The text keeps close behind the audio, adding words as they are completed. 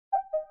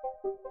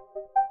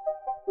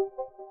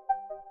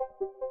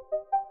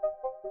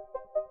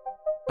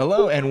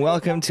Hello and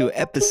welcome to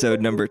episode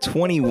number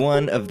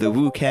 21 of the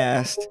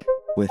WooCast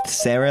with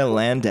Sarah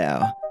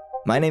Landau.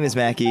 My name is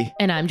Mackie.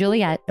 And I'm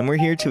Juliet. And we're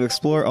here to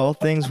explore all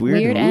things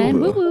weird and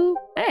woo-woo.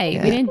 Hey,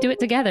 yeah. We didn't do it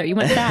together. You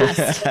went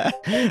fast.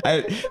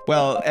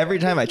 Well, every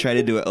time I try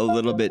to do it a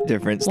little bit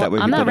different.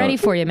 Well, I'm not ready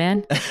for you,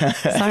 man.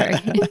 Sorry.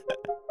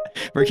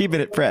 We're keeping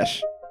it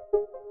fresh.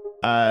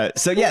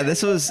 So yeah,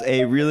 this was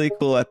a really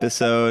cool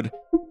episode.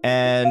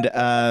 And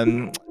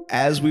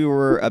as we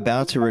were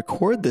about to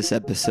record this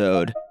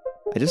episode,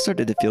 I just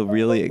started to feel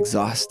really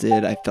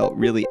exhausted. I felt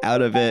really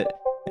out of it.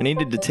 I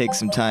needed to take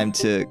some time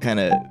to kind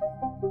of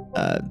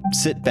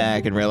sit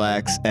back and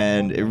relax.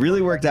 And it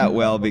really worked out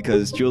well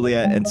because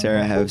Juliet and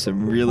Sarah have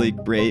some really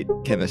great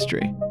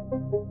chemistry.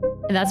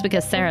 And that's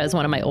because Sarah is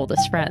one of my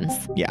oldest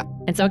friends. Yeah.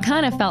 And so it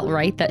kind of felt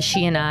right that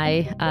she and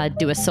I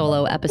do a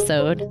solo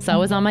episode. So I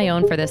was on my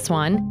own for this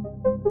one.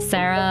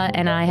 Sarah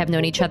and I have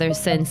known each other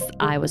since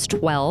I was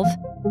 12.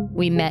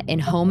 We met in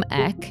home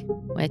ec,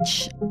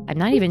 which I'm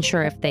not even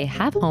sure if they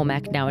have home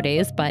ec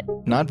nowadays, but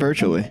not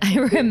virtually. I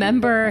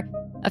remember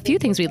a few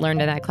things we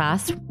learned in that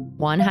class.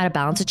 One, how to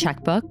balance a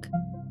checkbook.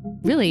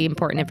 Really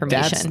important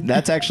information.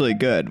 That's actually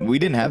good. We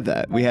didn't have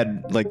that.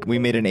 We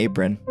made an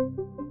apron.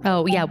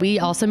 Oh, yeah. We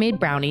also made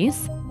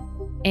brownies.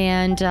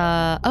 And,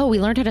 we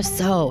learned how to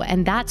sew.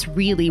 And that's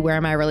really where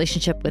my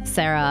relationship with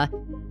Sarah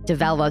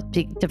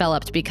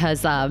developed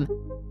because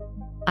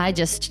I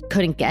just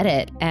couldn't get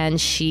it. And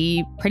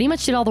she pretty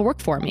much did all the work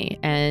for me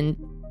and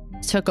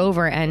took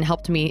over and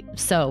helped me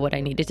sew what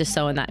I needed to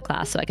sew in that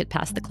class so I could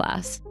pass the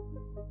class.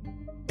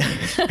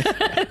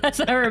 That's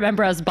what I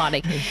remember us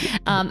bonding.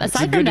 It's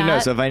good to know.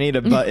 So if I need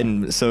a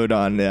button sewed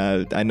on,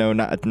 I know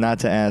not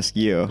to ask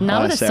you.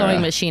 Not with a Sarah.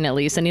 sewing machine, at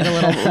least. I need a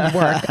little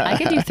work. I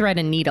could do thread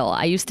and needle.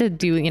 I used to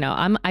do,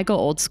 I go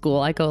old school.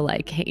 I go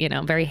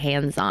very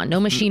hands-on. No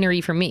machinery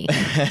for me.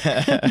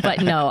 But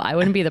no, I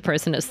wouldn't be the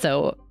person to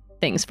sew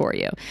things for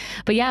you.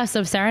 But yeah,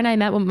 so Sarah and I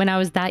met when I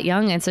was that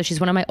young. And so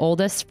she's one of my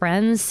oldest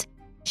friends.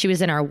 She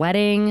was in our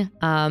wedding.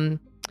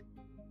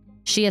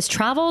 She has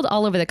traveled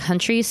all over the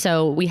country,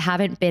 so we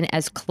haven't been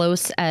as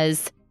close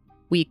as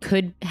we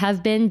could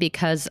have been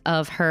because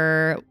of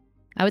her,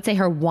 I would say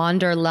her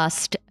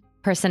wanderlust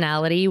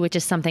personality, which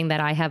is something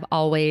that I have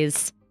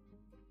always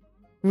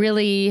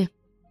really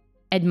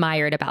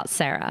admired about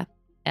Sarah.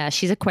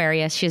 She's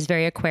Aquarius. She has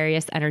very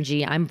Aquarius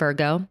energy. I'm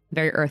Virgo,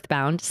 very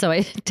earthbound. So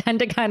I tend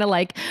to kind of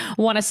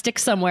want to stick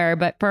somewhere.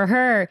 But for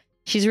her,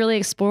 she's really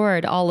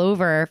explored all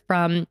over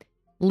from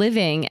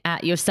living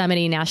at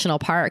Yosemite National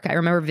Park. I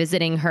remember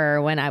visiting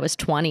her when I was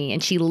 20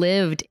 and she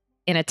lived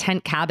in a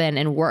tent cabin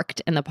and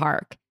worked in the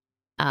park,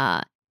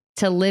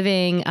 to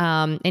living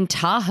in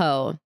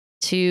Tahoe,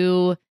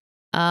 to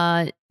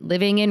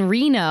living in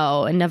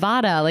Reno and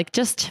Nevada,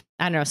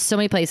 I don't know, so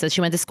many places.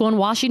 She went to school in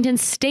Washington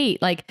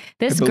State.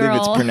 This girl. I believe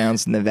it's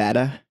pronounced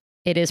Nevada.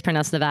 It is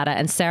pronounced Nevada.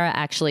 And Sarah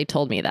actually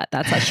told me that.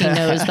 That's how she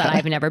knows that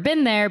I've never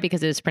been there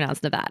because it is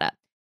pronounced Nevada.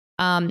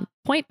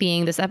 Point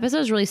being, this episode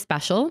is really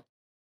special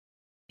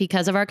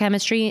because of our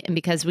chemistry and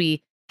because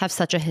we have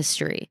such a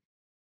history.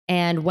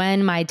 And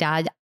when my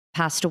dad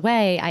passed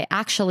away, I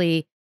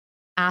actually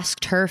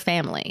asked her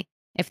family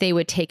if they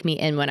would take me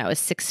in when I was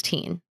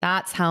 16.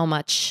 That's how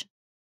much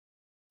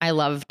I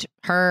loved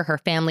her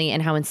family,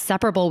 and how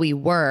inseparable we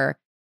were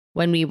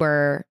when we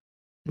were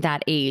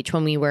that age,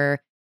 when we were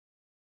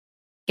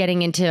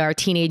getting into our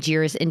teenage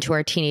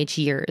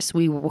years.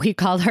 We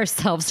called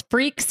ourselves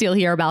freaks. You'll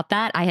hear about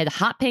that. I had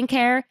hot pink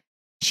hair.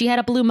 She had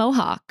a blue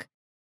mohawk.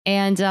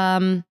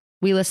 And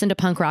we listened to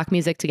punk rock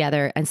music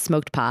together and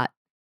smoked pot.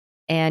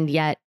 And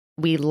yet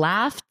we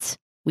laughed,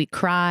 we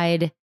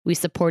cried, we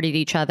supported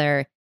each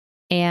other.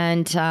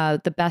 And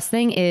the best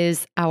thing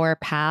is our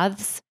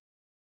paths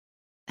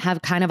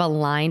have kind of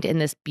aligned in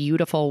this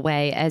beautiful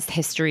way as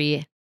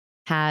history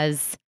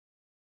has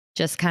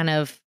just kind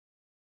of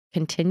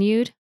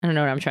continued. I don't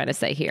know what I'm trying to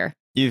say here.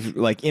 You've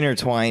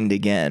intertwined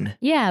again.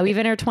 Yeah, we've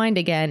intertwined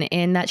again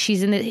in that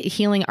she's in the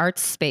healing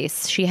arts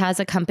space. She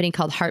has a company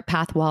called Heart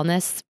Path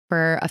Wellness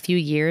for a few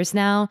years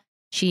now.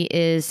 She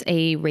is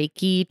a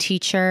Reiki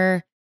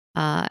teacher.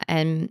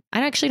 And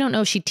I actually don't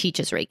know if she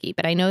teaches Reiki,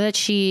 but I know that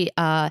she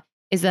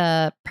is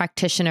a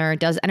practitioner,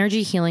 does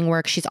energy healing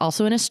work. She's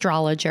also an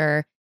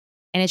astrologer.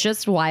 And it's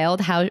just wild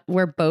how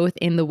we're both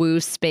in the woo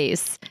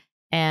space.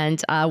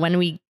 And when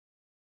we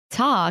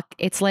talk,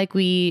 it's like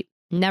we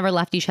never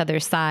left each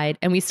other's side.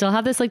 And we still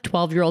have this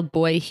 12-year-old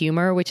boy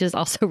humor, which is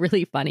also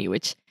really funny,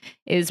 which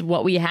is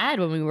what we had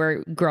when we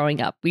were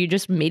growing up. We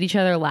just made each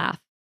other laugh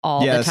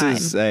all the time.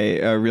 This is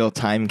a real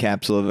time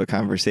capsule of a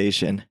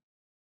conversation.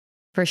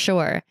 For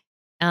sure.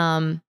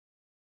 And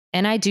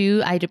I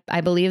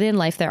believe in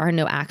life there are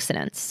no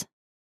accidents.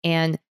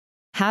 And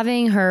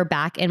having her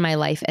back in my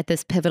life at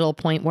this pivotal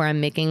point where I'm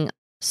making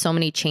so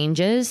many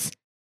changes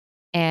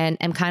and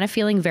I'm kind of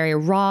feeling very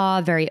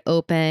raw, very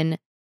open,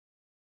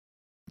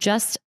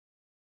 just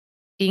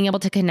being able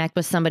to connect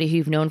with somebody who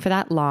you've known for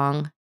that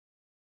long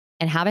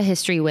and have a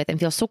history with and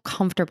feel so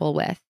comfortable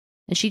with.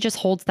 And she just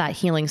holds that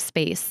healing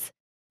space.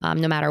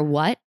 no matter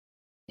what,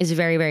 is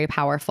very, very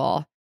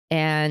powerful.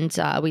 And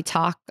we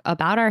talk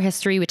about our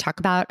history. We talk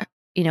about,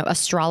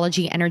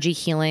 astrology, energy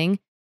healing,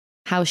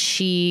 how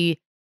she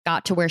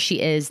got to where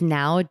she is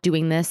now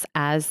doing this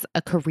as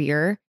a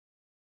career.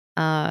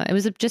 It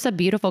was just a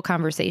beautiful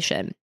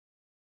conversation.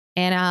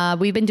 And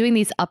we've been doing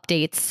these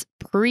updates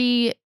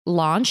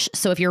pre-launch.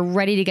 So if you're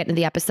ready to get into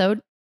the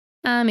episode,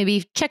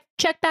 maybe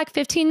check back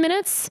 15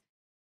 minutes.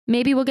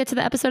 Maybe we'll get to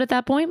the episode at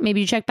that point. Maybe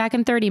you check back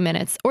in 30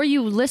 minutes, or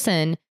you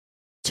listen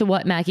to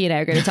what Mackie and I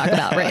are going to talk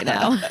about right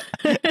now.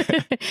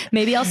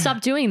 Maybe I'll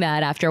stop doing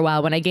that after a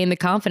while when I gain the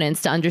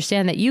confidence to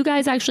understand that you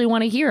guys actually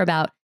want to hear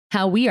about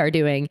how we are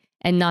doing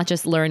and not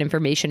just learn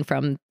information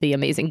from the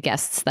amazing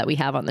guests that we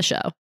have on the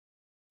show.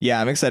 Yeah,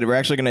 I'm excited. We're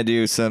actually going to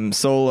do some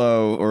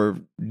solo or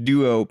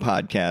duo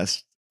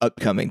podcasts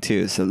upcoming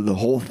too. So the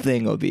whole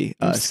thing will be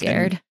I'm us.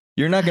 scared.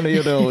 You're not going to be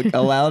able to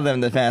allow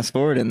them to fast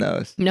forward in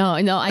those. No,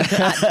 I could.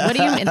 What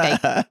do you mean?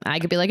 I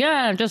could be like,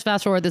 just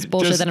fast forward this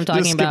bullshit that I'm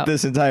talking just skip about.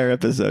 This entire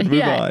episode.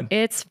 Move on.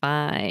 It's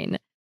fine.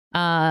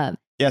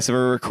 So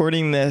we're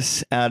recording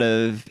this out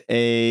of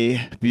a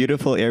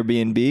beautiful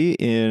Airbnb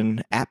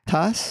in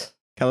Aptos,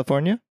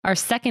 California. Our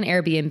second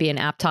Airbnb in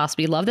Aptos.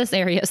 We love this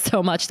area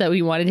so much that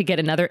we wanted to get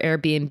another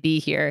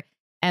Airbnb here.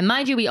 And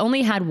mind you, we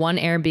only had one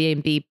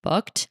Airbnb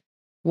booked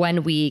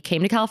when we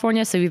came to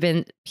California. So we've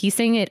been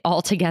piecing it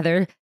all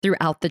together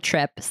throughout the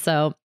trip.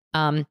 So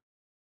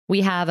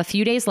we have a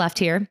few days left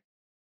here,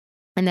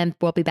 and then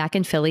we'll be back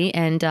in Philly,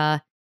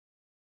 and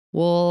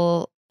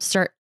we'll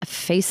start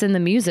facing the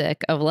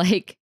music of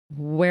like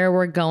where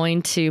we're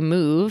going to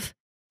move,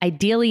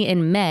 ideally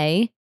in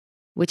May,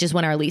 which is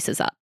when our lease is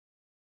up.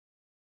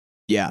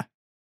 Yeah,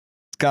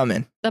 it's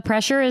coming. The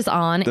pressure is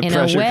on in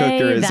a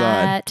way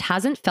that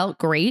hasn't felt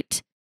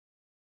great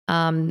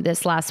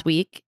this last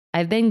week.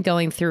 I've been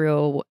going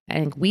through,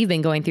 and we've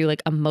been going through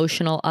like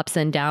emotional ups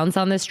and downs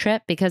on this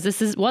trip, because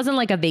wasn't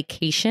like a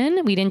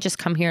vacation. We didn't just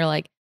come here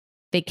like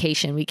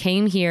vacation. We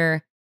came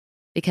here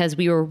because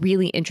we were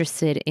really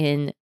interested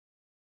in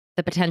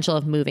the potential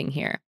of moving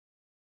here.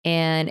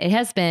 And it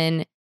has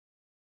been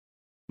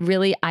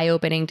really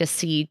eye-opening to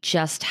see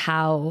just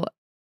how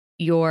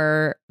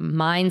your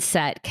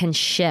mindset can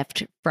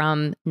shift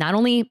from not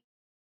only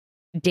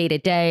day to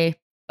day,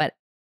 but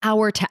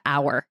hour to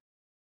hour.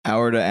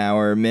 Hour to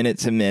hour, minute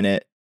to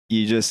minute.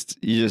 You just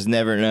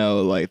never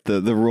know, like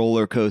the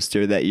roller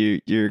coaster that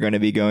you're going to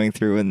be going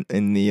through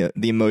in the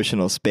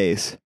emotional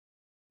space.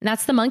 And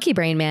that's the monkey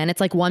brain, man.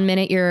 It's like 1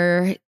 minute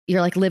you're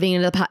like living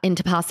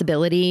into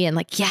possibility and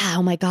like, yeah,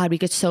 oh my God, we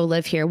could so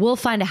live here. We'll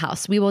find a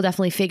house. We will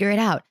definitely figure it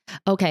out.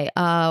 Okay,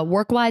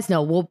 work wise,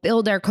 no, we'll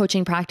build our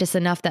coaching practice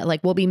enough that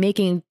like we'll be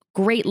making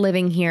great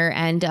living here,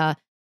 and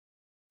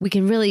we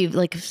can really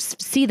like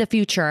see the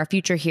future, our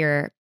future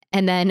here.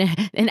 And then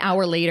an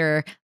hour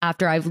later,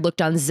 after I've looked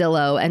on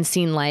Zillow and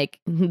seen like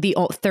the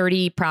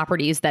 30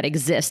 properties that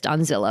exist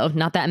on Zillow,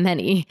 not that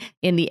many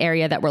in the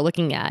area that we're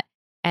looking at,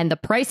 and the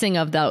pricing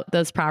of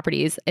those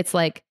properties, it's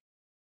like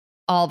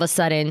all of a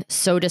sudden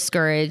so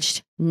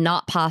discouraged,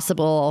 not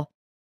possible.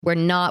 We're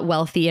not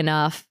wealthy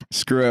enough.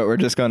 Screw it. We're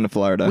just going to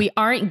Florida. We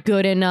aren't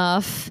good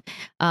enough.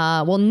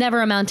 We'll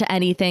never amount to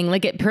anything.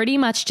 Like it pretty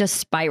much just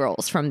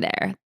spirals from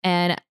there.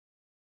 And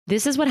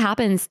this is what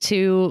happens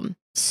to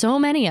so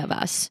many of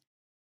us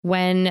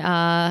when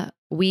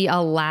we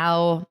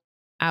allow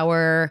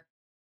our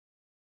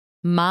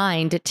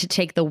mind to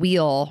take the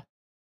wheel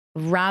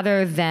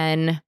rather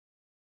than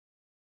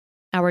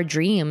our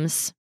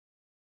dreams.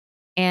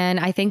 And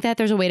I think that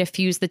there's a way to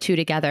fuse the two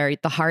together,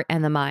 the heart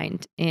and the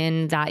mind,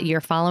 in that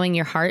you're following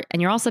your heart and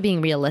you're also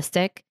being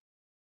realistic.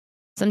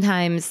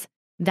 Sometimes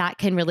that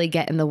can really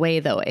get in the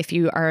way, though, if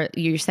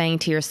you're saying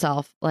to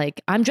yourself,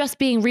 like, I'm just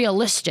being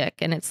realistic.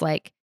 And it's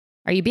like,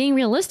 are you being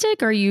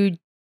realistic, or are you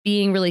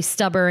being really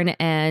stubborn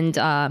and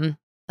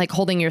like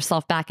holding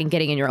yourself back and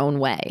getting in your own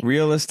way?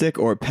 Realistic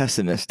or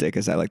pessimistic,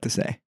 as I like to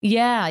say.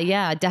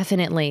 Yeah,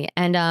 definitely.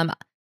 And I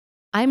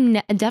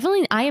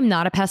am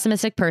not a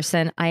pessimistic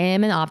person. I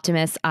am an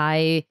optimist.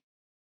 I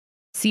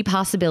see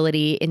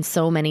possibility in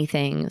so many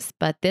things,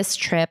 but this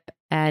trip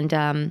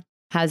and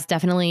has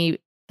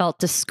definitely felt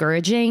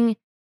discouraging.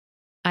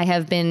 I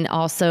have been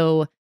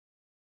also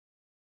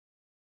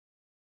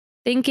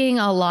thinking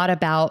a lot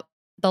about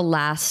the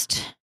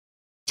last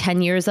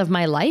 10 years of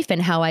my life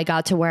and how I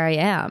got to where I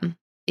am.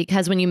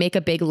 Because when you make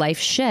a big life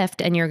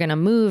shift and you're going to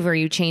move or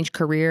you change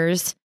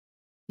careers,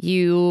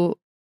 you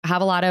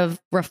have a lot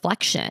of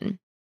reflection.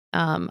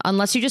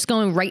 Unless you're just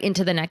going right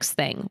into the next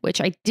thing,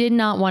 which I did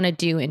not want to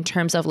do in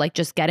terms of like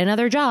just get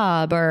another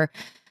job, or,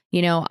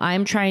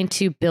 I'm trying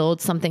to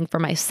build something for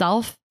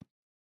myself.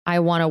 I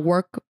want to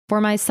work for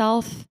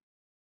myself.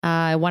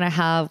 I want to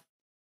have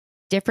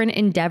different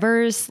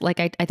endeavors. Like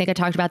I think I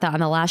talked about that on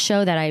the last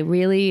show, that I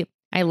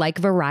like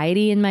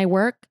variety in my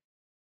work.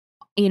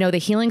 The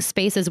healing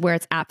space is where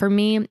it's at for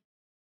me.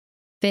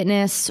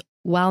 Fitness,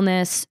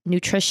 wellness,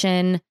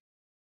 nutrition,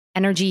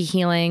 energy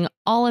healing,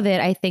 all of it.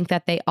 I think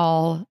that they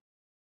all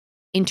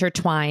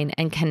intertwine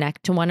and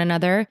connect to one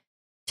another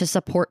to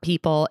support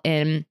people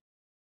in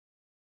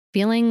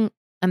feeling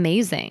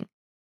amazing.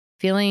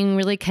 feeling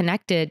really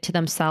connected to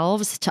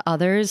themselves, to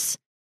others,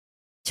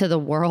 to the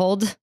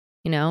world,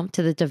 to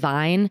the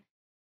divine.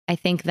 I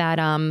think that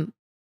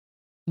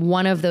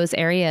one of those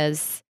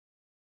areas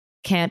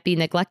can't be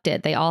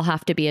neglected. They all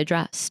have to be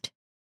addressed.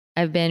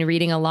 I've been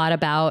reading a lot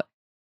about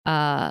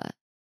the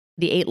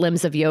 8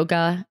 limbs of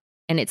yoga.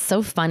 And it's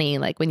so funny,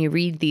 like when you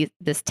read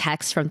this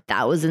text from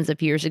thousands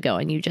of years ago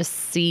and you just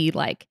see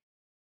like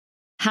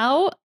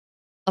how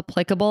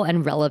applicable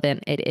and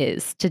relevant it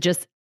is to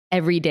just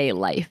everyday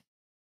life.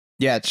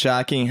 Yeah, it's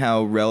shocking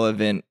how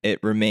relevant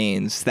it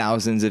remains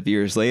thousands of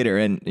years later.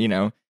 And,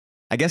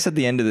 I guess at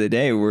the end of the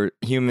day,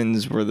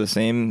 humans were the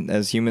same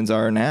as humans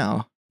are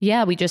now.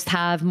 Yeah, we just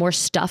have more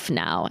stuff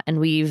now, and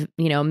we've,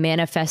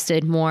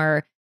 manifested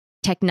more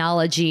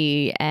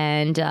technology,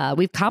 and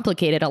we've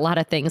complicated a lot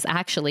of things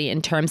actually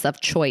in terms of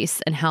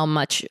choice and how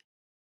much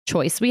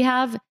choice we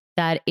have,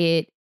 that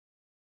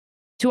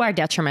to our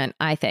detriment,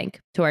 I think,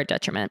 to our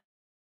detriment.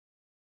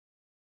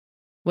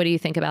 What do you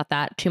think about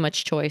that? Too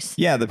much choice?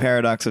 Yeah, the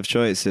paradox of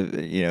choice.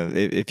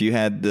 If you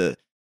had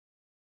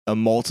a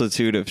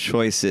multitude of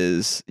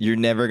choices, you're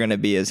never going to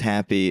be as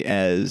happy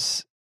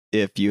as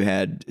if you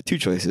had 2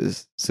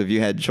 choices. So if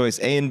you had choice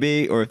A and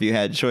B, or if you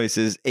had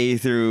choices A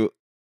through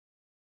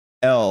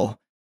L,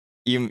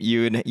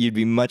 you'd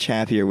be much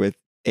happier with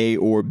A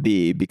or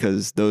B,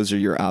 because those are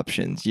your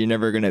options. You're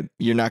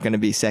not going to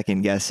be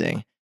second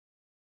guessing.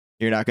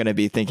 You're not going to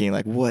be thinking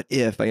like, what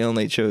if I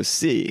only chose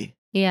C?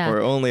 Yeah.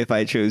 Or only if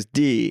I chose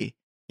D.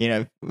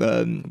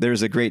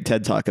 There's a great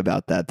TED Talk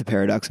about that, the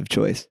paradox of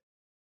choice.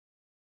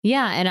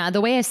 Yeah. And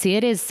the way I see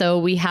it is, so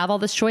we have all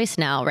this choice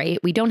now, right?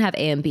 We don't have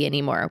A and B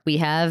anymore. We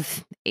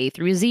have A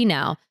through Z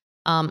now.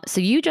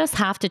 So you just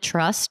have to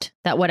trust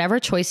that whatever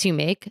choice you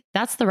make,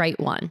 that's the right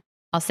one.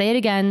 I'll say it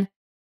again,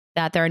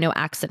 that there are no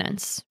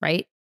accidents,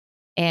 right?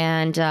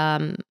 And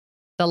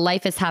the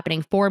life is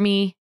happening for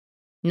me,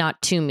 not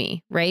to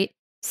me, right?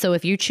 So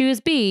if you choose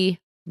B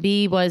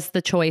was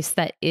the choice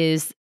that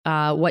is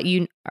what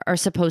you are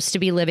supposed to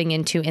be living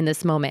into in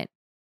this moment.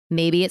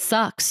 Maybe it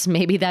sucks.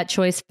 Maybe that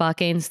choice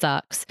fucking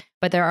sucks.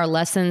 But there are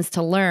lessons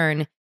to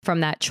learn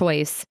from that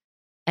choice.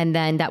 And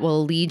then that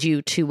will lead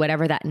you to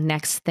whatever that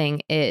next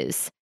thing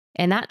is.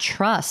 And that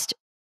trust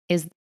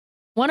is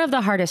one of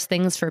the hardest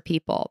things for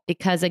people,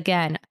 because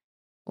again,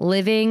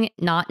 living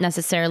not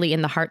necessarily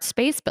in the heart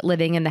space, but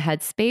living in the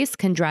head space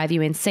can drive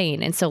you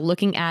insane. And so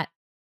looking at,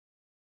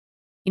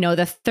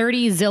 the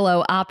 30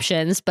 Zillow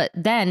options, but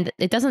then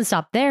it doesn't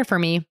stop there for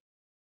me.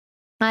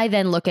 I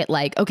then look at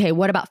like, okay,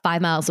 what about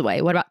 5 miles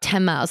away? What about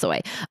 10 miles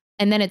away?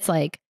 And then it's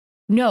like,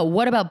 no,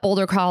 what about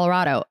Boulder,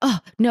 Colorado? Oh,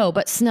 no,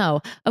 but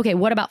snow. Okay,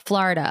 what about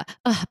Florida?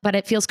 But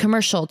it feels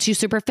commercial, too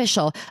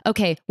superficial.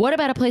 Okay, what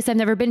about a place I've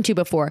never been to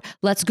before?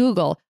 Let's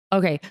Google.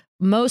 Okay,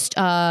 most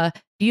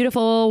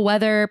beautiful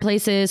weather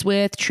places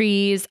with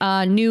trees,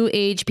 new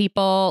age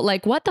people.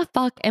 Like, what the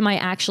fuck am I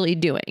actually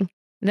doing?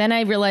 Then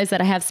I realized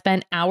that I have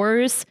spent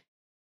hours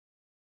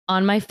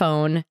on my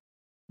phone,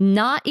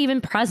 not even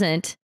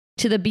present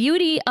to the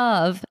beauty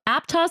of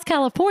Aptos,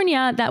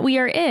 California that we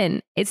are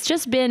in. It's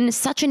just been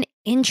such an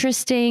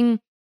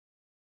interesting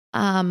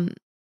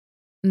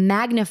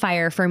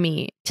magnifier for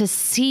me to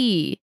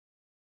see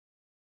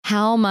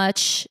how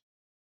much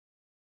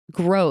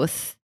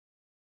growth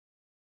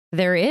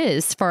there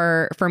is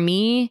for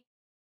me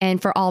and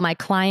for all my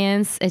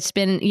clients. It's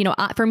been,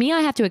 for me,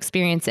 I have to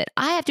experience it.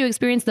 I have to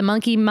experience the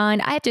monkey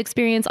mind. I have to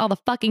experience all the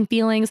fucking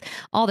feelings,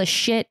 all the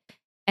shit.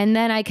 And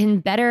then I can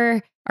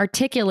better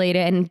articulate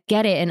it and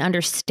get it and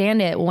understand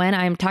it when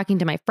I'm talking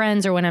to my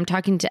friends or when I'm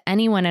talking to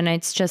anyone. And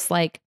it's just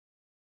like,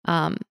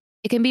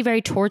 it can be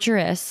very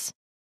torturous,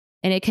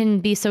 and it can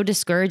be so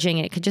discouraging.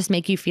 It could just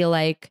make you feel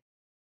like,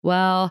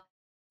 well,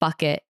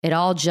 fuck it. It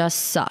all just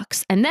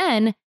sucks. And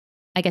then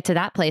I get to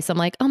that place. I'm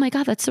like, oh my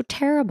God, that's so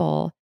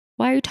terrible.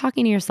 Why are you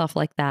talking to yourself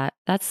like that?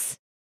 That's,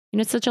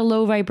 it's such a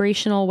low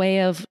vibrational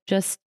way of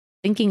just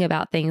thinking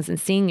about things and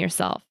seeing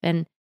yourself.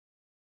 And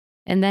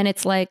then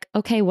it's like,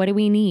 okay, what do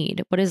we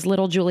need? What does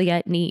little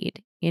Juliet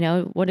need?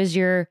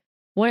 Where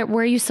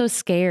are you so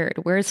scared?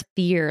 Where's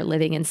fear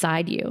living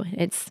inside you?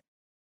 It's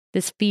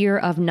this fear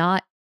of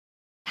not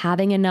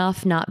having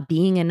enough, not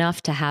being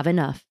enough to have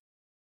enough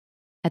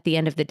at the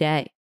end of the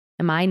day.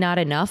 Am I not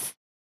enough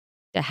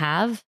to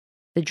have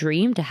the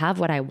dream, to have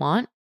what I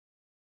want?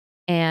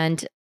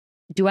 And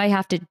do I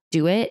have to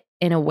do it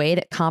in a way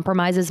that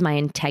compromises my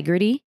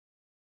integrity?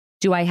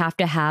 Do I have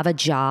to have a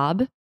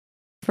job,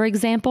 for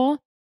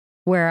example,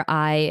 where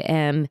I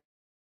am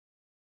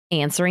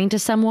answering to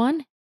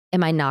someone?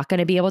 Am I not going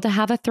to be able to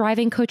have a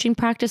thriving coaching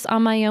practice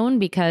on my own?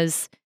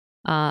 Because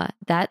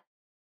that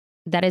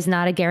is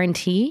not a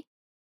guarantee,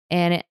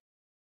 and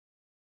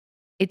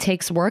it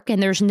takes work.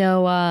 And there's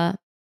no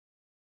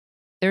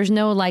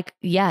like,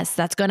 yes,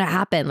 that's going to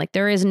happen. Like,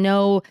 there is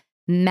no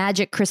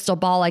magic crystal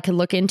ball I can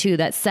look into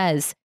that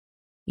says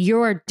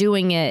you're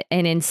doing it,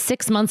 and in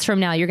 6 months from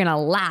now, you're going to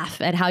laugh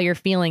at how you're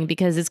feeling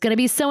because it's going to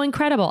be so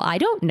incredible. I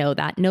don't know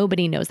that.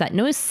 Nobody knows that.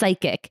 No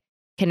psychic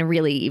can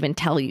really even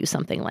tell you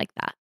something like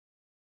that.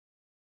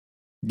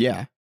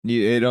 Yeah.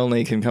 It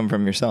only can come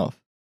from yourself.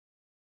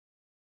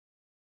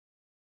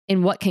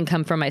 in what can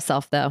come from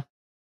myself, though,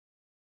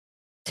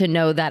 to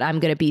know that I'm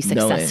going to be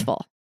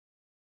successful.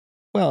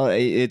 Well,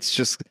 it's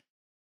just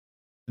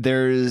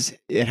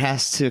it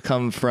has to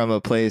come from a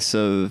place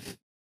of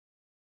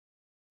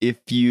if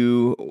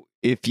you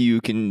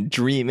can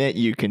dream it,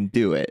 you can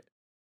do it.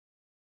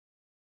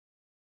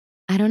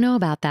 I don't know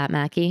about that,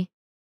 Mackie.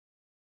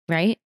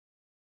 Right?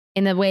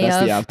 In the way That's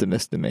of the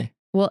optimist in me.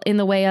 Well, in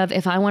the way of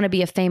if I want to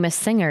be a famous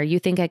singer, you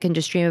think I can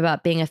just dream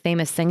about being a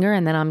famous singer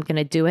and then I'm going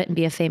to do it and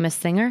be a famous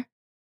singer?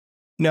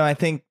 No, I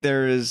think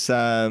there's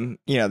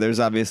there's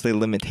obviously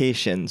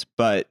limitations,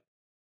 but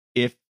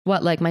if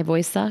what, like my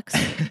voice sucks?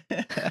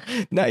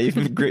 No, you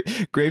have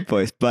great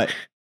voice, but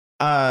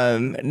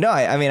no,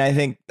 I mean, I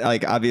think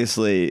like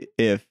obviously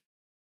if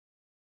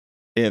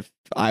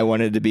I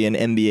wanted to be an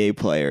NBA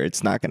player,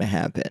 it's not going to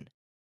happen.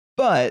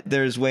 But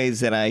there's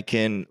ways that I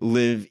can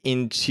live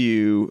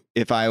into,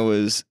 if I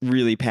was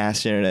really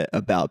passionate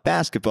about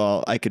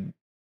basketball, I could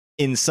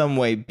in some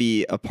way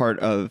be a part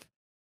of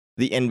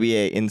the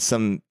NBA in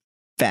some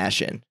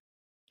fashion.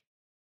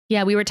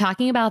 Yeah, we were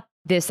talking about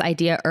this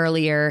idea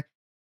earlier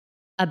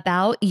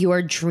about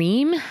your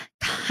dream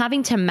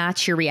having to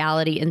match your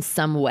reality in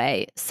some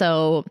way.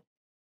 So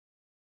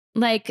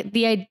like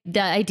the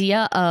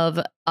idea of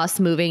us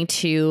moving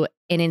to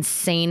an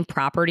insane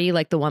property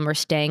like the one we're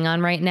staying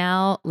on right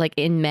now, like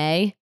in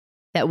May,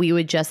 that we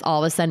would just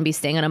all of a sudden be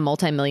staying on a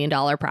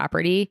multi-million-dollar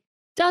property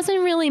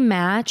doesn't really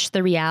match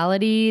the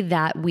reality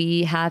that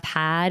we have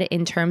had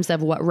in terms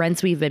of what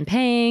rents we've been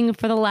paying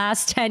for the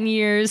last 10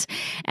 years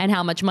and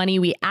how much money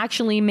we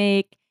actually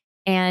make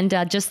and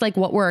just like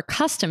what we're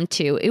accustomed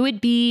to. It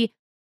would be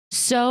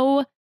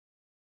so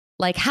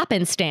like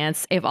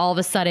happenstance if all of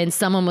a sudden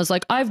someone was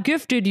like, I've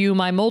gifted you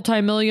my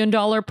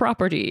multi-million-dollar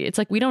property. It's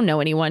like, we don't know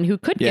anyone who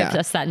could gift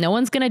us that. No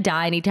one's going to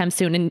die anytime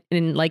soon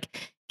and like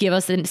give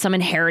us some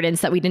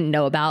inheritance that we didn't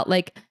know about.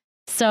 Like,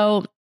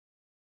 so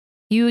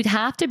you'd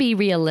have to be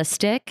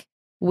realistic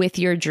with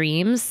your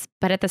dreams,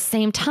 but at the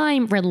same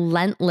time,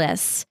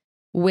 relentless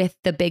with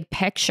the big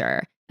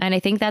picture. And I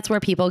think that's where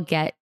people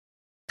get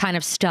kind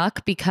of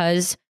stuck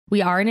because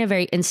we are in a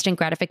very instant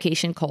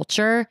gratification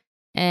culture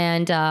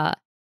and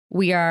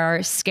we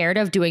are scared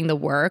of doing the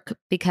work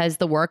because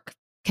the work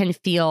can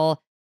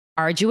feel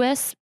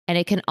arduous and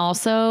it can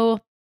also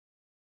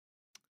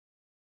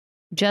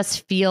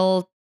just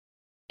feel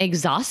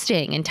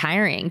exhausting and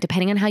tiring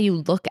depending on how you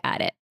look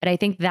at it. But I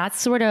think that's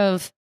sort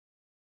of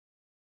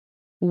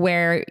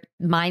where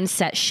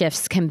mindset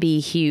shifts can be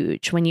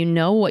huge when you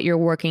know what you're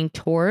working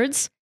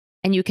towards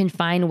and you can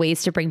find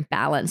ways to bring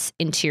balance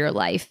into your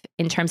life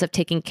in terms of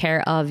taking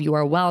care of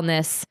your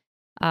wellness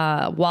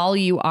while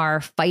you are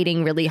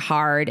fighting really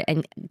hard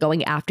and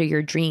going after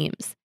your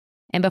dreams.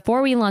 And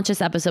before we launch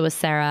this episode with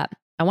Sarah,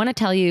 I want to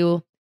tell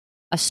you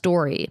a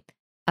story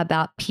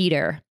about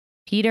Peter.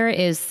 Peter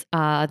is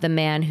the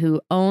man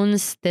who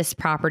owns this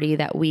property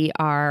that we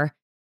are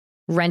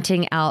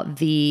renting out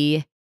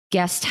the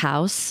guest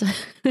house.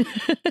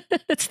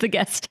 It's the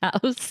guest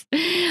house.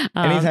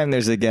 Anytime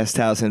there's a guest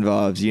house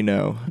involved,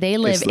 they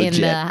live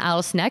in the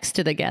house next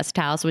to the guest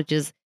house, which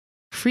is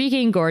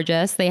freaking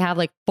gorgeous. They have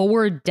like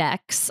 4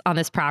 decks on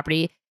this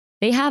property.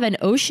 They have an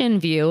ocean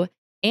view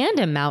and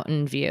a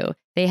mountain view.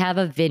 They have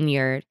a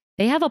vineyard.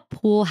 They have a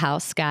pool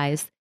house,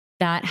 guys,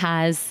 that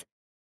has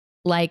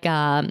like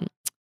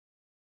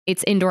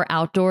it's indoor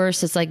outdoors.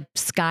 So it's like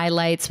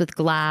skylights with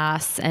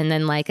glass and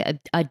then like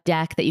a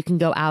deck that you can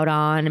go out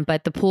on.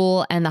 But the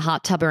pool and the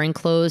hot tub are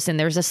enclosed and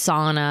there's a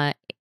sauna.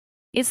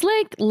 It's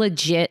like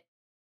legit.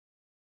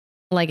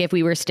 Like if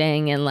we were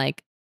staying in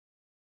like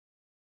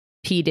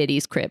P.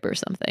 Diddy's crib or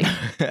something.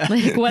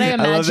 Like what I imagine.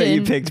 I love that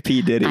you picked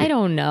P. Diddy. I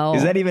don't know.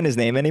 Is that even his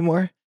name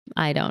anymore?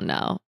 I don't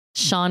know.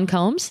 Sean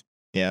Combs?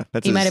 Yeah,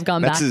 he might have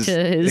gone back to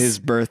his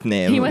birth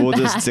name. We'll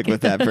just stick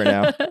with that for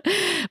now.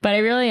 But I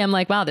really am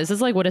like, wow, this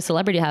is like what a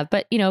celebrity have.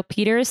 But,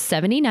 Peter is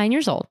 79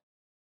 years old.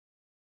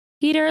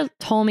 Peter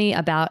told me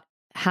about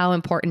how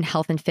important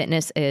health and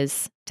fitness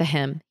is to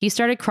him. He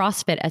started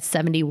CrossFit at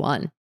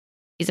 71.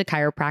 He's a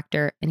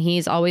chiropractor, and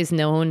he's always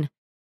known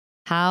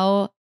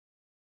how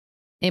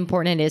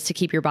important it is to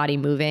keep your body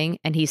moving.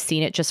 And he's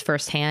seen it just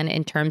firsthand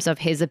in terms of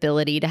his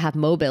ability to have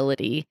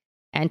mobility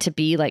and to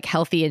be like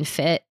healthy and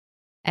fit.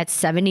 At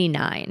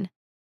 79,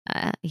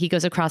 he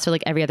goes across for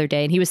like every other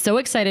day. And he was so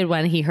excited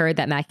when he heard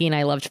that Mackie and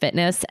I loved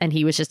fitness. And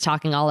he was just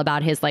talking all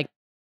about his like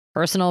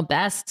personal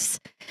bests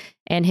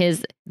and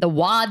the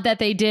WOD that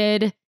they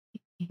did.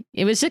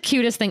 It was the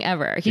cutest thing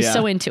ever. He's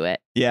so into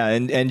it. Yeah.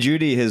 And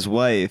Judy, his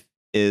wife,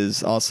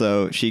 is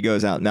also, she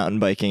goes out mountain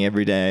biking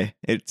every day.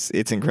 It's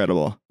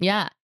incredible.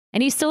 Yeah.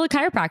 And he's still a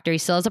chiropractor. He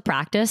still has a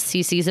practice.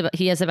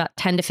 He has about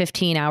 10 to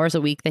 15 hours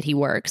a week that he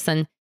works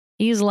and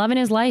he's loving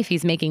his life.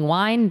 He's making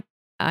wine.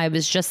 I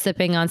was just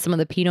sipping on some of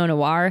the Pinot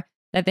Noir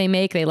that they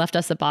make. They left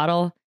us a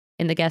bottle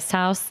in the guest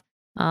house.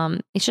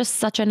 He's just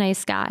such a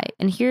nice guy.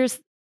 And here's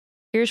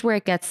where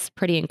it gets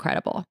pretty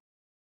incredible.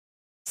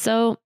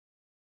 So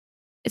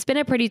it's been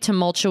a pretty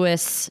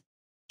tumultuous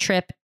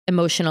trip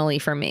emotionally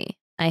for me.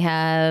 I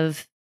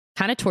have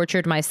kind of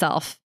tortured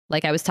myself,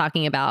 like I was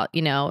talking about,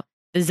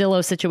 the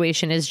Zillow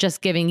situation is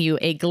just giving you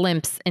a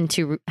glimpse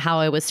into how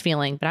I was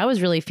feeling. But I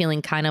was really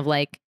feeling kind of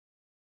like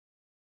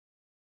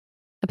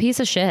a piece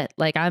of shit.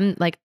 Like, I'm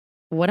like,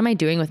 what am I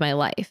doing with my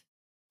life?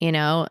 You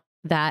know,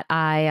 that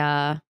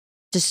I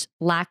just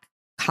lack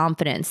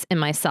confidence in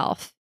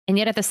myself. And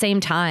yet at the same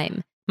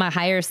time, my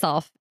higher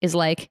self is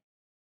like,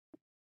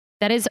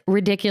 that is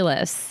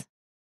ridiculous.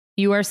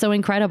 You are so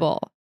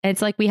incredible. And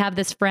it's like we have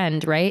this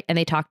friend, right? And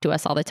they talk to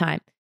us all the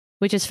time,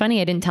 which is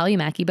funny. I didn't tell you,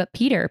 Mackie, but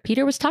Peter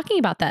was talking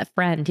about that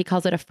friend. He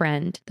calls it a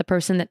friend, the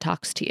person that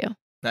talks to you.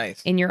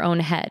 Nice. In your own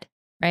head,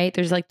 right?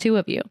 There's like two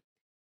of you.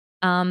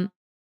 But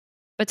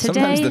today,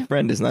 sometimes the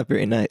friend is not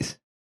very nice.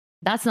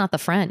 That's not the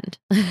friend.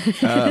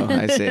 Oh,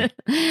 I see.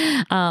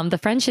 The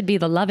friend should be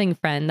the loving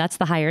friend. That's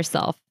the higher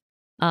self.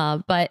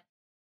 But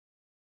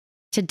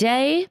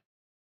today,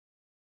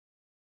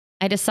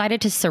 I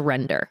decided to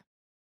surrender.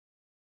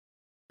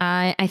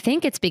 I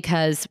think it's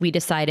because we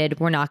decided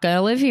we're not going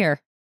to live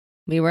here.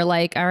 We were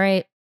like, all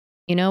right,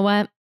 you know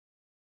what?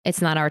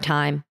 It's not our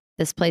time.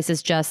 This place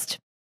is just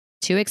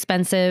too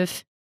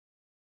expensive.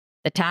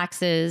 The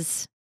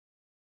taxes.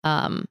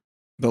 The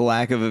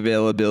lack of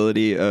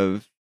availability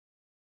of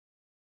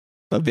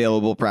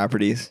available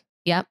properties.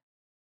 Yep.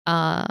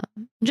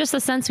 Just the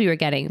sense we were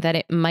getting that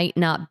it might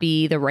not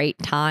be the right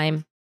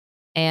time.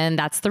 And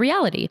that's the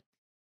reality.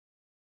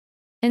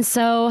 And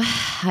so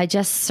I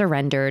just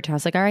surrendered. I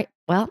was like, all right,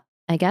 well,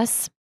 I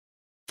guess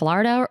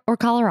Florida or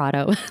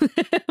Colorado,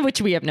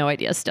 which we have no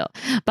idea still.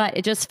 But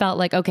it just felt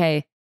like,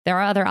 okay, there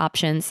are other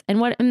options. And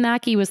what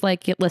Mackie was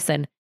like,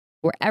 listen,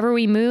 wherever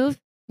we move,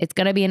 it's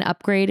going to be an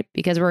upgrade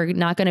because we're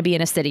not going to be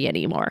in a city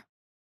anymore.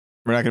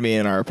 We're not going to be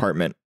in our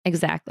apartment.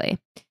 Exactly.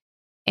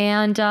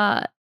 And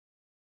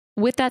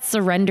with that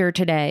surrender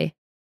today,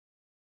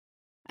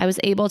 I was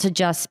able to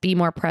just be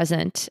more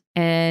present.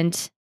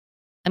 And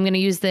I'm going to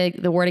use the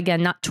word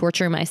again, not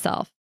torture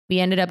myself. We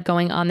ended up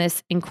going on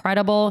this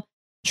incredible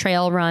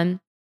trail run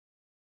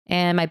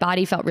and my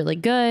body felt really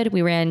good.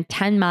 We ran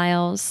 10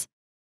 miles.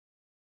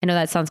 I know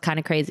that sounds kind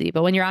of crazy,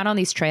 but when you're out on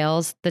these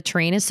trails, the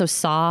terrain is so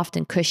soft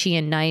and cushy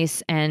and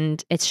nice.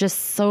 And it's just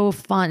so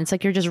fun. It's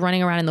like you're just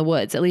running around in the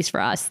woods, at least for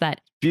us.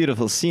 That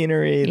beautiful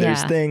scenery. Yeah.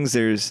 There's things,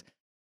 there's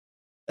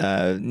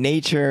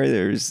nature,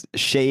 there's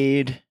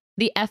shade.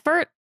 The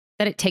effort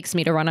that it takes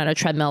me to run on a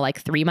treadmill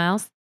like 3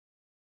 miles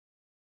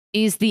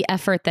is the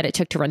effort that it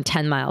took to run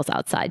 10 miles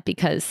outside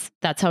because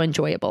that's how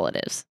enjoyable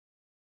it is.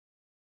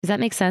 Does that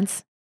make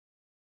sense?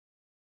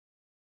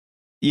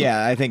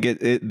 Yeah, I think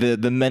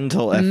the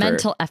mental effort.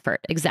 Mental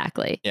effort,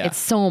 exactly. Yeah. It's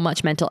so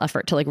much mental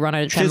effort to like run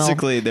on a treadmill.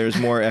 Physically, there's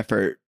more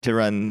effort to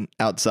run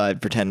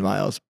outside for 10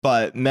 miles,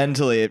 but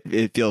mentally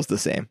it feels the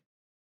same.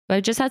 But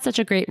I just had such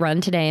a great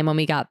run today. And when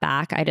we got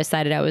back, I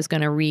decided I was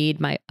going to read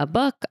a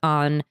book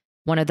on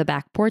one of the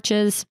back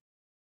porches.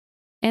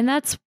 And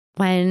that's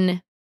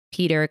when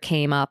Peter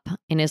came up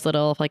in his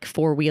little like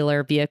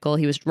 4-wheeler vehicle.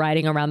 He was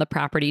riding around the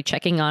property,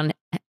 checking on,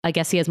 I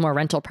guess he has more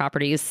rental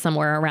properties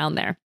somewhere around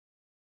there.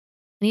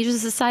 And he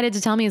just decided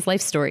to tell me his life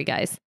story,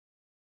 guys.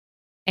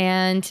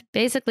 And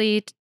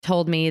basically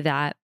told me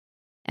that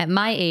at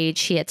my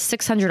age, he had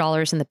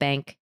 $600 in the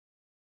bank.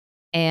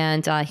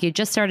 And he had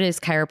just started his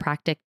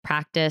chiropractic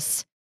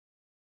practice.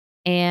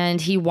 And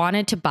he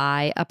wanted to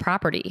buy a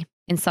property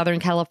in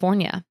Southern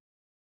California.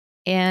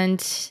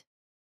 And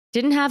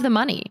didn't have the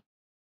money.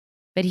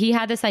 But he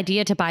had this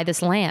idea to buy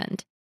this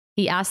land.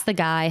 He asked the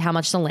guy how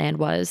much the land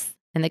was.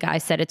 And the guy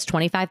said, it's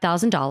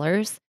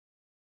 $25,000.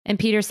 And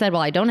Peter said,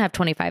 well, I don't have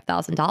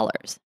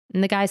 $25,000.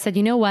 And the guy said,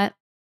 you know what?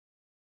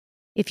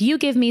 If you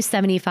give me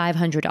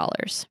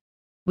 $7,500,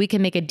 we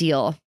can make a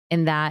deal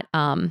in that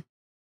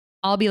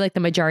I'll be like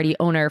the majority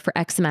owner for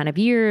X amount of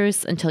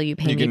years until you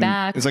pay me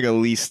back. It's like a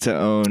lease to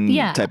own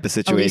type of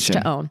situation. A lease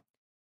to own.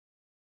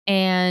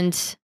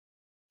 And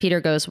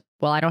Peter goes,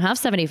 well, I don't have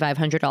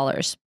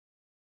 $7,500,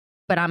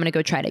 but I'm going to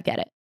go try to get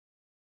it.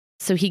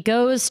 So he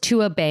goes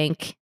to a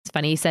bank. It's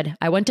funny. He said,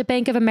 I went to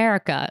Bank of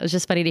America. It was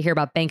just funny to hear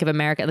about Bank of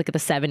America. Look at the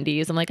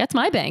 70s. I'm like, that's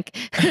my bank.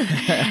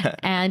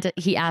 And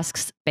he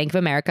asks Bank of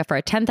America for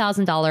a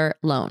 $10,000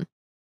 loan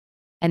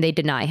and they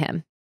deny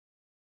him.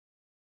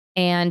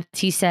 And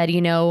he said,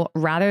 you know,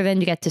 rather than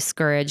get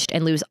discouraged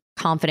and lose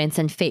confidence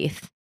and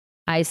faith,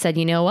 I said,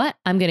 you know what?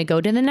 I'm going to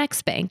go to the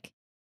next bank.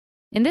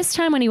 And this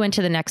time when he went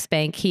to the next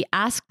bank, he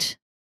asked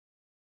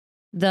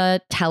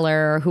the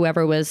teller or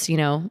whoever was, you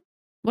know,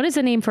 what is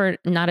the name for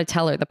not a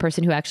teller, the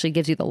person who actually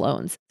gives you the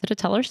loans? Is it a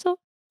teller still?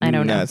 I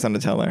don't know. No, it's not a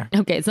teller.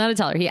 Okay, it's not a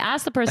teller. He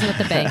asked the person at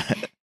the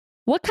bank,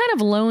 what kind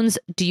of loans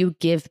do you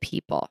give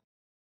people?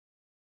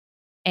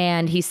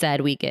 And he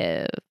said, we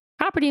give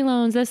property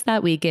loans, this,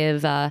 that. We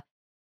give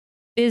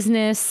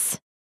business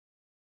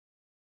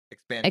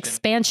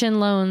expansion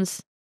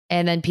loans.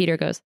 And then Peter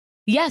goes,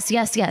 yes.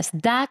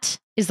 That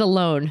is the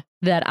loan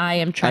that I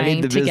am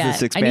trying to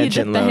get. I need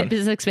the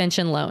business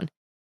expansion loan.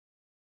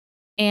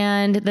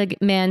 And the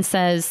man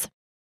says,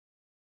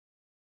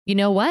 you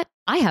know what?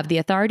 I have the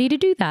authority to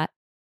do that.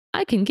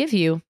 I can give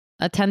you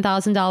a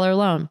 $10,000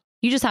 loan.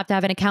 You just have to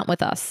have an account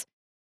with us.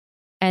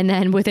 And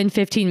then within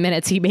 15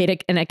 minutes, he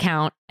made an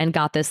account and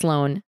got this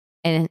loan.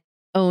 And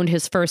owned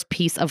his first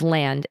piece of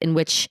land in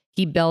which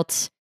he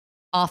built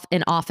off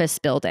an office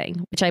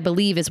building, which I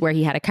believe is where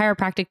he had a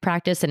chiropractic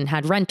practice and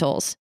had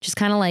rentals, which is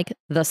kind of like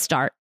the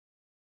start.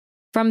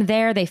 From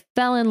there, they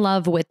fell in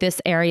love with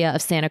this area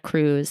of Santa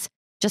Cruz,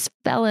 just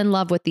fell in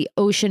love with the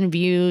ocean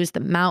views, the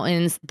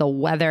mountains, the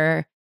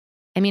weather.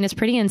 I mean, it's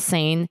pretty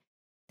insane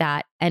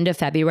that end of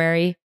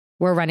February,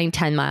 we're running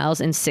 10 miles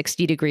in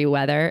 60-degree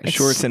weather.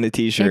 Shorts and a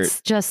t-shirt.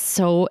 It's just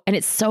so, and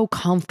it's so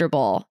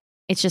comfortable.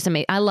 It's just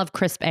amazing. I love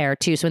crisp air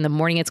too. So in the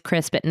morning it's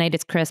crisp, at night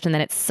it's crisp, and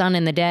then it's sun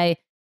in the day.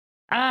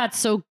 It's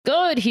so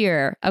good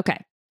here.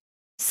 Okay.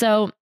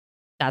 So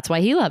that's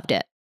why he loved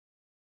it.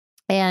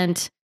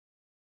 And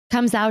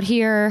comes out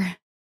here.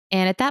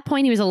 And at that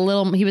point,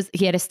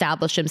 he had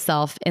established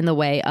himself in the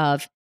way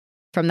of,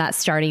 from that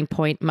starting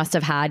point, must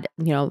have had,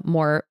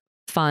 more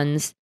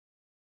funds.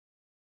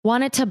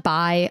 Wanted to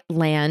buy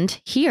land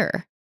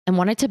here and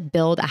wanted to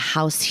build a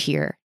house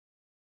here.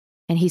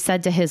 And he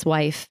said to his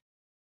wife,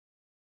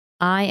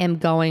 I am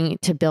going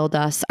to build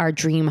us our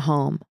dream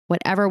home.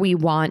 Whatever we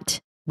want,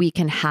 we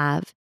can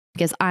have,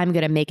 because I'm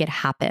going to make it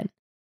happen.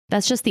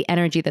 That's just the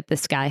energy that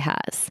this guy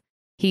has.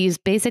 He's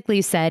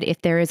basically said,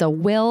 if there is a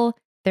will,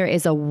 there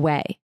is a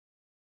way.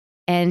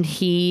 And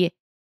he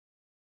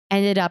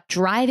ended up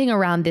driving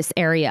around this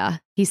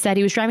area. He said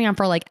he was driving around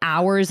for like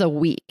hours a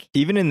week.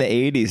 Even in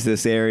the 80s,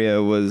 this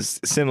area was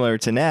similar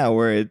to now,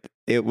 where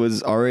it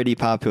was already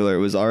popular. It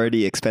was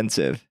already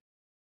expensive.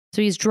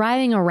 So he's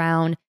driving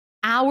around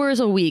hours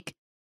a week,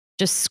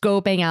 just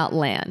scoping out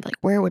land. Like,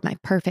 where would my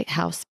perfect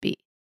house be?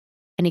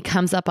 And he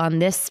comes up on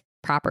this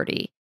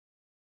property.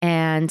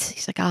 And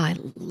he's like, I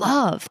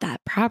love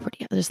that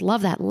property. I just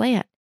love that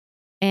land.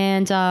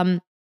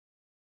 And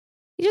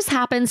he just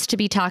happens to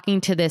be talking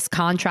to this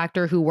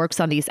contractor who works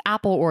on these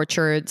apple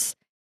orchards.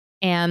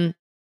 And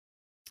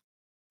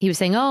he was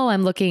saying,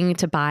 I'm looking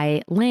to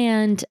buy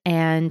land.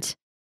 And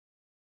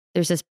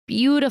there's this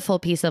beautiful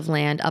piece of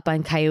land up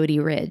on Coyote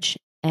Ridge.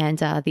 And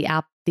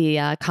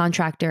the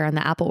contractor on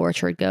the apple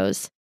orchard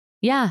goes,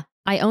 yeah,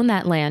 I own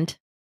that land.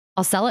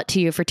 I'll sell it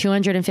to you for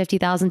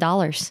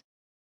 $250,000.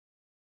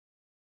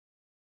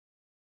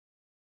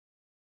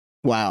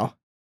 Wow.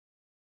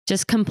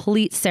 Just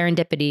complete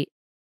serendipity.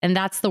 And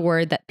that's the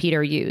word that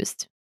Peter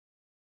used.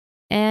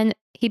 And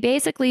he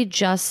basically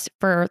just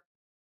for,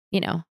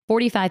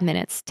 45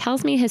 minutes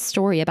tells me his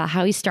story about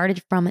how he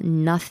started from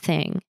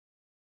nothing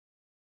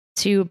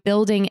to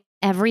building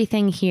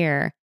everything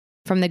here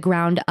from the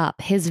ground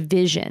up. His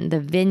vision, the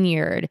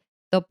vineyard,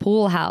 the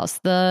pool house,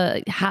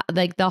 the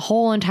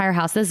whole entire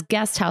house, this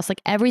guest house,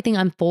 like everything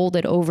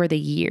unfolded over the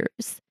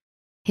years.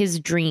 His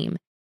dream.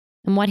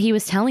 And what he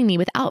was telling me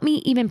without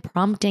me even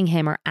prompting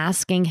him or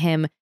asking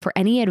him for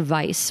any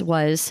advice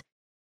was,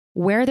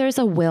 where there's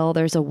a will,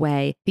 there's a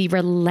way. Be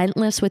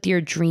relentless with your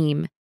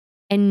dream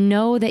and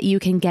know that you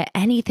can get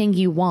anything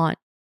you want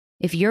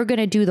if you're going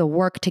to do the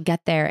work to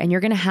get there, and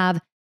you're going to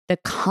have the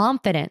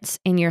confidence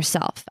in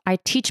yourself. I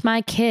teach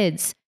my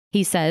kids,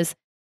 he says,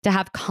 to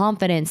have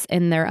confidence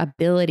in their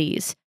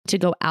abilities to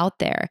go out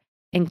there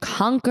and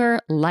conquer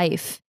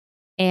life.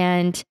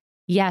 And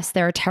yes,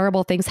 there are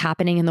terrible things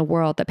happening in the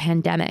world, the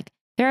pandemic.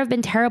 There have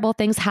been terrible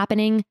things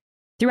happening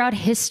throughout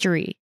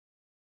history.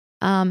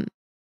 And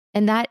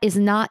that is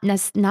not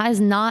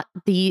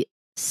the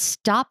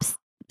stop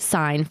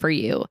sign for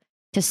you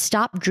to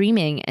stop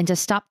dreaming and to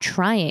stop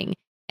trying.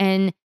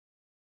 And,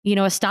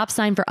 a stop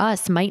sign for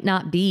us might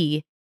not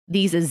be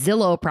these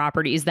Zillow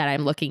properties that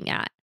I'm looking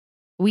at.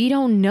 We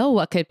don't know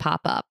what could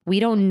pop up. We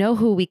don't know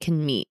who we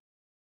can meet.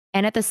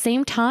 And at the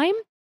same time,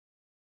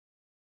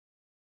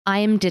 I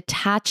am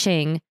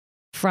detaching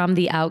from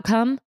the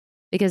outcome,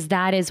 because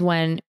that is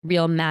when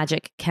real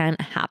magic can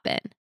happen.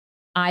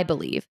 I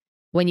believe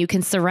when you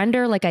can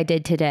surrender like I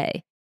did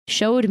today,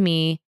 showed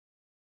me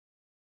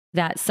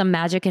that some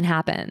magic can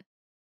happen.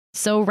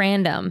 So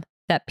random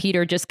that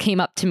Peter just came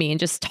up to me and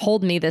just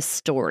told me this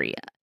story.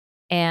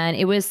 And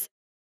it was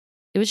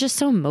just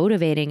so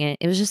motivating, and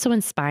it was just so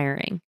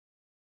inspiring.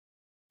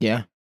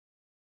 Yeah.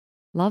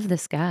 Love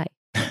this guy.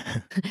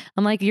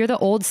 I'm like, you're the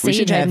old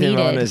sage I needed. We should have him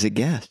on as a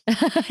guest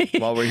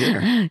while we're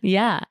here.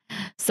 Yeah.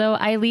 So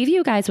I leave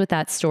you guys with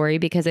that story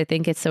because I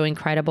think it's so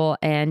incredible.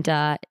 And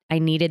I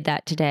needed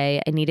that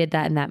today. I needed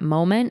that in that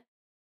moment.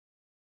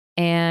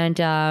 And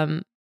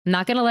I'm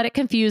not going to let it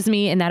confuse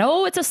me in that,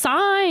 it's a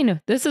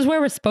sign. This is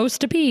where we're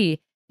supposed to be.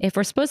 If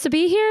we're supposed to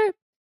be here,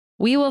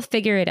 we will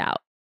figure it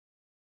out.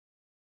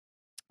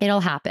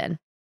 It'll happen.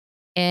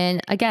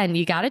 And again,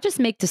 you got to just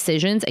make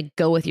decisions and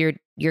go with your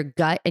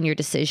gut and your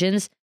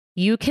decisions.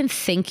 You can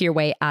think your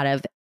way out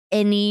of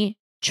any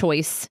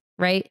choice,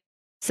 right?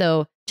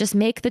 So just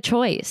make the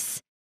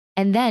choice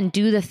and then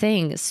do the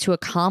things to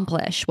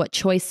accomplish what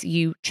choice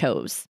you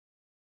chose.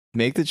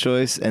 Make the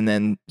choice and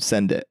then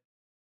send it.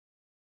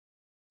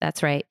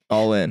 That's right.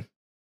 All in.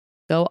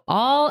 Go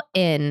all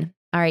in.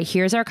 All right,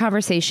 here's our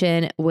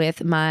conversation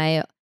with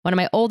one of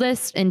my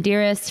oldest and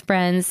dearest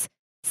friends,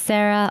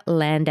 Sarah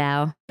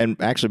Landau. And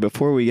actually,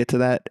 before we get to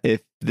that,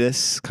 if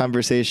this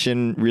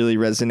conversation really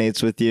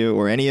resonates with you,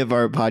 or any of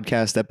our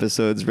podcast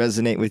episodes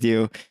resonate with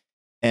you,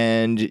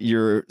 and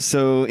you're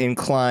so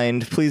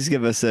inclined, please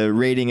give us a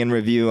rating and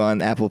review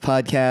on Apple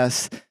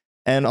Podcasts.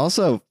 And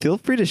also feel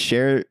free to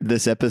share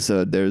this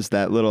episode. There's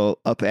that little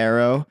up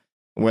arrow,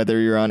 whether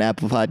you're on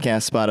Apple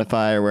Podcasts,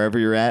 Spotify, or wherever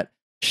you're at.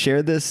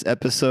 Share this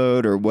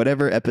episode or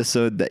whatever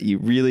episode that you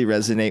really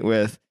resonate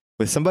with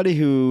somebody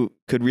who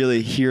could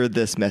really hear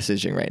this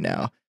messaging right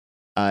now.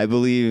 I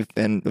believe,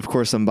 and of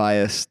course I'm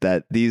biased,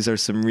 that these are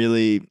some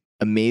really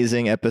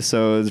amazing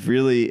episodes,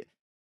 really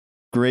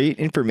great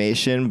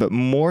information, but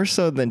more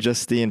so than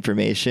just the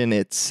information,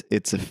 it's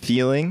a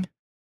feeling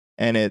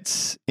and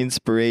it's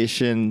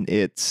inspiration.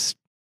 It's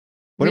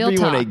whatever Real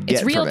you want to talk. get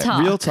It's real from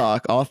talk. it. Real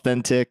talk,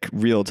 authentic,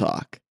 real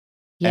talk.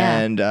 Yeah.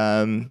 And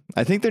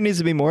I think there needs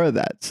to be more of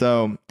that.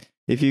 So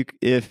if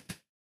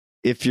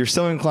you're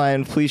so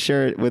inclined, please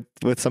share it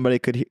with somebody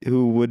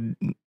who would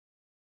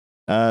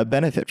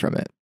benefit from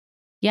it.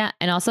 Yeah.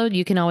 And also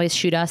you can always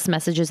shoot us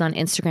messages on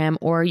Instagram,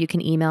 or you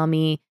can email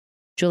me,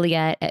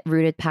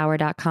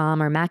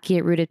 Juliet@rootedpower.com or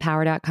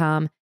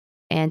Mackie@rootedpower.com,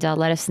 and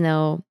let us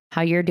know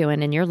how you're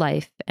doing in your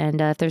life. And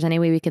if there's any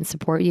way we can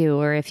support you,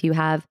 or if you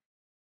have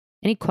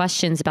any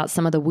questions about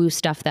some of the woo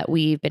stuff that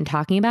we've been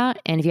talking about,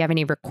 and if you have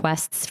any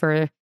requests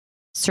for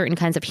certain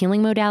kinds of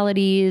healing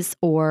modalities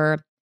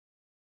or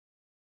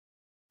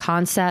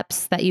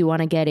concepts that you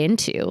want to get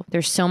into.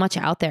 There's so much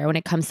out there when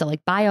it comes to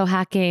like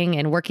biohacking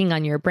and working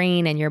on your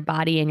brain and your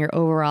body and your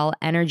overall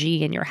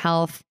energy and your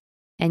health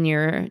and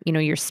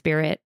your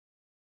spirit.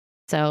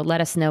 So let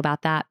us know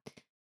about that.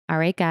 All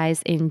right,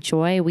 guys,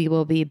 enjoy. We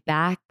will be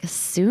back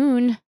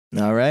soon.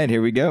 All right,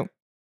 here we go.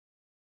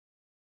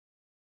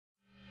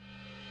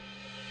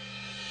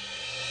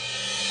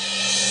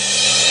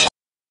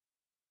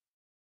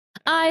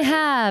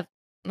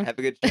 Have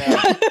a good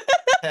show.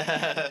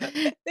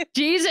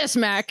 Jesus,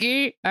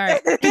 Mackie. All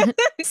right.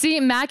 See,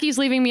 Mackie's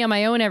leaving me on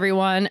my own,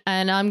 everyone,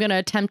 and I'm going to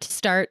attempt to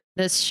start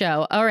this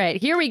show. All right,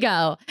 here we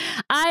go.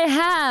 I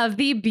have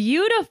the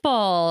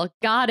beautiful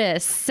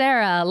goddess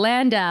Sarah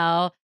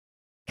Landau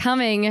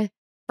coming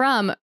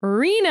from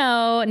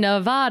Reno,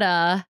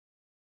 Nevada.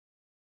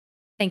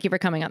 Thank you for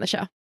coming on the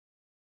show.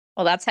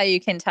 Well, that's how you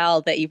can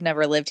tell that you've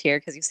never lived here,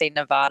 because you say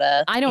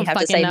Nevada. I don't you have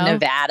fucking to say know.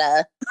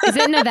 Nevada. Is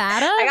it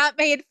Nevada? I got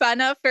made fun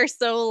of for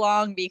so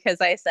long because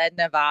I said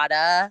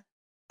Nevada.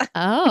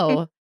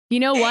 Oh,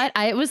 you know what?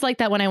 It was like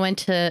that when I went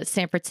to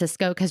San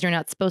Francisco, because you're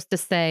not supposed to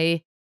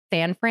say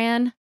San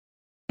Fran.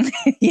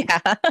 Yeah.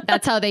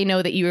 That's how they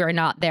know that you are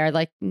not there.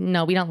 Like,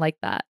 no, we don't like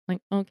that.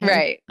 Like, okay.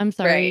 Right. I'm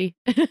sorry.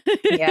 Right.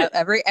 Yeah.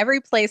 Every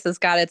place has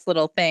got its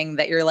little thing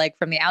that you're like,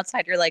 from the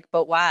outside, you're like,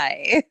 but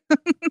why?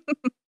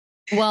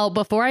 Well,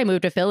 before I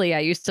moved to Philly,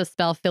 I used to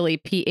spell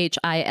Philly Philli.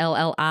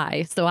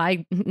 So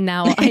I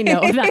know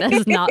that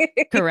is not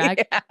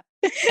correct. Yeah.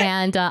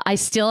 And I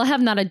still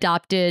have not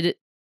adopted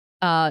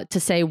to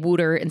say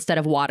wooter instead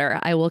of water.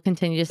 I will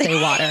continue to say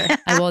water.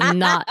 I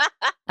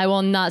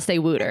will not say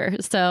wooter.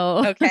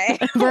 So Okay.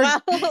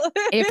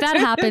 if that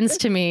happens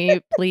to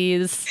me,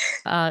 please.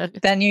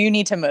 Then you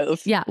need to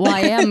move. Yeah. Well, I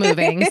am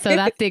moving. So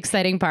that's the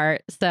exciting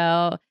part.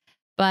 So,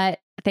 but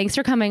thanks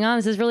for coming on.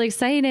 This is really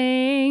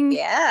exciting.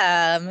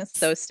 Yeah. I'm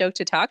so stoked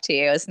to talk to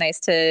you. It's nice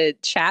to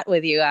chat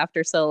with you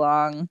after so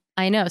long.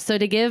 I know. So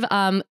to give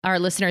our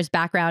listeners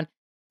background,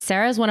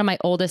 Sarah is one of my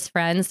oldest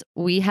friends.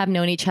 We have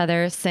known each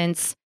other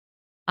since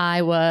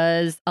I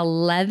was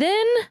 11,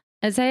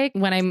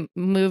 when I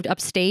moved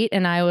upstate,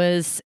 and I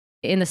was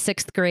in the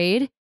 6th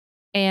grade.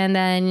 And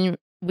then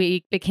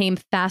we became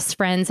fast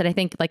friends at, I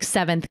think, like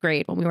 7th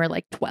grade when we were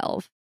like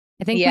 12.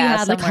 I think we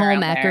had like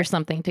home ec or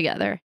something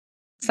together.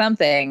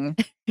 Something.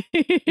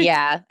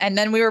 Yeah. And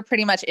then we were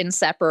pretty much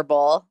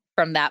inseparable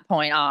from that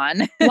point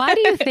on. Why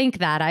do you think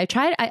that? I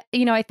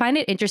find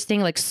it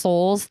interesting, like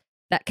souls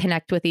that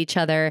connect with each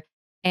other.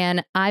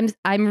 And I'm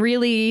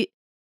really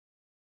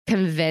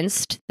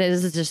convinced,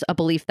 this is just a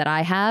belief that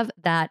I have,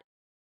 that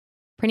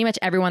pretty much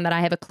everyone that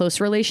I have a close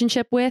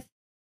relationship with,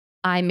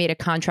 I made a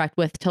contract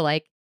with to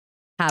like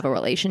have a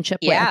relationship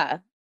with. Yeah,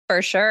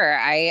 for sure.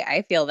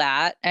 I feel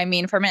that. I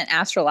mean, from an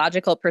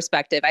astrological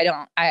perspective, I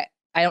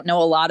don't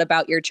know a lot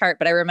about your chart,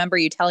 but I remember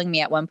you telling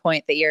me at one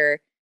point that you're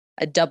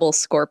a double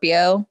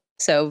Scorpio.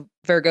 So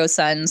Virgo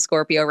sun,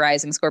 Scorpio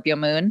rising, Scorpio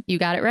moon. You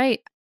got it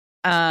right.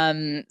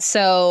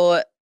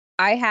 So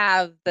I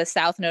have the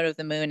south node of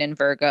the moon in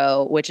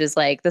Virgo, which is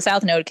like, the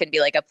south node can be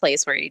like a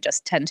place where you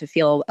just tend to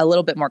feel a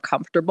little bit more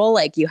comfortable.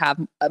 Like you have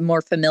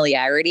more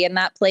familiarity in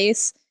that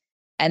place.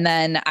 And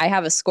then I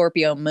have a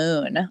Scorpio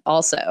moon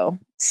also.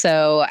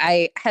 So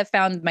I have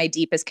found my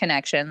deepest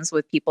connections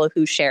with people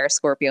who share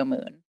Scorpio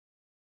moon.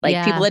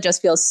 Like people that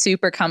just feel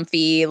super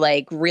comfy,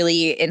 like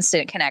really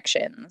instant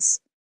connections.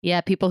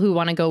 Yeah, people who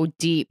want to go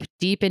deep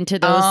into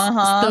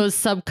those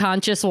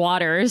subconscious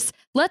waters.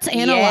 Let's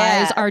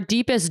analyze our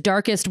deepest,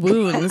 darkest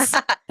wounds.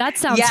 That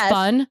sounds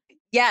fun.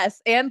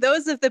 Yes, and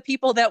those of the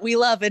people that we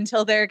love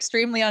until they're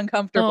extremely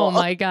uncomfortable. Oh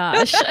my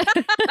gosh.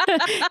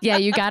 Yeah,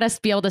 you got to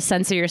be able to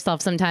censor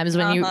yourself sometimes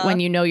when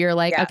you know you're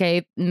like,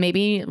 okay,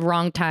 maybe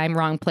wrong time,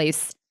 wrong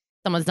place.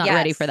 Someone's not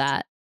ready for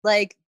that.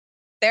 Like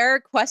there are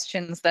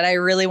questions that I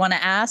really want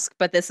to ask,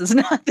 but this is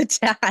not the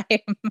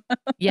time.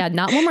 Yeah,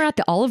 not when we're at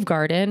the Olive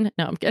Garden.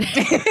 No, I'm kidding.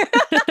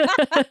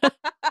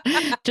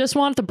 Just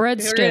want the We're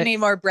gonna breadstick. need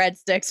more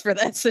breadsticks for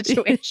that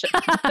situation.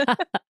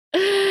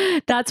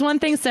 That's one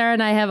thing Sarah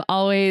and I have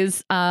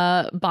always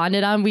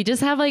bonded on. We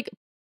just have like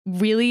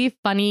really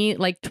funny,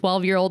 like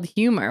 12-year-old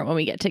humor when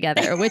we get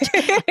together, which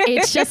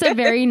it's just a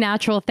very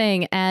natural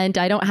thing. And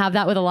I don't have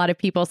that with a lot of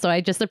people. So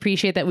I just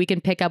appreciate that we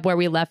can pick up where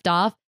we left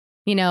off.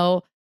 You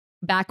know,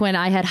 back when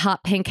I had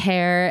hot pink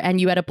hair and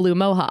you had a blue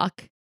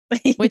mohawk,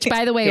 which,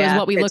 by the way, was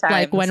what we looked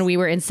like when we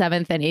were in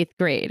 7th and 8th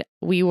grade.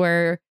 We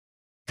were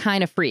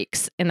kind of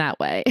freaks in that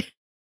way.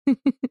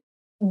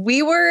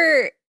 We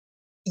were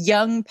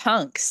young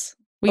punks,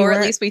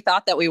 at least we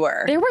thought that we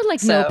were. There were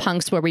like no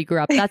punks where we grew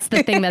up. That's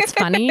the thing that's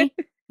funny.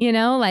 You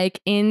know,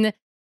 like in,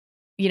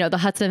 you know, the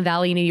Hudson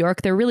Valley, New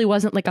York, there really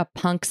wasn't like a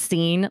punk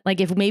scene. Like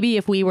if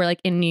we were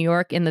like in New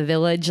York in the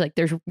Village, like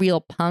there's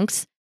real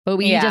punks, but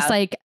we just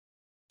like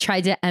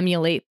tried to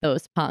emulate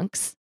those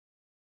punks.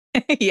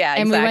 Yeah,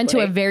 and we went to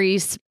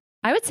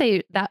I would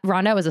say that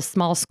Rhonda was a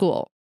small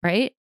school,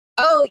 right?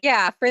 Oh,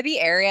 yeah. For the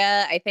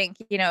area, I think,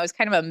 you know, it was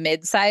kind of a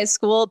mid-sized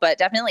school, but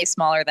definitely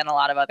smaller than a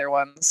lot of other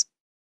ones.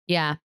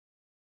 Yeah.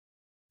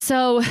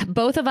 So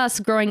both of us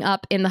growing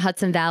up in the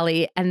Hudson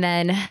Valley and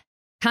then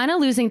kind of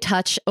losing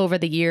touch over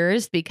the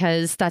years,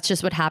 because that's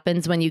just what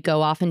happens when you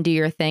go off and do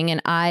your thing.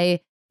 And I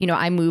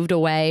moved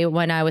away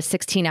when I was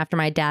 16 after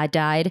my dad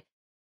died.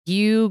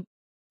 You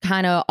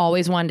kind of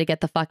always wanted to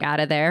get the fuck out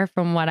of there,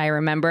 from what I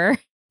remember.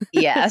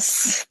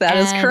 Yes, that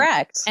is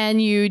correct.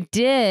 And you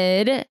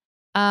did.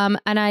 And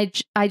I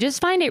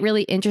just find it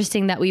really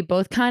interesting that we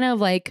both kind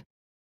of like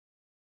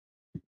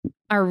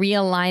are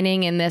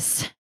realigning in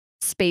this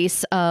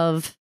space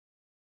of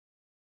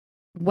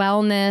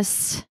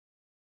wellness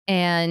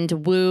and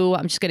woo.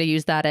 I'm just going to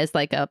use that as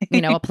like a,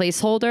 you know, a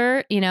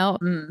placeholder, you know.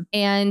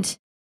 And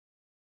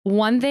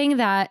one thing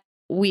that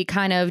we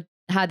kind of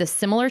had a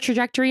similar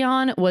trajectory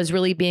on was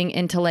really being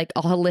into like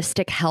a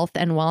holistic health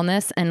and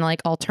wellness and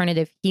like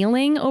alternative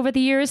healing over the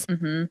years,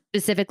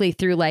 specifically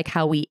through like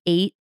how we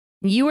ate.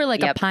 You were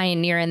like a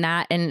pioneer in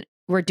that, and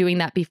we're doing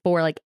that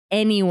before like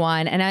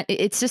anyone. And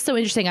it's just so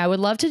interesting. I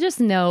would love to just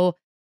know,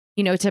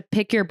 you know, to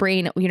pick your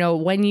brain, you know,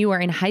 when you were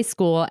in high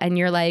school and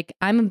you're like,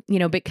 I'm, you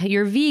know, but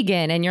you're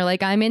vegan and you're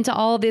like, I'm into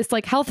all this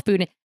like health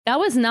food. That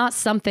was not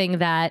something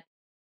that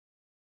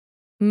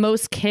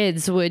most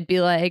kids would be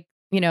like,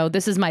 you know,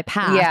 this is my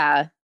path.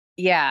 Yeah.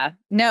 Yeah.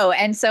 No.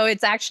 And so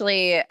it's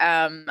actually,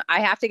 I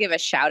have to give a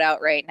shout out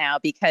right now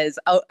because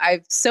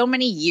I've so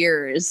many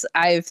years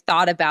I've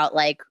thought about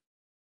like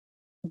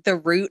the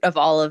root of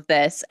all of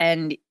this.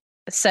 And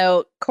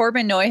so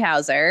Corbin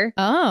Neuhauser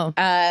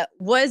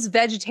was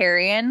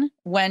vegetarian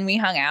when we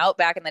hung out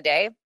back in the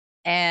day.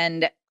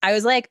 And I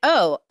was like,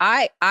 oh,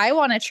 I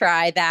want to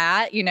try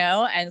that, you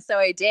know? And so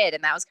I did.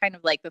 And that was kind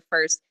of like the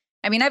first.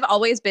 I mean, I've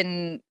always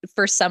been,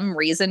 for some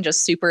reason,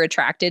 just super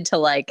attracted to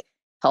like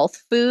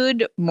health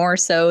food more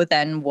so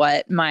than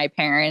what my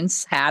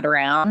parents had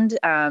around.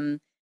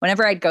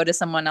 Whenever I'd go to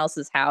someone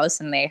else's house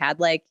and they had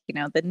like, you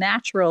know, the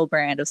natural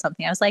brand of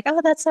something, I was like,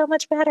 oh, that's so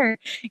much better,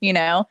 you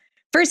know?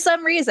 For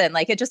some reason,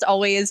 like it just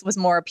always was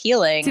more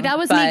appealing. See, that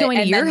was me going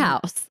to your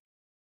house.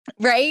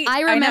 Right.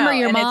 I remember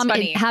your mom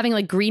having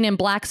like Green and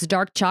Black's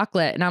dark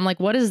chocolate. And I'm like,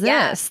 what is this?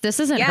 Yeah.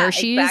 This isn't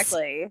Hershey's.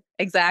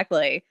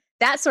 Exactly.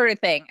 That sort of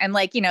thing. And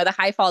like, you know, the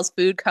High Falls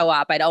Food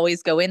Co-op, I'd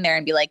always go in there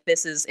and be like,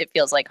 it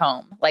feels like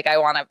home. Like I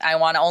want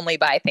to only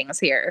buy things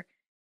here.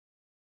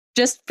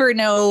 Just for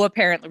no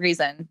apparent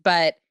reason.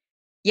 But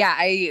yeah,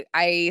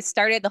 I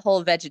started the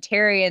whole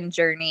vegetarian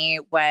journey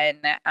when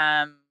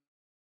I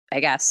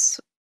guess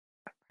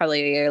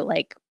probably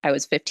like I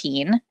was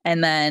 15.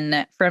 And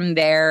then from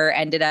there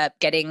ended up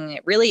getting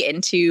really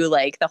into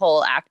like the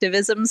whole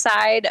activism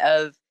side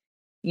of,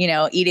 you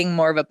know, eating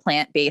more of a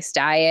plant-based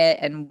diet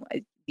and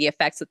the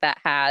effects that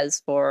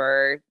has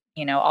for,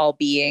 you know, all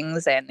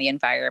beings and the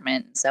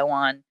environment and so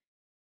on.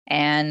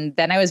 And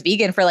then I was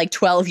vegan for like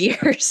 12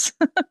 years.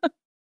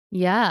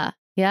 Yeah.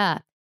 Yeah.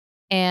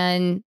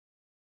 And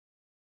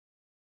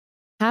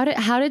how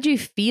did you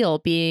feel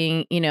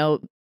being, you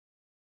know,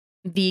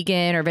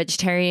 vegan or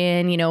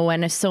vegetarian, you know,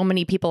 when so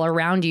many people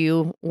around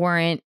you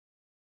weren't,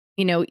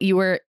 you know, you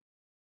were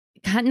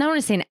not want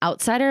to say an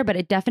outsider, but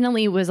it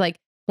definitely was like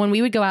when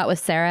we would go out with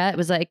Sarah, it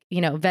was like,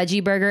 you know,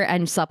 veggie burger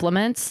and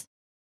supplements.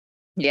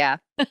 Yeah.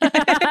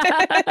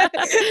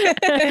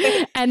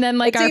 And then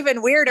like it's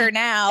even weirder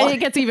now. It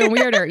gets even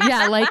weirder.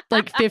 Yeah,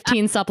 like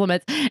 15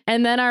 supplements.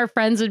 And then our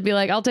friends would be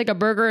like, I'll take a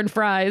burger and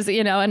fries,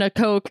 you know, and a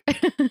Coke.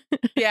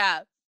 Yeah.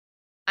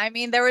 I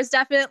mean, there was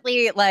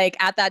definitely like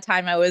at that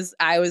time I was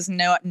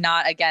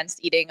not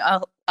against eating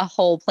a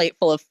whole plate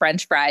full of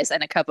French fries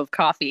and a cup of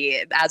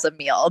coffee as a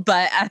meal,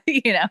 but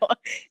you know,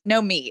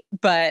 no meat.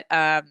 But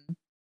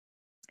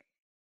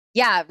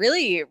yeah,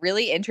 really,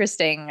 really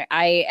interesting.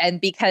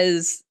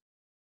 Because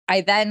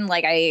I then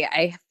like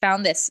I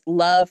found this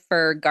love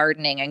for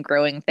gardening and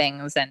growing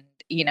things and,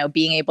 you know,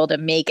 being able to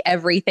make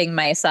everything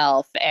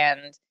myself.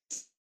 And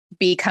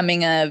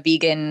becoming a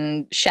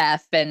vegan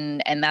chef,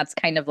 and that's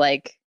kind of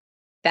like,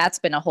 that's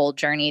been a whole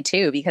journey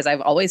too, because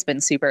I've always been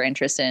super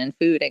interested in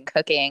food and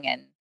cooking,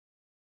 and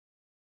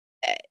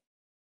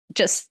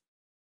just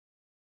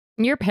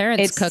Your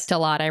parents cooked a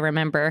lot, I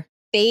remember.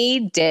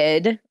 They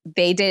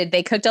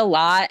cooked a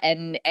lot,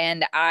 and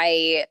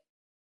I,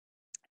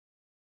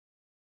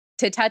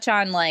 to touch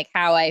on like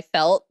how I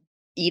felt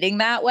eating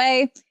that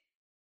way,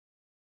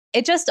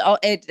 it just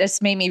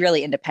made me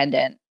really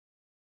independent.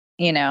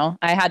 You know,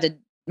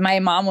 my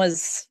mom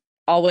was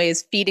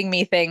always feeding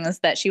me things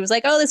that she was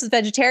like, oh, this is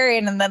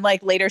vegetarian. And then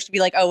like later she'd be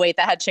like, oh, wait,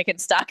 that had chicken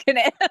stock in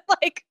it.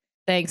 Like,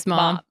 thanks,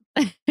 Mom.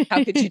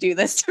 How could you do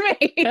this to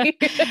me?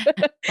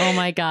 Oh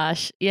my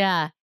gosh.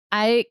 Yeah.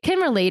 I can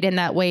relate in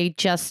that way,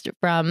 just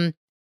from,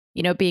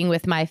 you know, being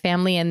with my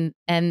family, and,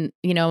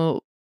 you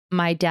know,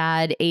 my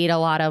dad ate a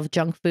lot of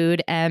junk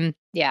food. And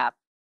yeah,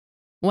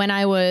 when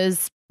I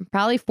was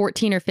probably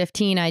 14 or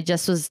 15, I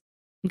just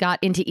got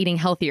into eating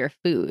healthier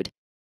food.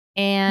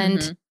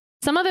 And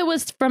some of it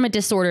was from a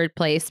disordered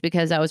place,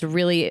 because I was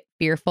really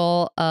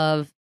fearful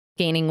of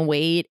gaining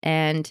weight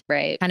and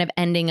kind of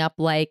ending up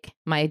like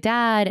my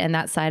dad and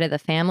that side of the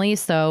family.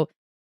 So,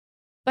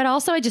 but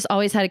also I just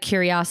always had a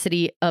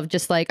curiosity of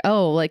just like,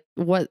 oh, like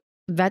what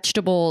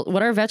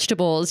are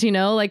vegetables, you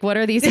know, like what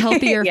are these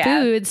healthier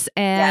foods?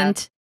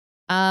 And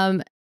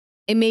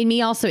it made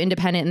me also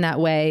independent in that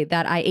way,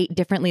 that I ate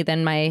differently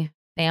than my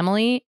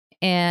family.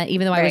 And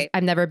even though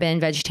I've never been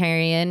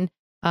vegetarian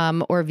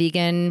or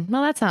vegan.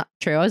 Well, that's not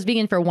true. I was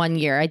vegan for 1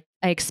 year.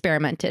 I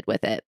experimented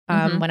with it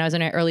when I was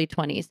in my early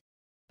 20s.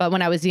 But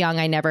when I was young,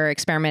 I never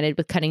experimented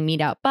with cutting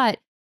meat out. But at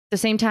the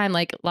same time,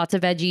 like lots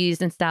of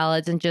veggies and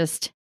salads, and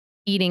just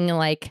eating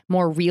like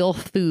more real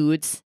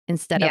foods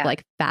instead of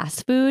like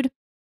fast food,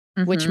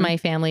 which my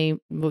family,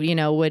 you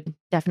know, would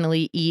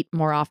definitely eat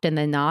more often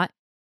than not.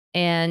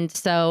 And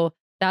so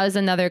that was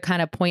another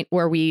kind of point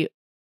where we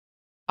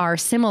are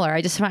similar.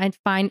 I just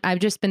find I've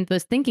just been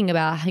thinking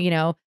about, you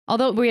know,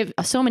 although we have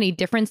so many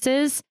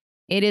differences,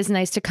 it is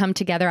nice to come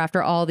together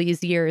after all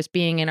these years,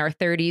 being in our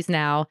 30s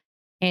now,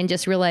 and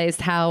just realize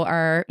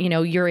how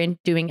you're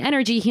doing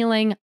energy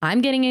healing.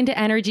 I'm getting into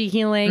energy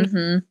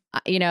healing.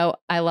 You know,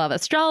 I love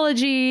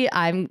astrology.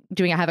 I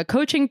have a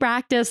coaching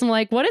practice. I'm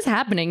like, what is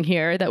happening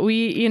here that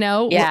we, you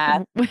know,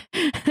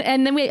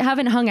 and then we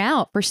haven't hung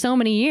out for so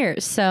many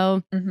years.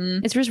 So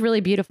it's just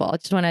really beautiful. I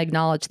just want to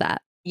acknowledge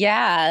that.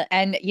 Yeah.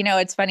 And, you know,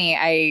 it's funny.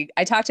 I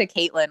talk to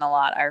Caitlin a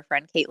lot. Our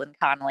friend Caitlin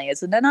Connolly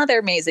is another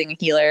amazing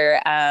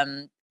healer.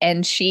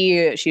 And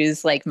she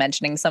was like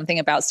mentioning something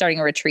about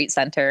starting a retreat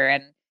center.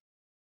 And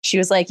she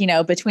was like, you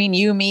know, between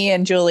you, me,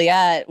 and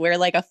Juliet, we're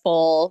like a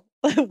full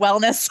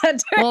wellness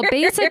center. Well,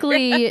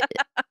 basically,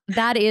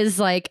 that is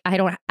like, I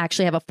don't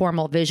actually have a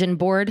formal vision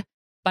board,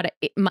 but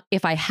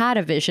if I had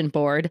a vision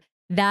board,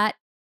 that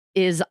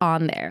is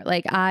on there.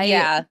 Like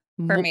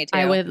for me too.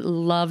 I would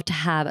love to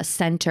have a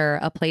center,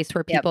 a place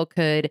where people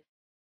could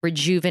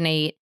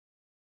rejuvenate.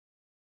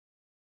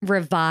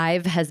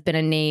 Revive has been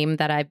a name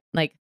that I've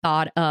like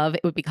thought of.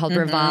 It would be called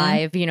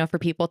Revive, you know, for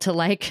people to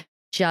like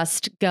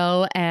just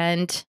go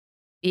and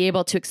be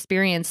able to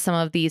experience some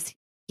of these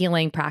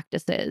healing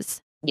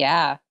practices.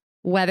 Yeah.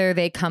 Whether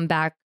they come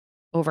back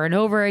over and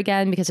over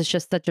again because it's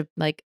just such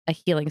a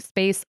healing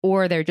space,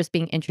 or they're just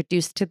being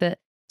introduced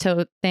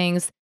to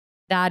things.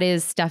 That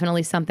is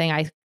definitely something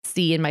I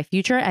see in my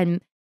future.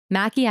 And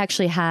Mackie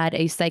actually had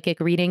a psychic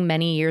reading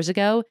many years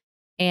ago,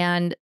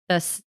 and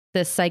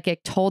the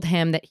psychic told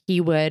him that he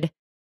would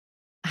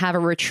have a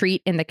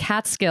retreat in the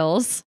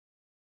Catskills.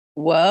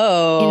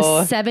 Whoa.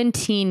 In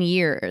 17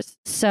 years.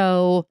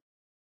 So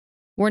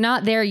we're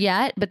not there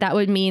yet, but that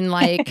would mean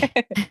like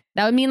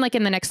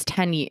in the next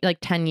 10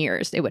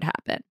 years it would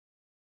happen.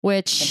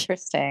 Which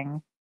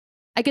interesting.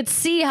 I could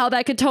see how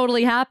that could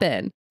totally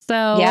happen.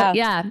 So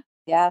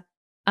yeah.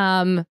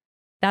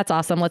 That's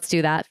awesome. Let's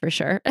do that for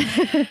sure.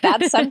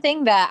 That's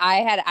something that I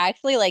had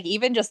actually, like,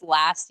 even just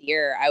last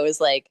year, I was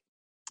like,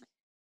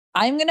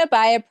 I'm going to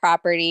buy a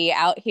property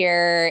out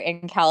here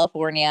in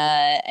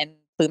California in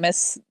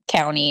Plumas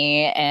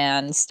County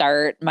and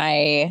start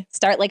like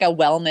a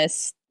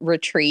wellness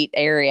retreat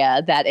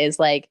area that is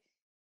like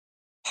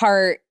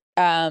part,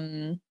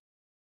 I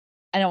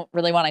don't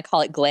really want to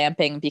call it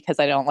glamping because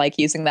I don't like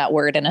using that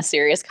word in a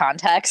serious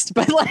context,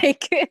 but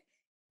like,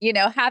 you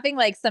know, having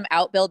like some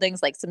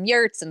outbuildings, like some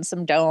yurts and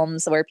some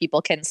domes where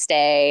people can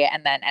stay,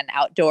 and then an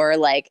outdoor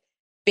like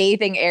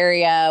bathing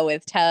area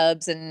with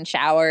tubs and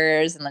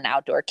showers, and an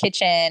outdoor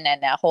kitchen,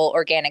 and a whole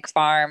organic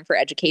farm for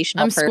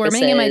educational purposes. I'm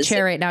squirming in my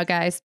chair right now,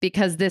 guys,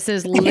 because this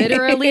is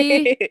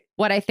literally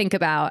what I think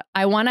about.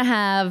 I want to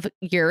have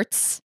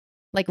yurts,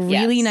 like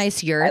really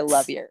nice yurts. I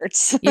love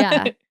yurts.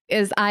 Yeah.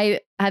 I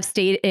have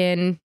stayed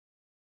in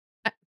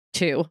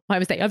two.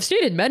 I've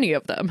stayed in many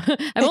of them.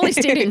 I've only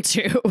stayed in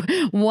two.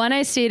 One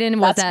I stayed in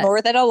was That's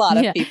more than a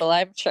lot of people,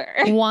 I'm sure.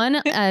 One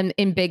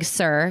in Big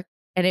Sur,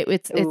 and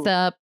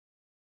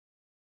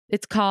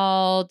it's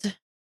called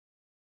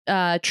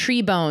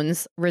Tree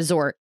Bones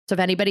Resort. So if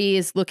anybody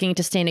is looking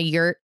to stay in a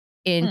yurt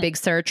in Big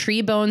Sur,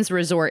 Tree Bones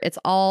Resort, it's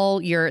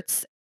all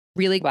yurts,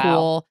 really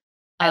cool.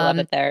 I love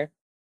it there.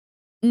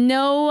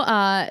 No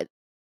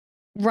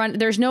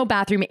there's no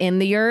bathroom in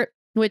the yurt,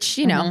 which,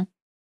 you know,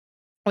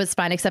 was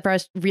fine, except for I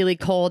was really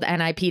cold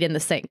and I peed in the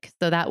sink.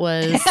 So that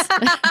was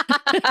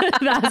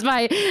that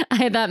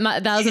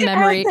was a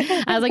memory.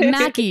 I was like,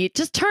 Mackie,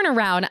 just turn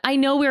around. I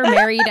know we're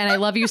married and I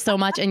love you so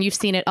much and you've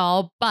seen it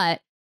all,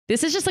 but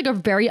this is just like a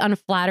very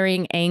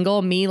unflattering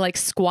angle, me like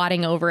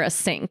squatting over a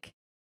sink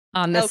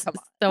on this. Oh,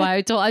 come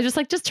on. So I was just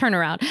like, just turn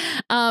around.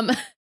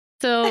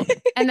 So,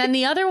 and then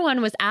the other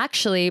one was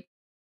actually,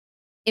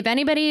 if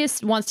anybody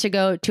wants to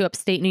go to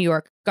upstate New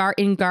York,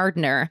 in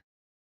Gardner,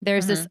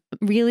 there's this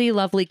really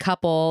lovely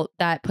couple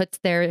that puts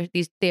they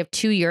have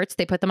 2 yurts.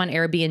 They put them on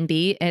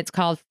Airbnb and it's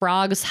called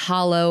Frog's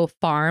Hollow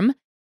Farm.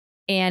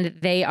 And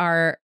they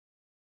are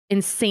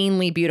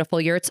insanely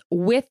beautiful yurts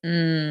with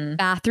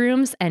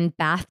bathrooms and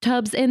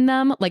bathtubs in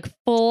them, like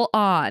full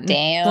on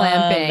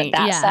glamping.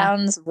 That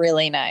sounds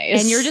really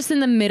nice. And you're just in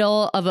the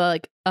middle of a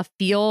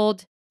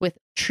field with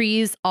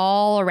trees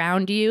all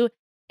around you.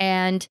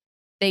 And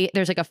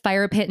there's like a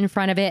fire pit in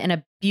front of it and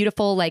a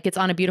beautiful, like it's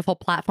on a beautiful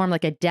platform,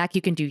 like a deck.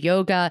 You can do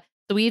yoga.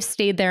 So we've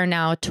stayed there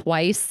now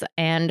twice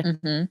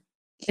and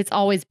it's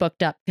always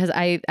booked up because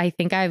I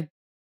think I've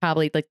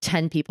probably like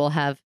 10 people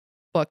have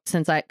booked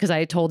because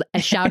I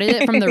shouted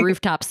it from the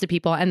rooftops to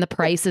people and the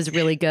price is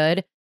really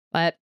good.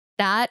 But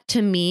that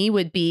to me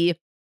would be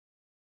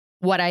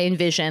what I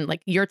envision,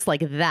 like yurts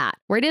like that,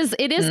 where it is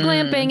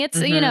glamping.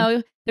 It's, you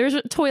know, there's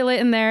a toilet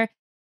in there,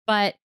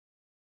 but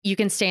you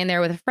can stay in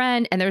there with a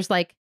friend and there's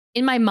like,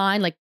 in my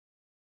mind, like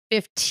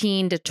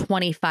 15 to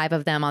 25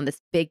 of them on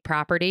this big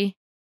property.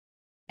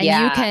 And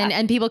you can,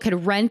 and people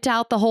could rent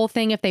out the whole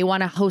thing if they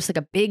want to host like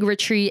a big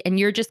retreat. And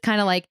you're just kind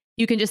of like,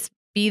 you can just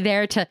be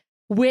there to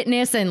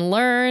witness and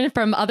learn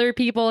from other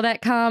people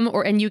that come,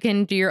 and you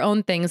can do your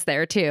own things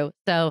there too.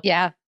 So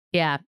yeah.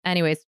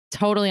 Anyways,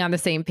 totally on the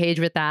same page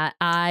with that.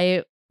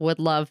 I would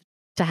love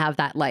to have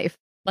that life.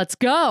 Let's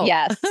go.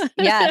 Yes.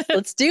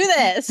 Let's do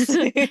this.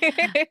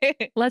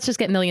 Let's just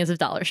get millions of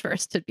dollars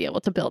first to be able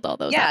to build all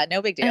those. Yeah,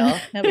 no big deal.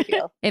 No big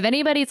deal. If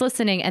anybody's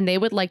listening and they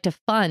would like to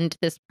fund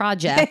this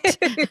project,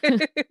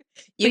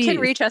 you can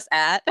reach us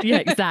at. Yeah,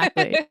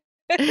 exactly.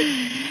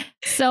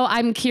 So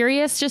I'm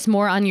curious just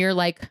more on your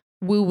like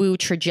woo-woo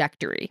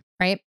trajectory,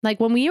 right?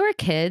 Like when we were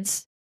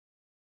kids,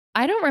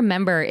 I don't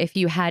remember if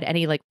you had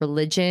any like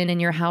religion in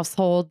your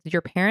household. Did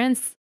your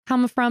parents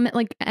come from it?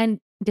 Like, and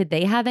did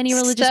they have any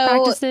religious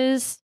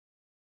practices?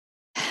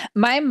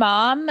 My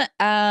mom,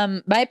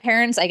 my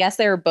parents, I guess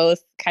they were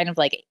both kind of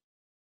like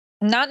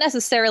not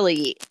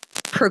necessarily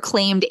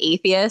proclaimed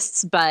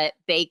atheists, but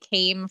they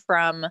came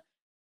from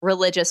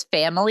religious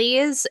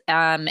families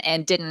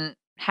and didn't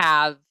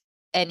have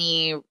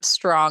any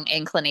strong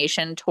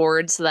inclination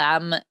towards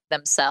them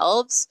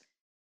themselves.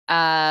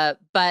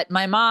 But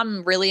my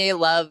mom really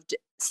loved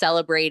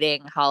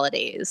celebrating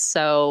holidays.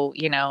 So,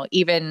 you know,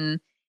 even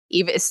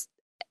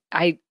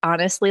I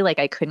honestly, like,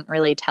 I couldn't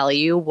really tell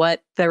you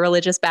what the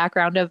religious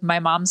background of my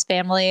mom's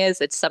family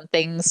is. It's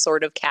something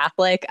sort of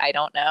Catholic. I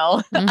don't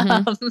know.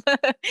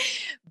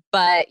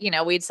 But, you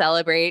know, we'd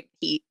celebrate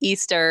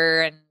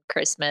Easter and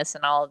Christmas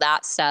and all of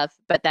that stuff.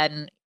 But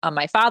then on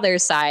my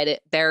father's side,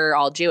 they're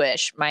all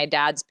Jewish. My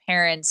dad's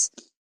parents,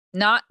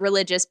 not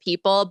religious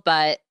people,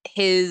 but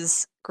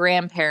his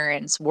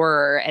grandparents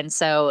were. And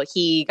so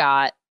he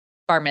got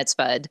bar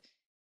mitzvahed.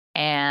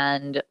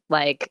 And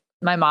like,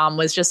 my mom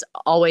was just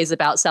always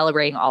about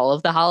celebrating all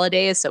of the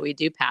holidays. So we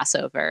do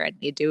Passover and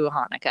we do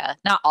Hanukkah,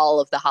 not all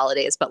of the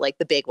holidays, but like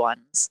the big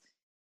ones.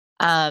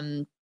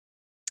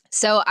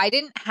 So I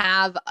didn't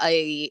have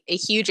a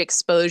huge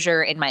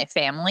exposure in my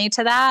family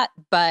to that,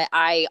 but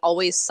I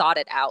always sought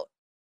it out.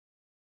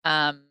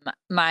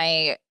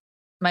 My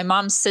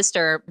mom's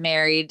sister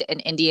married an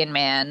Indian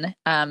man.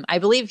 I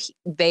believe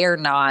they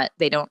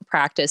don't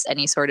practice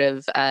any sort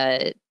of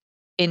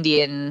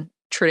Indian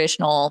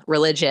traditional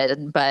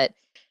religion, but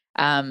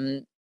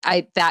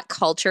that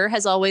culture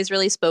has always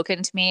really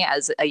spoken to me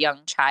as a young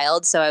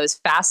child. So I was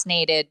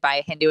fascinated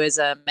by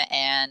Hinduism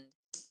and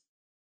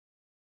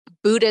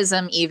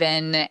Buddhism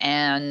even.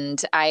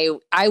 And I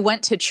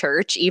went to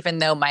church, even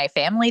though my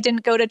family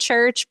didn't go to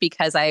church,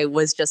 because I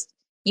was just,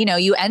 you know,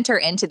 you enter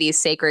into these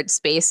sacred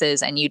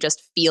spaces and you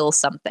just feel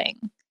something.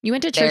 You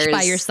went to church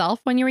by yourself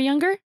when you were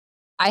younger?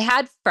 I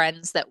had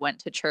friends that went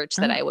to church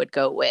that I would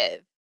go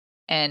with.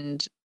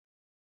 And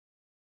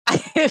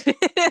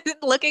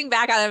looking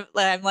back on it,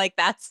 I'm like,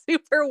 that's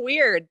super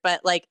weird.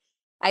 But like,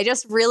 I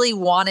just really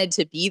wanted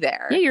to be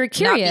there. Yeah, you're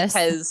curious.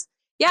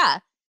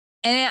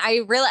 And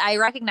I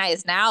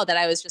recognize now that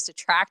I was just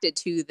attracted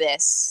to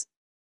this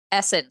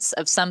essence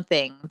of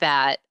something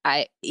that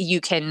you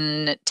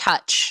can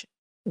touch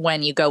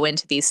when you go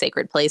into these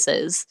sacred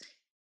places.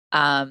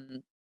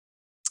 And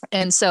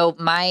so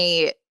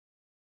my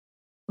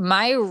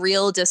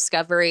real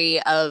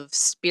discovery of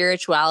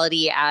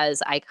spirituality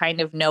as I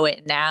kind of know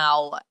it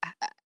now,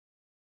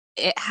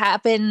 it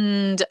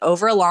happened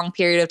over a long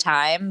period of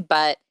time,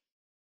 but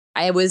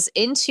I was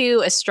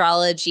into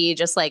astrology,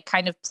 just like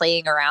kind of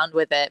playing around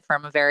with it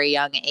from a very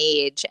young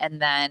age.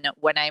 And then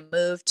when I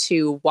moved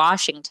to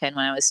Washington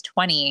when I was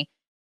 20,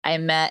 I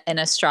met an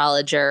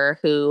astrologer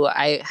who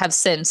I have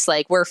since,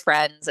 like, we're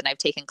friends and I've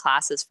taken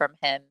classes from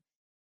him.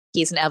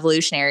 He's an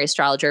evolutionary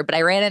astrologer, but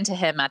I ran into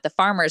him at the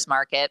farmer's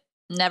market.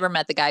 Never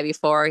met the guy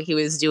before. He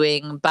was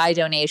doing by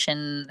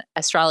donation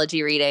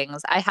astrology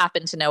readings. I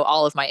happen to know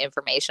all of my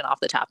information off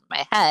the top of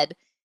my head.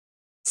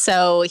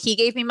 So he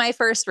gave me my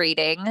first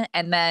reading,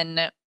 and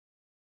then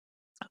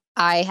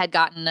I had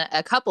gotten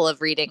a couple of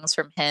readings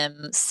from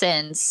him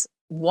since.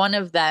 One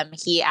of them,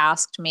 he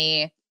asked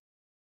me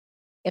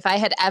if I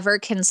had ever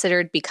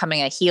considered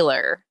becoming a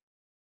healer.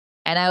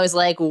 And I was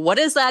like, what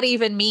does that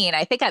even mean?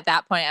 I think at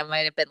that point I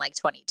might have been like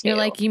 22. You're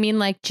like, you mean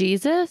like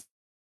Jesus?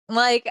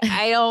 Like,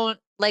 I don't,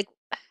 like,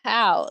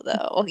 how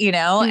though, you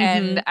know?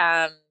 Mhm.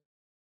 And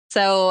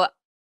so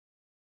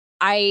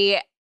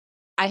I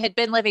had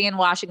been living in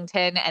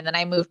Washington, and then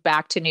I moved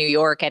back to New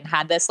York and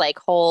had this like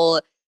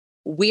whole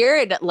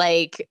weird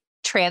like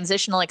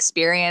transitional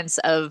experience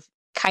of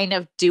kind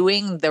of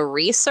doing the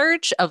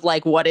research of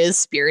like what is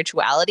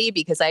spirituality,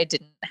 because I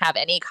didn't have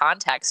any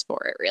context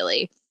for it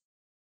really.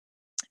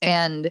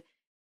 And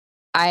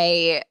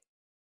I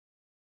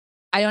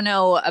don't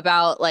know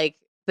about like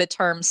the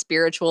term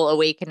spiritual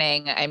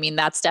awakening. I mean,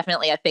 that's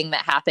definitely a thing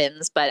that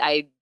happens, but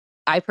I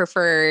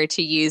prefer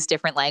to use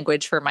different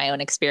language for my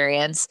own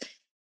experience.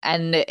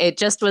 And it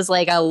just was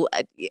like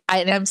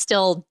I'm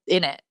still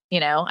in it, you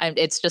know.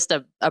 It's just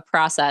a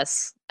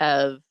process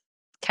of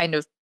kind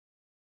of,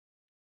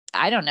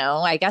 I don't know,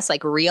 I guess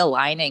like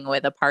realigning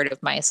with a part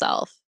of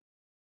myself.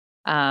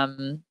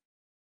 Um,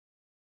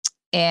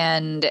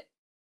 and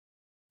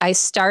I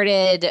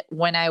started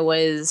when I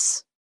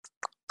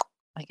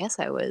guess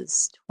I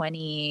was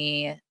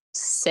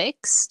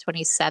 26,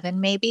 27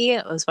 maybe.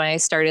 It was when I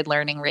started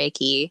learning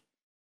Reiki.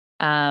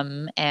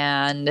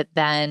 And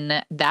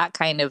then that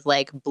kind of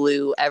like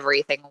blew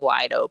everything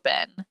wide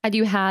open. Had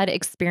you had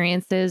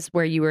experiences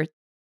where you were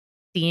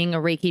seeing a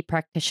Reiki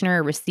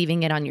practitioner or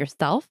receiving it on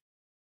yourself?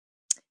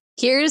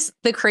 Here's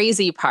the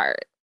crazy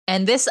part.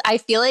 And this, I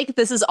feel like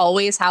this is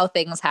always how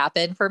things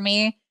happen for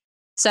me.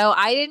 So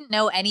I didn't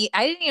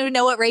even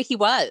know what Reiki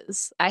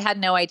was. I had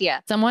no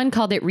idea. Someone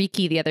called it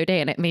Reiki the other day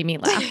and it made me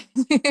laugh.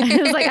 I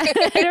was like,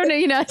 I don't know,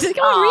 you know, I was like,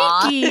 oh,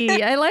 Aw.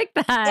 Reiki. I like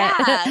that.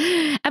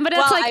 Yeah. And but it's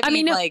Well, like, I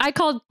mean, like, I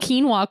called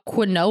quinoa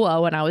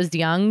quinoa when I was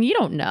young. You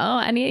don't know.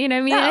 And you know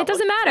what I mean? no, It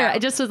doesn't matter. no. I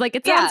just was like,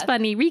 it sounds Yeah,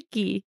 funny,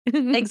 Reiki.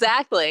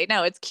 exactly.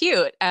 No, it's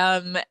cute.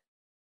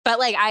 But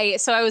like I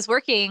was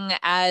working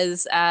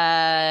as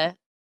the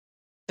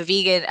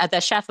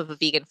chef of a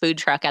vegan food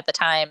truck at the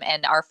time,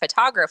 and our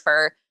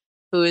photographer,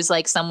 who is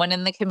like someone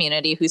in the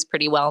community who's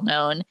pretty well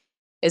known,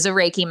 is a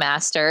Reiki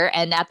master.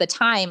 And at the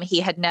time, he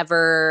had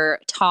never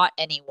taught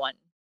anyone,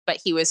 but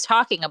he was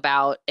talking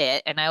about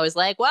it. And I was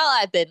like, well,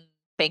 I've been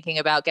thinking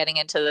about getting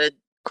into the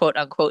quote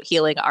unquote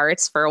healing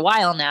arts for a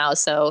while now.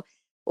 So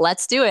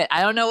let's do it.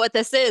 I don't know what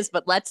this is,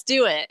 but let's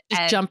do it.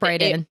 Just And jump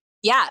right in.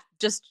 Yeah,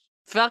 just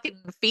fucking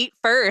feet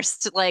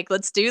first. Like,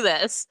 let's do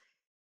this.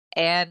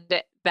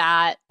 And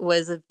that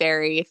was a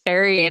very,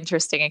 very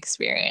interesting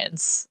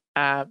experience.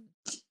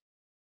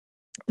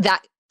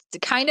 That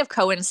kind of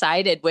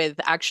coincided with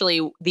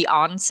actually the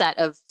onset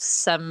of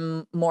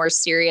some more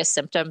serious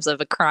symptoms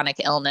of a chronic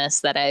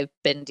illness that I've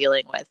been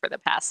dealing with for the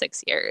past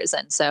 6 years.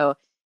 And so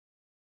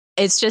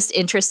it's just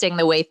interesting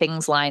the way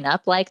things line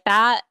up like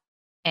that.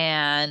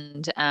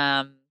 And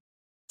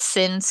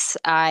since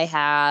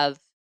I've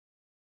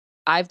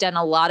done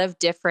a lot of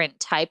different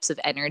types of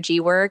energy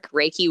work.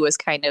 Reiki was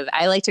kind of,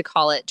 I like to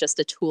call it just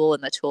a tool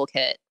in the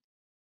toolkit.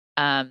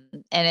 And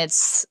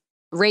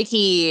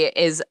Reiki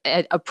is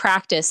a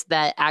practice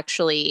that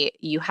actually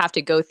you have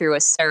to go through a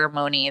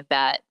ceremony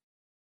that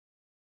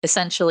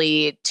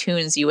essentially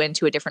tunes you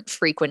into a different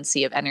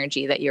frequency of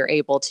energy that you're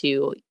able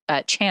to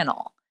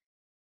channel.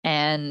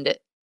 And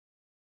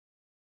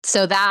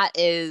so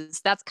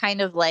that's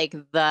kind of like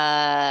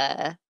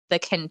the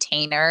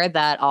container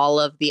that all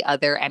of the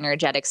other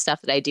energetic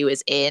stuff that I do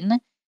is in.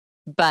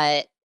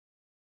 But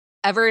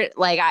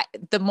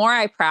the more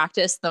I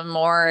practice, the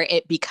more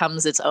it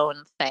becomes its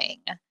own thing.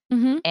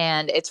 Mm-hmm.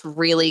 And it's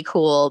really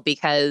cool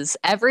because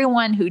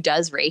everyone who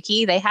does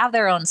Reiki, they have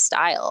their own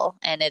style.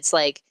 And it's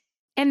like,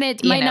 And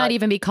it might not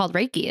even be called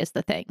Reiki is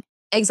the thing.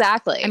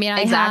 Exactly. I mean,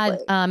 I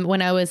had,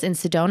 when I was in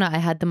Sedona, I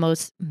had the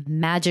most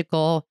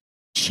magical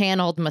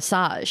channeled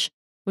massage,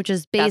 which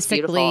is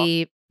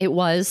basically, it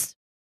was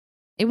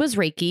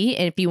Reiki.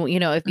 And if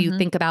you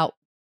think about,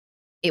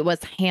 it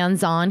was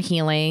hands-on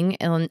healing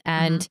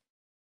and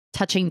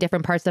touching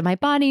different parts of my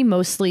body,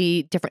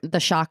 mostly the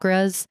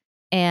chakras,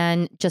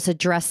 and just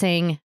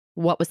addressing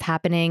what was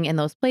happening in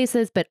those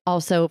places. But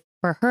also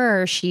for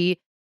her, she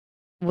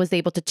was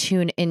able to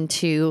tune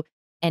into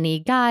any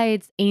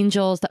guides,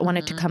 angels that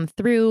wanted to come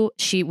through.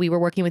 We were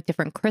working with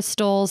different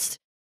crystals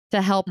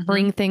to help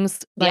bring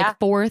things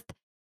forth.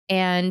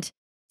 And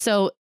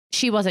so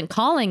she wasn't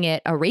calling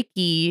it a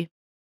Reiki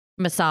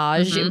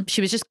massage.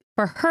 She was just,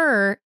 for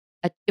her,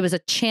 it was a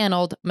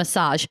channeled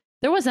massage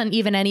there wasn't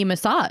even any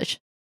massage.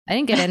 I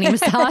didn't get any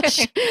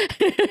massage,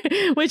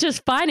 which is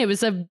fine. It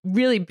was a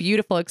really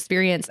beautiful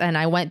experience. And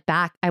I went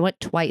back. I went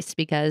twice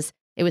because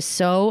it was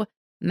so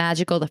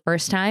magical the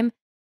first time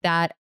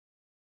that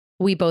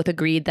we both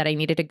agreed that I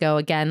needed to go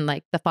again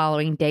like the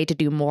following day to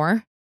do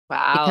more.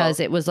 Wow. Because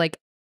it was like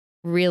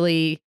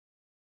really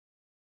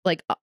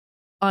like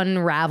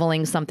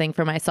unraveling something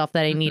for myself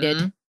that I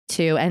needed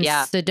to. And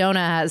Sedona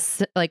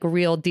has like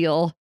real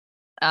deal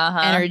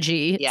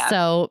energy. Yeah.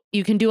 So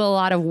you can do a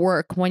lot of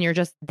work when you're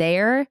just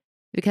there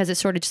because it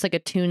sort of just like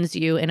attunes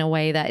you in a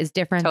way that is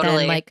different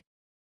than like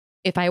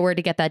if I were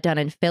to get that done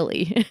in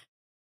Philly.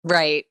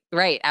 Right.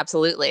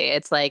 Absolutely.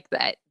 It's like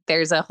that.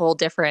 There's a whole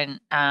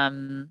different,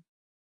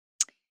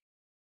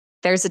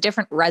 there's a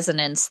different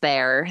resonance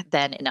there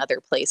than in other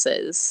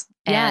places.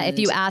 Yeah. If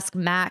you ask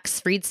Max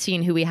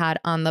Friedstein, who we had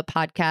on the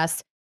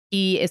podcast,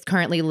 he is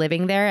currently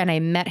living there. And I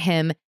met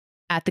him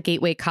at the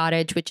Gateway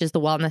Cottage, which is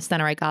the wellness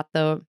center I got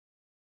the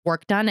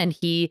work done. And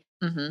he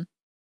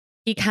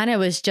kind of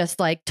was just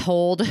like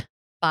told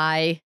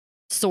by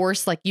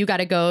source, like, you got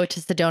to go to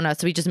Sedona.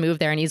 So we just moved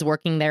there and he's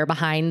working there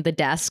behind the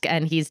desk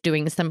and he's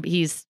doing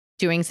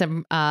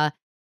some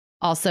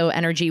also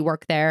energy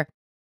work there.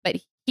 But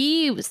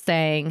he was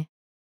saying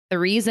the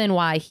reason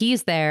why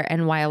he's there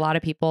and why a lot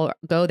of people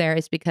go there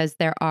is because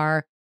there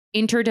are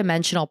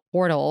interdimensional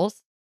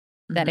portals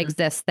that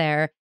exist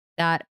there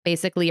that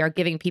basically are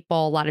giving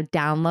people a lot of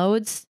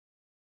downloads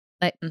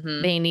that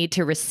they need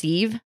to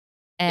receive.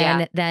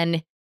 And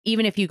then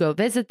even if you go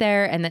visit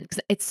there, and then 'cause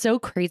it's so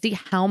crazy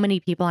how many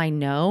people I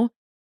know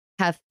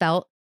have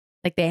felt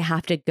like they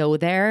have to go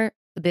there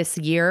this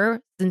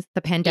year since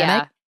the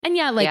pandemic. And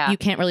you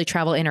can't really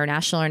travel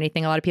international or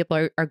anything. A lot of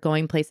people are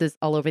going places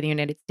all over the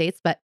United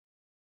States, but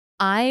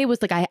I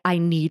was like, I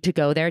need to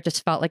go there. It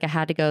just felt like I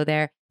had to go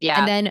there. Yeah.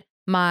 And then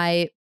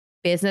my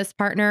business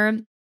partner,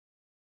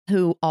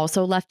 who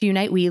also left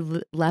Unite, we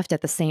left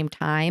at the same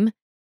time.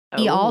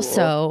 He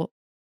also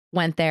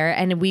went there,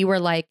 and we were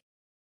like,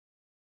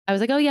 I was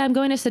like, oh yeah, I'm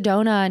going to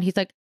Sedona. And he's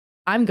like,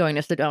 I'm going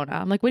to Sedona.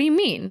 I'm like, what do you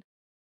mean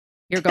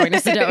you're going to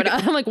Sedona?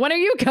 I'm like, when are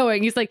you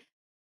going? He's like,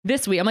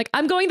 this week. I'm like,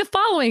 I'm going the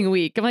following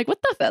week. I'm like,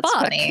 what the fuck?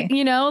 Funny.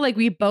 You know, like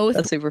we both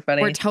That's super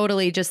funny. We're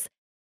totally just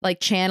like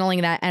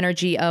channeling that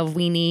energy of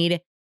we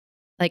need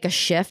like a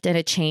shift and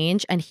a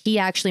change. And he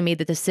actually made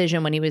the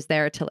decision when he was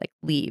there to like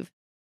leave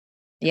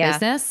the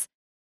business.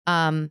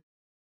 And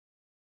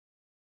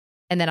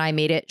then I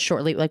made it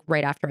shortly, like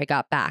right after I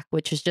got back,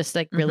 which is just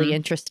like really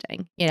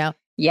interesting, you know?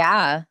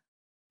 Yeah.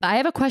 I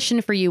have a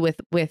question for you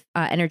with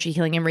energy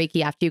healing and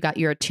Reiki after you got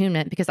your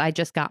attunement, because I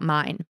just got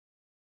mine.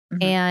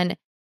 And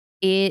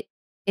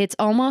it's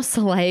almost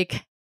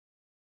like,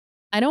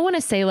 I don't want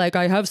to say like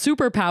I have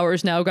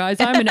superpowers now,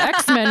 guys. I'm an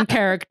X-Men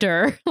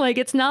character. Like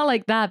it's not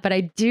like that, but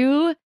I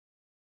do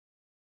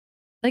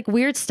like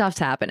weird stuff's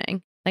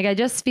happening. Like I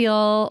just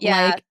feel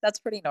like that's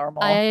pretty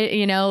normal.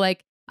 I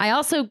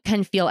also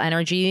can feel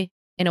energy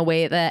in a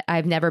way that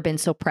I've never been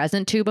so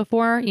present to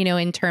before, you know,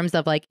 in terms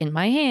of like in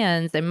my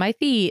hands and my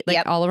feet,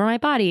 like all over my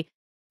body.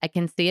 I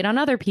can see it on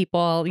other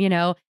people, you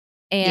know,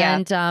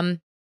 and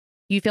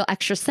you feel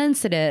extra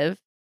sensitive.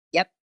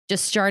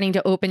 Just starting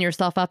to open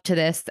yourself up to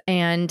this.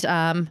 And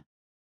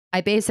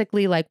I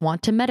basically like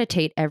want to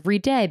meditate every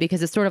day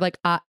because it's sort of like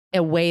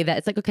a way that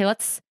it's like, okay,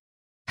 let's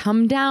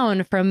come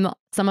down from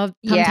sometimes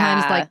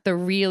like the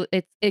real,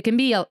 it can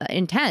be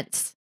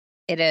intense.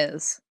 It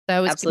is. So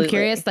I was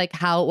curious like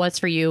how it was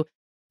for you.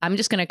 I'm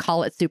just going to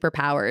call it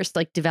superpowers,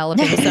 like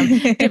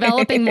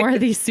developing more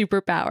of these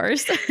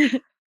superpowers.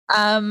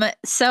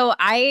 So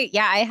I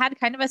had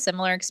kind of a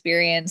similar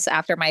experience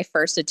after my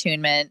first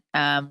attunement,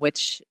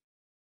 which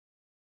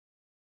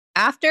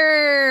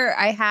after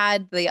I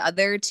had the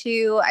other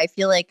two, I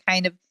feel like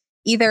kind of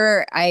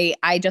either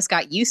I just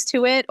got used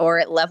to it or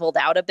it leveled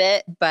out a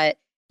bit. But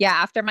yeah,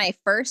 after my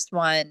first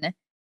one,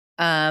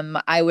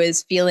 I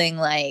was feeling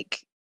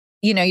like,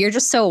 you know, you're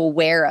just so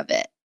aware of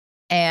it.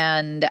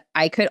 And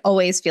I could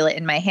always feel it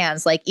in my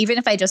hands. Like, even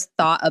if I just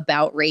thought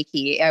about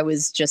Reiki, I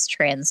was just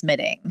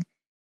transmitting.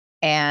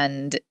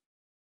 And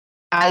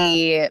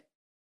I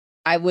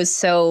was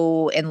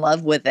so in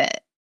love with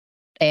it.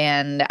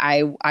 And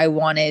I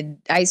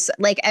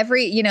like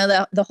every, you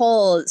know, the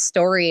whole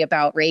story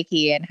about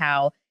Reiki and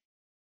how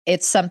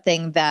it's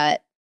something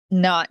that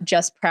not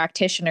just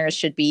practitioners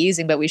should be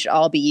using, but we should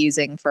all be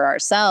using for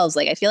ourselves.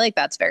 Like, I feel like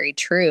that's very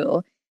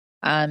true.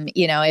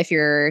 You know, if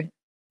you're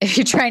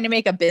trying to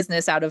make a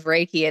business out of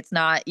Reiki, it's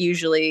not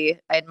usually,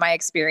 in my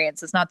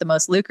experience, it's not the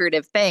most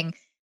lucrative thing.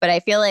 But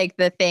I feel like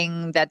the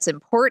thing that's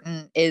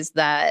important is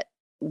that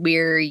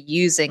we're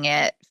using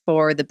it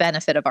for the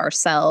benefit of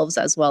ourselves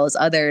as well as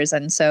others.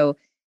 And so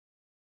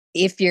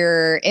if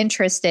you're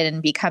interested in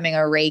becoming a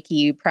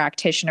Reiki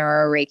practitioner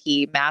or a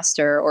Reiki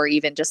master, or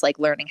even just like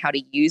learning how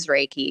to use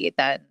Reiki,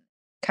 then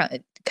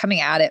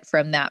coming at it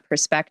from that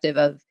perspective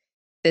of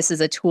this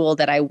is a tool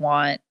that I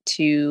want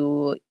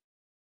to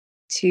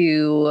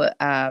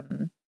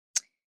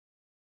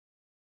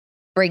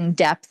bring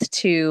depth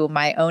to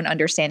my own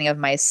understanding of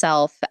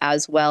myself,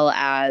 as well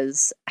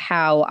as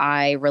how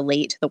I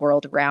relate to the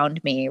world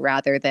around me,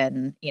 rather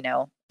than,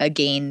 a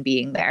gain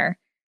being there.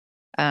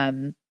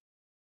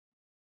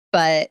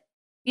 But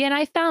Yeah, and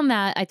I found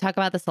that I talk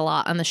about this a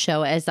lot on the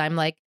show as I'm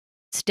like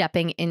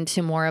stepping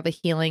into more of a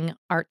healing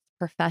arts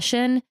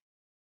profession,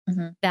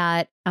 mhm,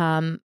 that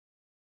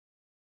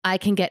I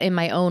can get in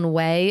my own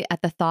way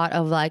at the thought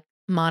of like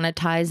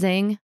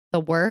monetizing the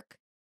work.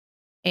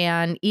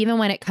 And even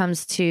when it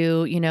comes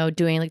to,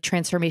 doing like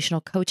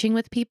transformational coaching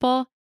with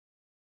people,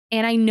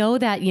 and I know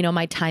that,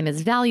 my time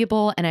is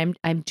valuable, and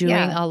I'm doing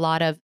yeah, a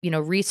lot of,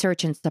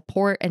 research and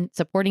support and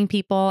supporting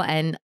people,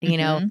 and,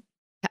 mhm,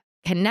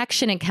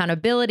 connection,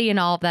 accountability, and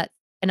all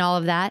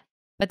of that.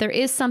 But there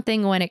is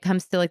something when it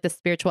comes to like the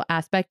spiritual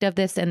aspect of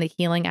this and the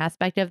healing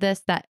aspect of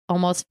this that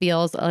almost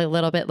feels a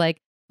little bit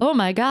like, oh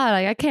my God,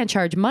 I can't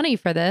charge money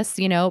for this,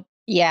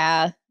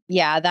 yeah,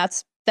 yeah.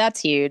 That's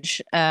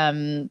huge.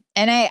 And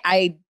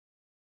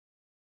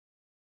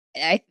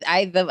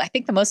I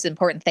think the most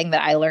important thing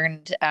that I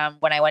learned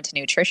when I went to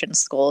nutrition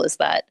school is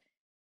that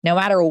no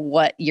matter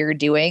what you're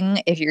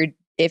doing, if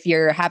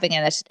you're having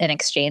an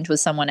exchange with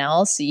someone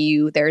else,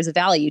 there's a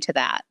value to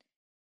that,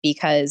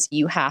 because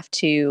you have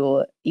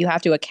to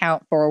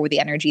account for the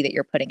energy that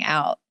you're putting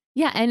out.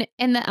 Yeah,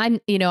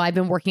 I've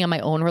been working on my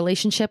own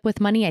relationship with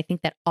money. I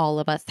think that all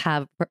of us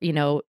have,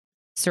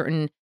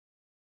 certain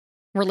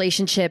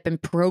relationship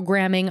and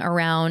programming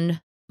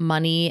around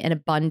money and Yep.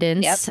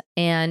 abundance,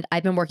 and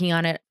I've been working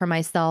on it for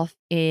myself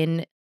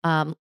in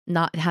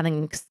not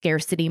having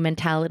scarcity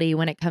mentality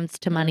when it comes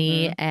to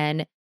money, Hmm.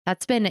 and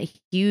that's been a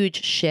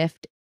huge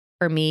shift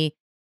for me,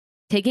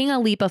 taking a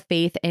leap of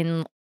faith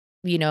in,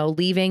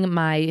 leaving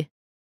my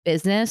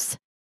business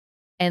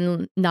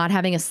and not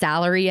having a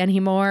salary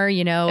anymore,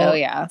 Oh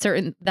yeah.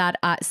 certain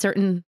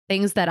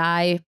things that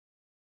I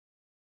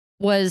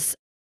was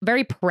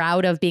very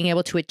proud of being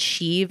able to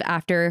achieve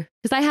after,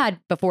 because I had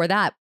before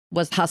that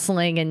was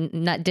hustling and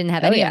didn't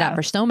have Oh any of that yeah.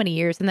 for so many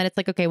years. And then it's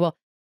like, okay, well,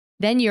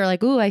 then you're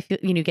like, ooh, I feel,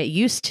 get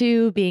used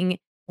to being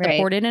Right.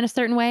 supported in a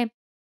certain way.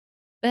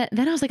 But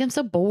then I was like, I'm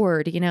so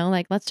bored,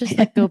 like, let's just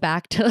like go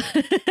back to,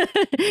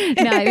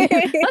 no,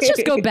 let's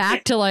just go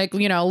back to like,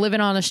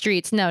 living on the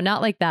streets. No,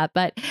 not like that.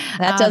 But,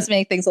 That um, does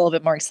make things a little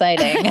bit more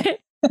exciting.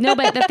 no,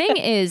 but the thing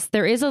is,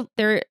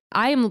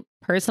 I am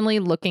personally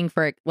looking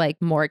for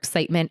like more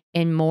excitement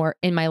and more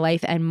in my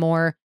life and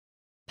more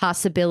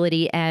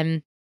possibility.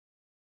 And,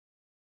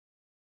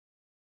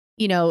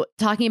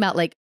 talking about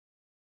like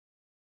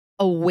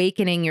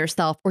awakening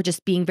yourself or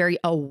just being very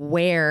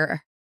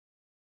aware,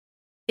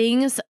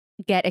 things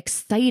get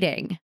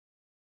exciting.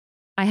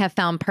 I have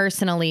found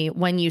personally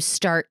when you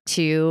start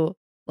to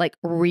like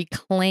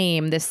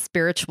reclaim this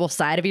spiritual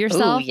side of Oh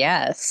yourself,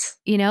 yes.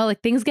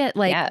 like things get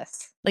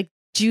Yes. like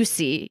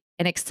juicy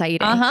and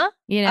exciting, Uh-huh.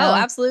 Oh,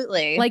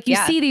 absolutely. like you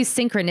Yeah. see these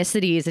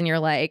synchronicities and you're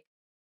like,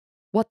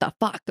 what the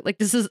fuck? Like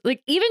this is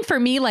like, even for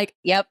me, like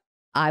Yep.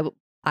 I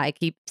I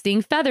keep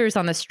seeing feathers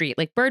on the street,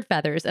 like bird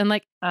feathers. And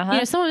like,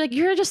 Uh-huh. someone like,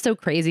 you're just so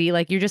crazy.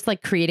 Like you're just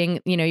like creating,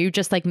 you're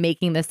just like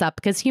making this up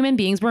because human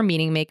beings were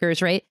meaning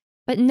makers, right?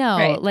 But no,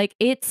 Right. like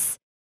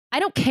I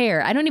don't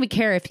care. I don't even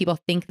care if people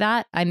think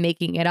that I'm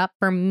making it up.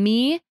 For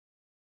me,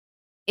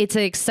 it's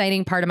an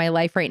exciting part of my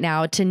life right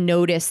now to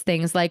notice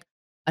things like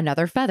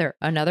another feather,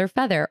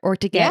 or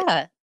to get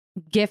Yeah.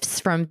 gifts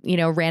from,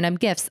 random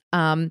gifts.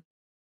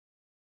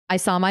 I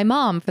saw my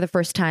mom for the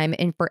first time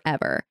in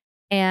forever.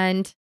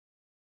 And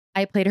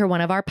I played her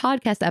one of our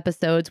podcast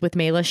episodes with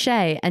May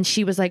Lachey, and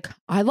she was like,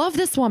 I love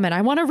this woman.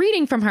 I want a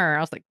reading from her. I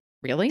was like,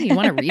 really? You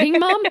want a reading,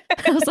 mom?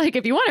 I was like,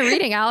 if you want a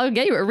reading, I'll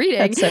get you a reading.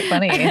 That's so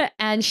funny.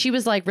 And she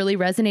was like really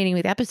resonating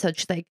with the episode.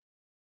 She's like,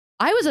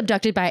 I was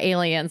abducted by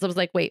aliens. I was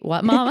like, wait,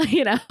 what, mom?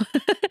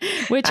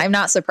 Which I'm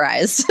not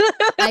surprised.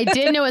 I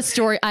did know a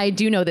story. I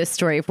do know this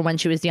story from when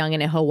she was young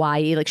and in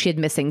Hawaii. Like she had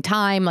missing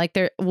time. Like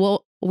we Oh,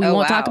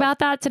 won't talk wow. about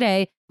that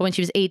today. But when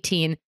she was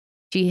 18,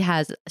 she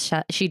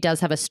does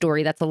have a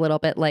story that's a little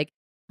bit like,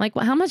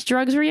 well, how much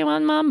drugs were you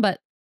on, mom? But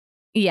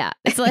yeah,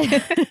 it's like,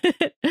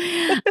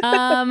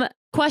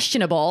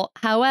 questionable.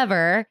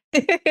 However,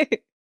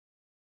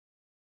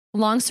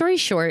 long story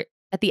short,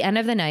 at the end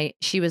of the night,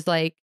 she was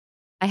like,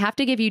 I have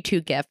to give you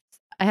two gifts.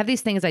 I have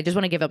these things. I just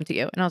want to give them to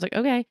you. And I was like,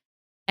 okay.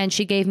 And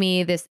she gave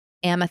me this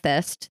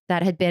amethyst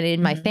that had been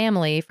in my Mhm.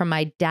 family from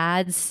my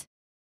dad's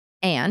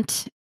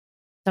aunt.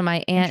 So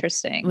my aunt,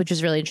 Interesting. which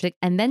was really interesting.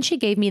 And then she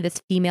gave me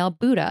this female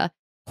Buddha,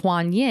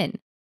 Kuan Yin.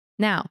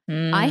 Now,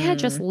 I had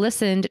just Mm.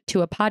 listened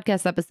to a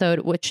podcast episode,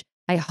 which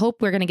I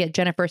hope we're going to get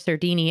Jennifer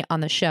Sardini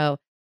on the show,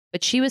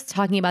 but she was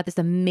talking about this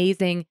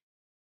amazing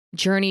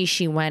journey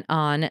she went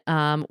on,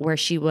 where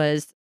she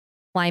was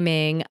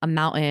climbing a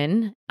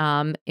mountain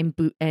in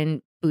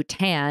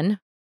Bhutan,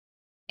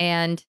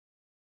 and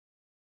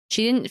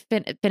she didn't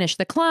finish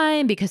the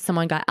climb because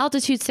someone got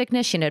altitude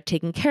sickness. She ended up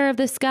taking care of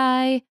this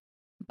guy,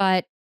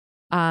 but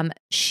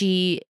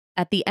she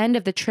at the end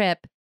of the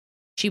trip,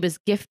 she was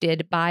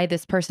gifted by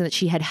this person that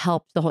she had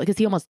helped the whole, because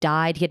he almost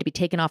died. He had to be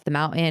taken off the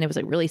mountain. It was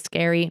like really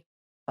scary,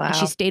 and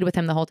she Wow. stayed with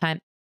him the whole time.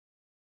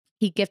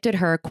 he gifted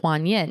her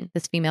Kuan Yin,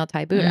 this female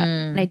Thai Buddha.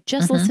 And I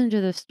just Mhm. listened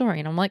to this story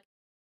and I'm like,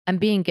 I'm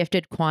being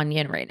gifted Kuan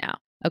Yin right now.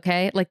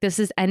 Okay. Like this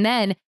is, and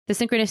then the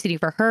synchronicity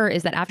for her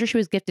is that after she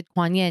was gifted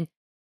Kuan Yin,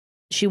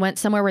 she went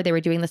somewhere where they were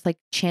doing this like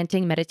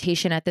chanting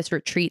meditation at this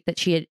retreat that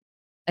she had,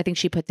 I think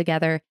she put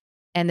together.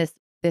 And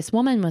this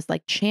woman was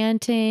like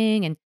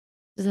chanting and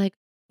was like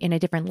in a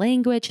different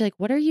language. Like,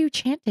 what are you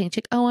chanting? She's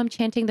like, oh, I'm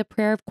chanting the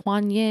prayer of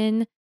Kuan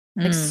Yin.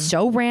 Like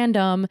so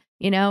random,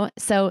 you know?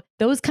 So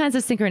those kinds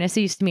of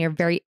synchronicities to me are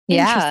very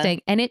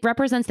interesting. And it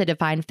represents the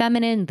divine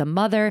feminine, the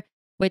mother,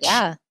 which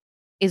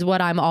is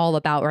what I'm all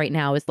about right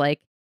now, is like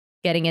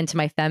getting into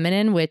my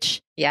feminine,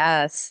 which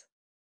Yes.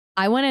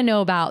 I want to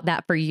know about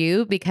that for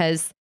you,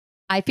 because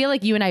I feel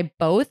like you and I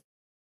both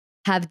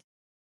have,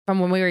 from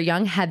when we were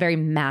young, had very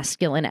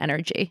masculine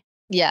energy.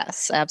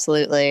 Yes,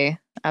 absolutely.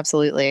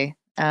 Absolutely.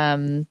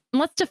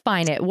 Let's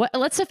define it.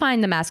 Let's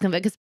define the masculine,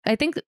 because I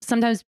think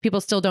sometimes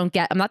people still don't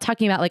get, I'm not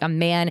talking about like a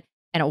man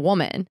and a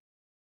woman.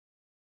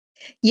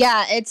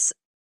 Yeah,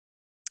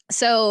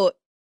 so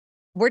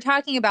we're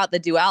talking about the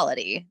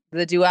duality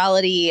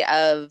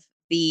of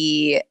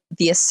the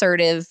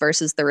assertive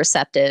versus the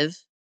receptive,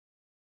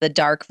 the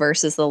dark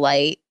versus the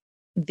light,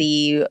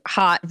 the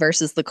hot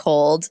versus the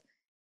cold,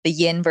 the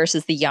yin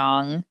versus the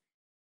yang.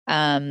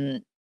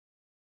 And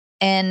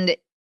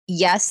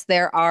yes,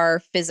 there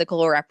are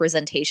physical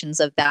representations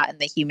of that in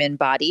the human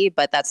body,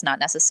 but that's not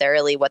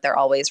necessarily what they're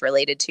always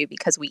related to,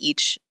 because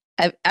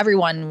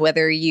everyone,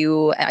 whether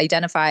you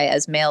identify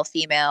as male,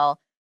 female,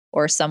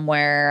 or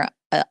somewhere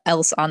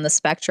else on the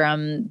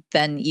spectrum,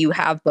 then you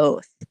have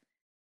both.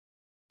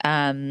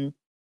 And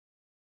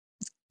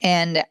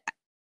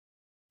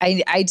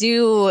I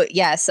do,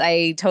 yes,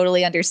 I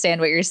totally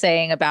understand what you're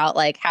saying about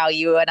like how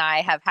you and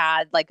I have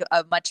had like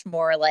a much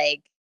more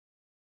like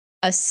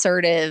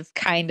assertive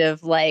kind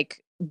of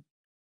like,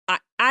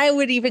 I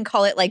would even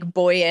call it like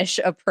boyish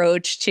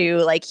approach to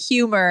like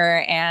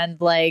humor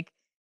and like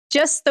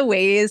just the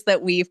ways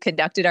that we've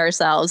conducted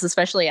ourselves,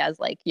 especially as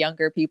like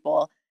younger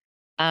people.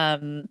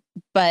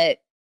 But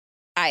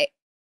I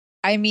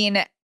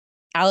mean,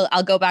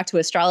 I'll go back to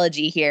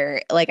astrology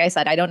here. Like I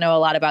said, I don't know a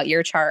lot about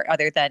your chart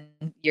other than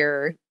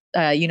your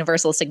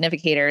universal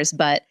significators,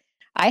 but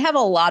I have a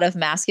lot of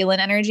masculine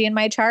energy in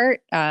my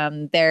chart.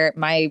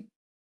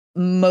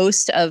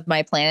 Most of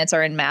my planets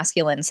are in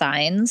masculine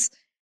signs.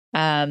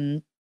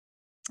 And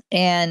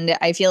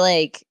I feel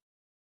like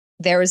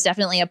there was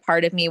definitely a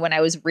part of me when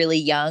I was really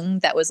young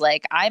that was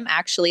like, I'm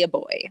actually a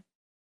boy,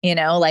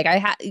 like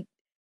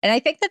and I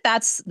think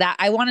that's that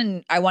I want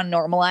to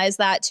normalize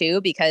that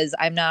too, because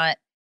I'm not,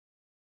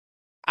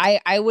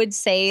 I would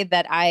say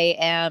that I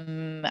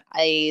am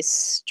a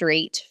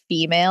straight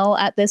female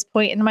at this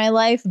point in my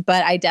life,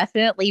 but I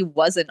definitely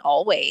wasn't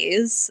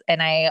always.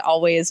 And I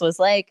always was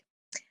like,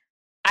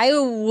 I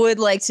would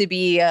like to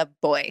be a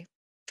boy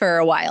for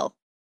a while.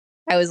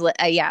 I was like,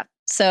 yeah.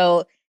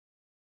 So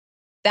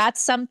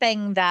that's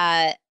something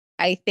that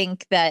I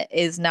think that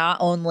is not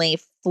only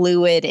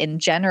fluid in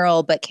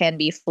general, but can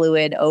be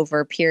fluid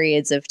over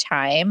periods of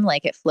time.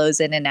 Like it flows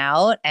in and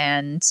out,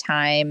 and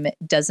time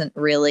isn't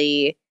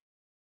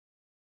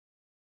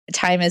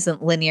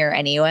linear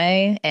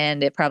anyway,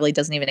 and it probably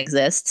doesn't even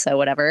exist. So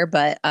whatever.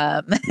 But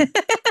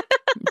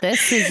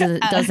this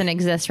doesn't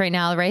exist right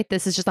now, right?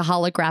 This is just a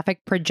holographic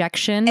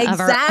projection.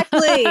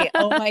 Exactly.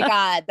 Oh my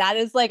God. That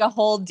is like a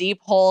whole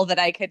deep hole that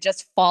I could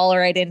just fall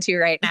right into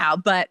right now.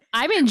 But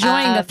I'm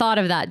enjoying the thought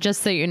of that,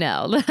 just so you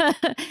know.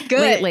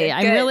 Good. Lately,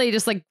 I'm really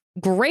just like,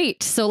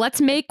 great. So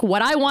let's make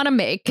what I want to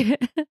make.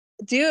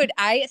 Dude,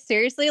 I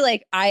seriously,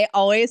 like, I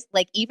always,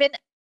 like, even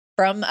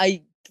from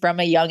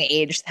a young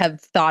age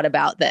have thought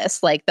about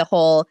this, like the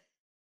whole,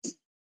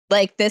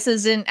 like, this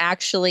isn't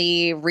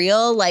actually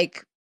real,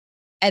 like,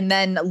 and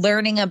then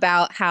learning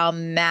about how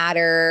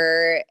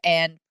matter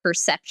and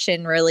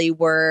perception really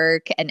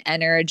work and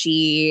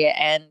energy.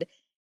 And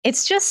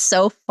it's just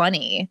so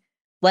funny.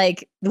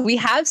 Like, we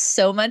have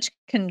so much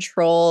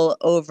control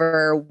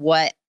over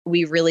what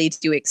we really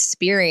do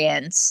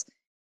experience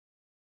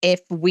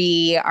if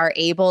we are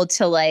able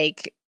to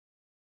like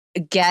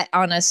get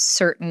on a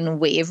certain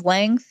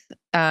wavelength.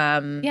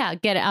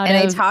 Get out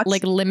of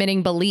like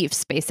limiting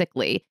beliefs,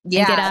 basically. And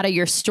get out of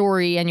your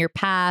story and your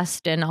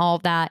past and all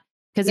of that.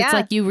 Because it's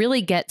like you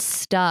really get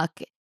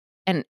stuck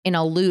and in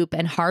a loop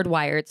and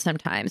hardwired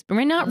sometimes. But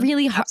we're not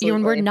really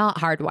we're not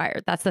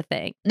hardwired. That's the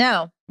thing.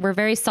 No. We're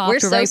very soft.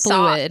 We're very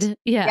fluid. Soft.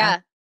 Yeah,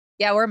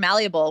 we're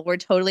malleable. We're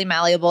totally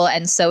malleable.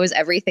 And so is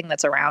everything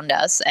that's around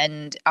us.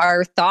 And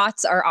our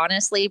thoughts are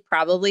honestly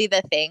probably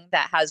the thing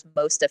that has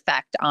most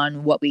effect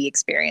on what we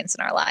experience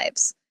in our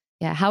lives.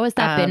 Yeah. How has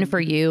that been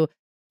for you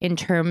in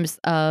terms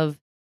of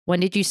when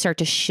did you start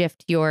to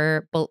shift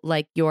your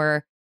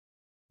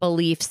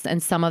beliefs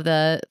and some of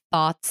the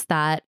thoughts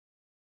that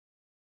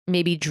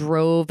maybe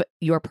drove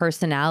your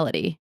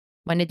personality?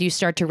 When did you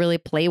start to really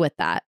play with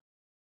that?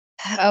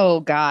 Oh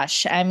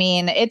gosh. I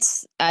mean,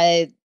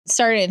 I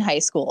started in high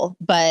school,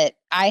 but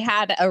I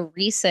had a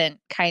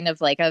recent kind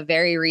of like a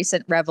very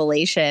recent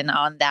revelation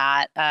on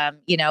that.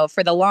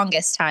 For the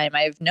longest time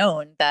I've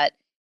known that,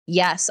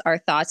 yes, our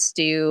thoughts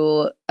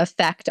do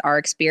affect our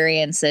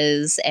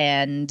experiences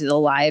and the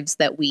lives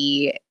that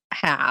we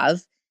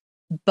have.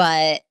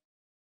 But,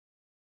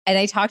 and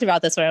I talked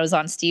about this when I was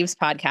on Steve's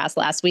podcast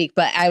last week,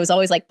 but I was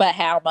always like, but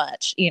how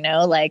much,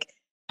 like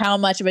how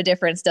much of a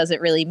difference does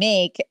it really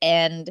make?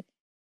 And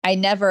I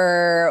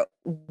never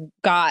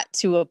got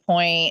to a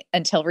point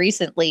until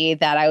recently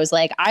that I was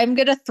like, I'm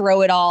going to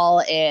throw it all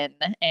in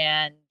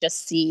and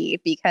just see,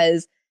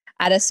 because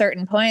at a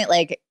certain point,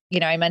 like,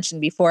 I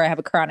mentioned before, I have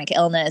a chronic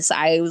illness.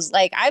 I was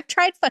like, I've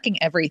tried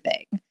fucking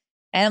everything.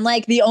 And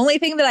like, the only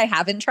thing that I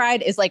haven't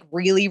tried is like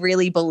really,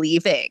 really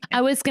believing.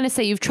 I was going to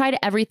say, you've tried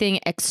everything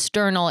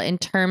external in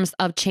terms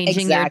of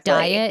changing your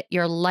diet,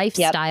 your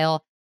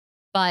lifestyle,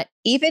 but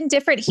even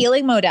different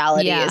healing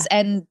modalities.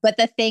 But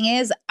the thing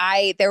is,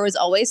 there was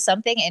always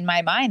something in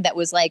my mind that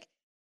was like,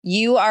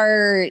 you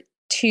are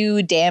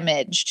too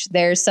damaged.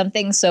 There's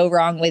something so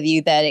wrong with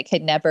you that it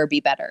could never be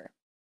better.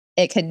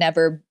 It could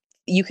never,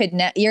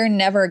 you're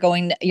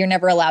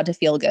never allowed to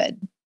feel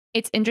good.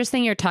 It's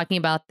interesting you're talking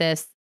about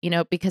this,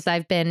 because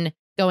I've been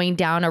going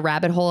down a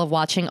rabbit hole of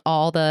watching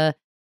all the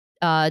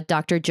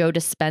Dr. Joe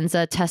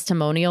Dispenza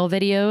testimonial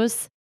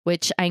videos,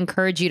 which I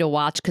encourage you to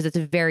watch because it's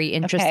very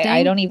interesting. Okay,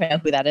 I don't even know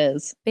who that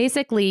is.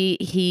 Basically,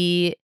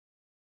 he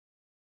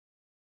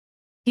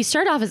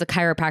started off as a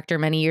chiropractor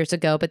many years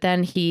ago, but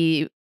then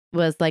he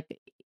was like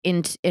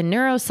in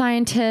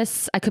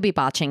neuroscientists. I could be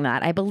botching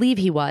that. I believe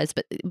he was,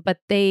 but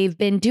they've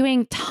been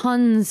doing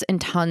tons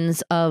and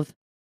tons of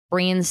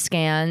brain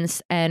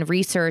scans and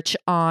research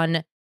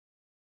on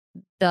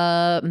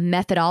the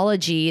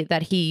methodology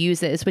that he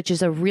uses, which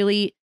is a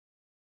really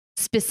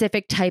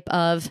specific type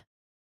of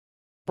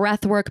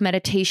breath work,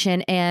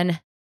 meditation, and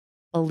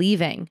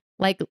believing,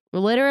 like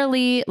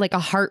literally like a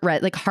heart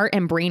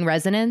and brain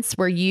resonance,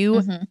 where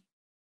you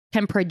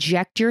can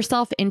project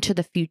yourself into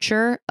the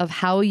future of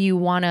how you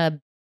want to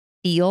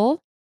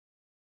feel,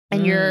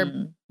 and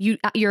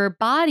your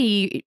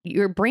body,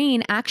 your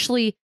brain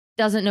actually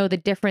doesn't know the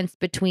difference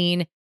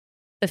between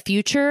the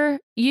future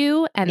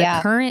you and the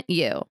current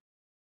you.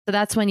 So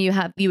that's when you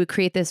would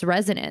create this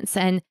resonance.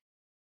 And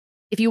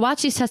if you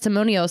watch these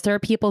testimonials, there are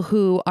people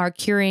who are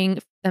curing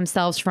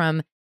themselves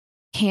from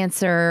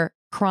cancer,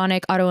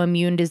 chronic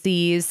autoimmune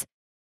disease,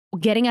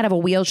 getting out of a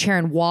wheelchair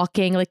and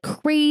walking, like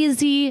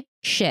crazy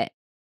shit.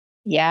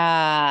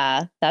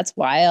 Yeah, that's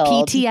wild.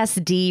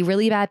 PTSD,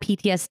 really bad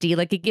PTSD.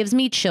 Like, it gives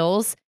me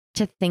chills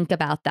to think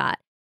about that.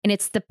 And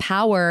it's the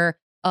power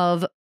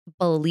of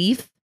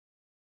belief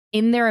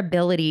in their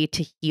ability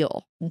to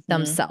heal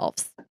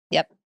themselves.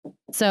 Yep.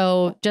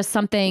 So just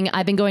something,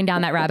 I've been going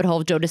down that rabbit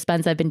hole of Joe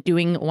Dispenza. I've been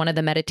doing one of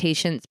the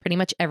meditations pretty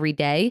much every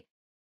day,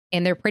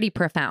 and they're pretty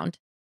profound.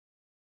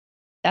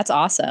 That's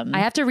awesome. I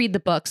have to read the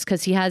books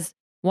because he has,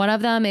 one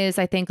of them is,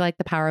 I think, like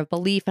The Power of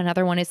Belief.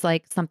 Another one is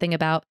like something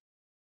about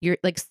you're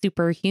like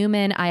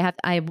superhuman.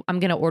 I'm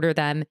going to order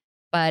them.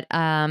 But,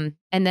 and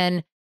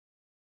then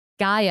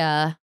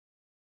Gaia,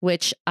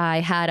 which I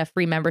had a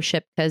free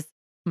membership because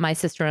my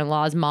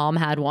sister-in-law's mom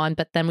had one,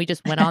 but then we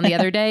just went on the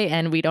other day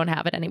and we don't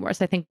have it anymore.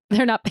 So I think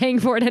they're not paying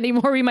for it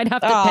anymore. We might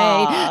have to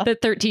pay the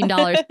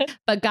 $13.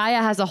 But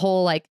Gaia has a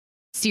whole like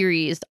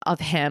series of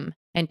him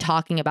and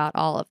talking about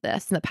all of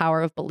this and the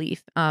power of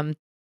belief. A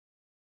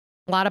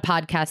lot of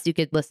podcasts you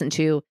could listen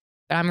to,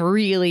 but I'm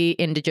really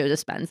into Joe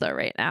Dispenza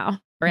right now,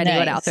 or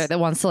anyone out there that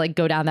wants to like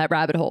go down that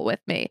rabbit hole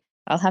with me.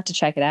 I'll have to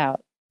check it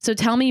out. So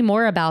tell me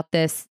more about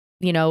this,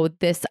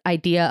 this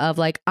idea of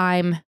like,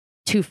 I'm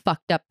too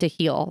fucked up to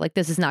heal. Like,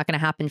 this is not going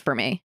to happen for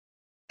me.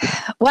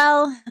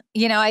 Well,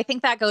 I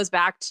think that goes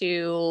back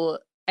to,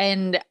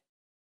 and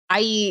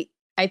I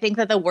think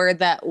that the word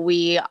that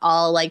we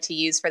all like to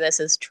use for this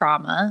is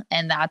trauma.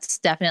 And that's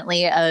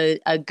definitely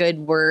a good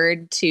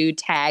word to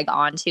tag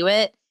onto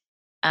it.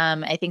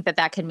 I think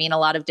that can mean a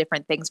lot of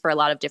different things for a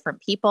lot of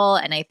different people.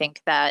 And I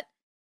think that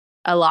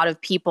a lot of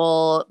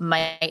people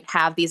might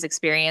have these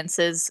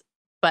experiences,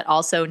 but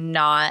also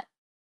not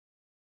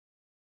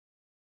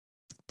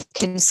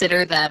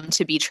consider them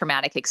to be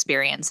traumatic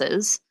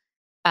experiences.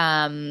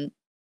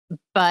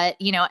 But,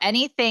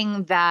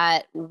 anything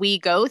that we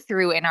go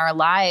through in our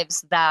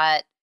lives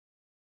that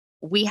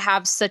we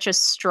have such a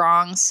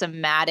strong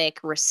somatic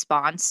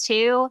response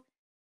to,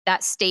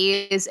 that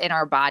stays in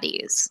our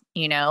bodies,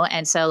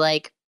 And so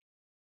like,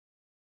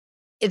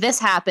 this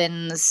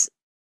happens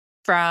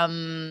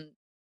from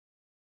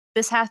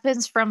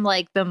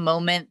like the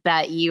moment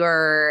that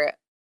you're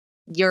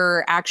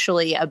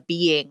actually a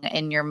being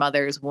in your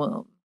mother's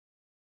womb.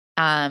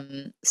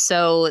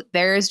 So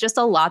there's just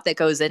a lot that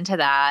goes into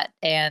that.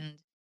 And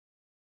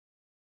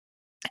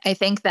I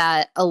think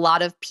that a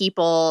lot of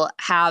people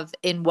have,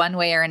 in one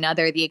way or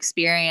another, the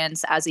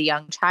experience as a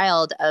young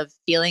child of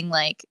feeling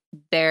like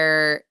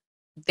they're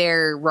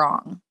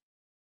wrong,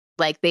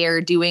 like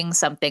they're doing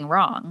something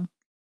wrong,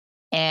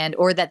 and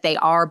or that they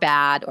are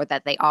bad, or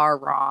that they are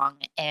wrong.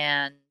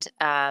 And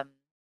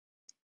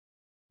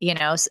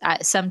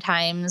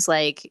sometimes,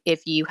 like,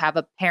 if you have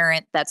a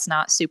parent that's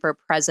not super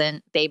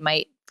present, they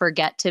might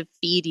forget to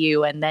feed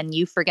you, and then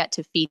you forget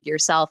to feed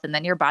yourself, and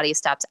then your body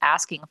stops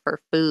asking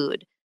for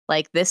food.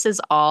 Like this is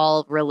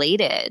all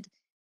related.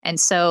 And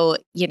so,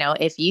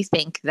 if you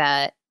think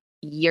that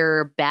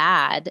you're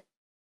bad,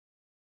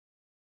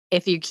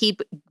 if you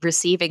keep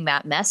receiving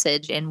that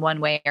message in one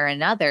way or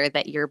another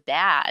that you're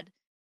bad,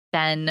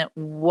 then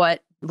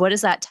what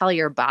does that tell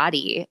your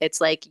body? It's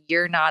like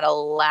you're not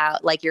allowed,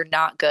 like you're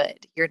not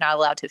good. You're not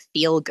allowed to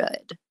feel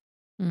good.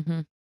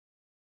 Mm-hmm.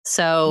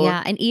 So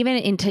yeah, and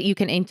even you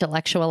can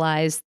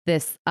intellectualize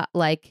this, it's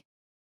like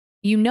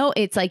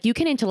you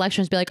can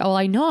intellectualize, be like, oh,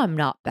 I know I'm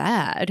not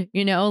bad,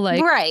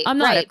 like right, I'm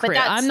not right,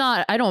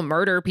 a I don't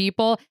murder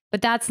people,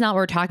 but that's not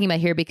what we're talking about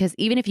here, because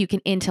even if you can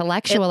it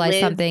intellectualize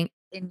lives something,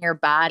 in your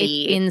it's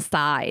body.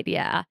 inside.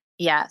 Yeah.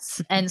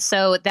 Yes. And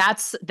so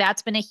that's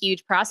been a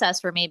huge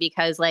process for me,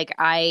 because like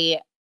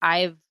I've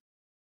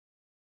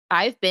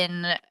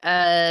been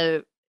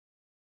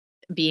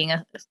being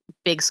a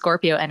big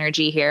Scorpio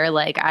energy here,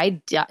 like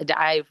I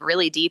dive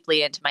really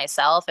deeply into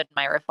myself and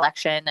my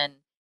reflection and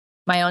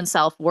my own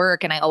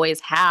self-work, and I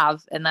always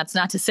have. And that's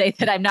not to say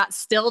that I'm not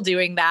still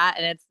doing that,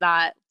 and it's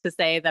not to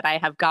say that I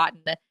have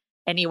gotten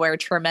anywhere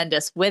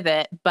tremendous with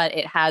it, but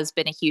it has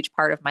been a huge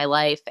part of my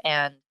life.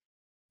 And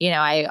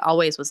I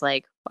always was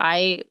like,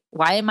 why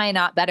am I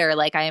not better?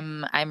 Like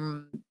I'm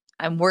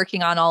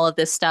working on all of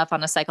this stuff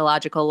on a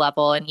psychological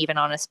level and even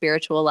on a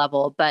spiritual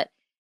level, but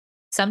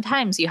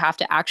sometimes you have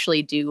to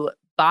actually do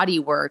body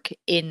work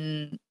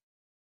in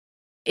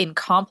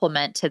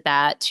complement to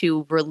that,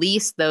 to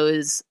release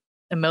those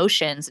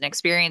emotions and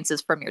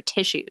experiences from your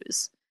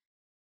tissues.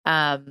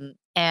 And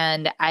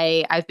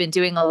I've been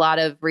doing a lot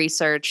of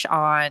research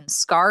on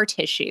scar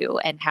tissue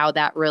and how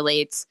that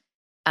relates.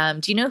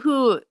 Do you know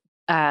who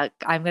I'm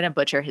going to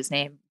butcher his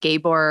name,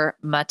 Gabor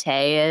Mate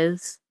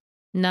is?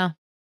 No.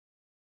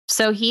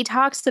 So he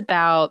talks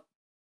about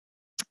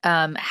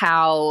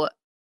how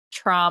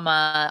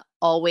trauma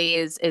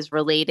always is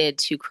related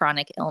to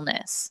chronic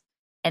illness.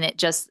 And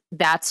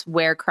that's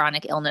where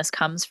chronic illness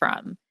comes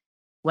from,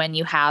 when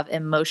you have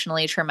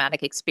emotionally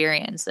traumatic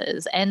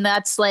experiences. And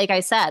that's, like I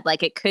said,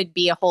 like it could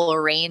be a whole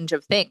range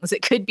of things.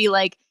 It could be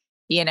like,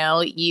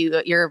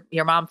 your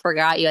mom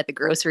forgot you at the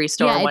grocery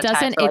store Yeah, one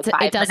time for like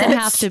 5 it doesn't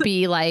minutes. have to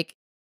be like,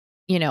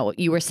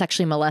 you were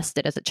sexually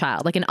molested as a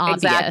child, like an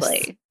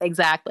obvious.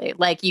 Exactly.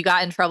 Like you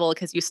got in trouble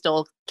because you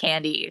stole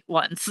candy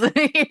once.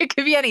 It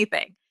could be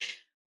anything,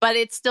 but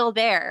it's still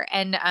there.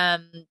 And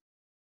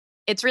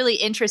it's really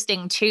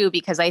interesting too,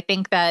 because I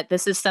think that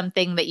this is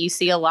something that you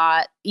see a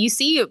lot. You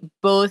see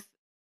both,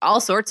 all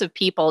sorts of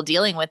people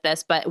dealing with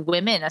this, but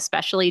women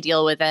especially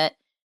deal with it.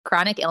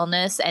 Chronic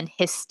illness and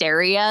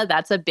hysteria,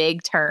 that's a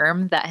big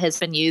term that has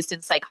been used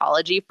in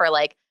psychology for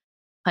like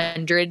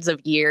hundreds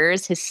of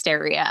years.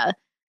 Hysteria.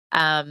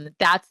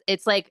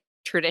 It's like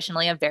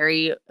traditionally a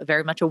very,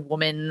 very much a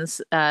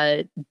woman's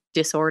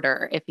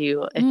disorder, if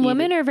you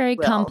Women are very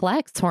will.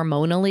 complex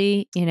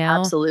hormonally,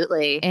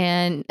 Absolutely.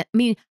 And I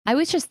mean, I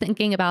was just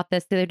thinking about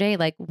this the other day,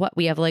 like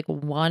we have like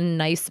one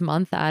nice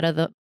week out of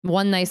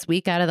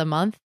the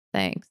month.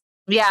 Thanks.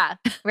 Yeah,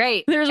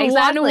 right. There's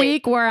exactly. 1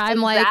 week where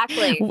I'm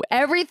exactly. like,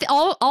 everything,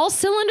 all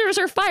cylinders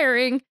are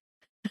firing.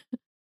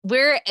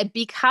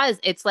 Because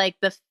it's like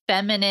the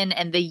feminine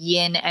and the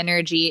yin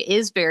energy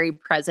is very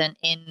present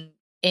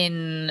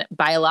in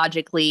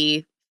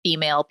biologically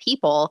female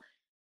people.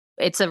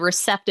 It's a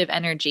receptive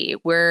energy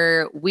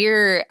where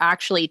we're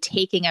actually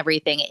taking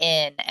everything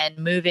in and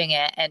moving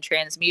it and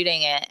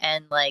transmuting it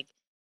and like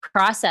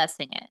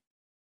processing it.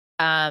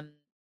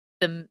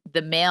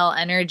 The male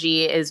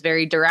energy is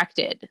very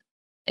directed.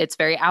 It's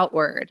very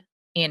outward,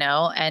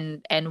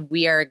 and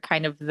we are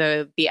kind of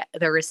the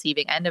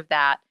receiving end of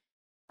that.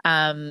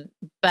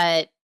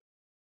 But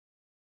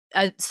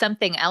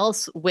something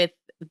else with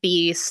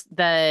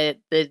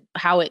the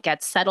how it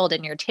gets settled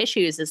in your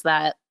tissues is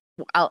that,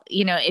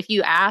 if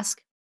you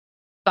ask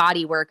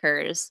body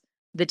workers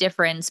the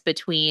difference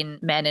between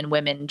men and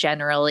women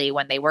generally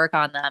when they work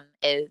on them,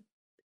 is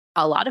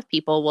a lot of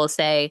people will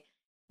say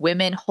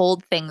women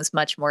hold things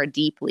much more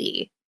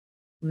deeply,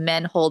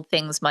 men hold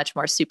things much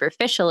more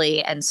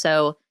superficially. And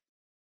so,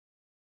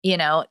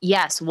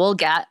 yes, we'll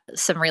get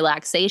some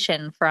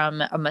relaxation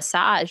from a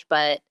massage,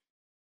 but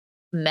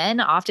men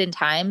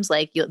oftentimes,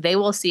 like they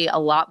will see a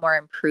lot more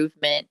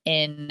improvement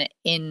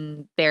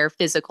in their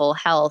physical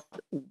health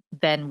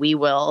than we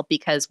will,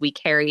 because we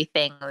carry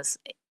things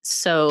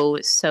so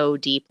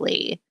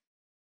deeply.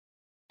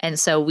 And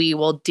so we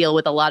will deal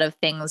with a lot of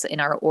things in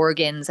our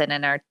organs and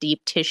in our deep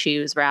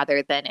tissues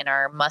rather than in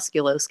our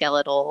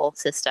musculoskeletal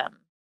system.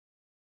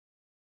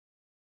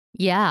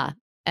 Yeah.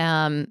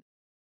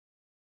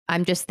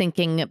 I'm just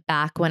thinking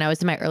back when I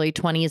was in my early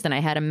 20s and I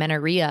had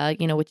amenorrhea,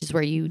 which is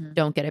where you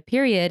don't get a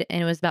period.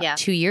 And it was about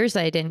 2 years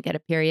that I didn't get a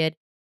period.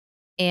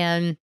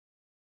 And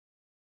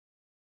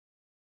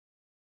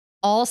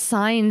all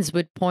signs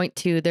would point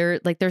to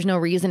there's no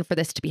reason for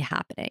this to be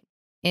happening.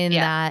 In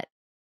that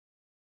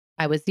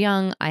I was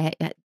young, I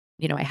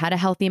had a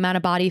healthy amount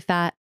of body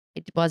fat.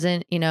 It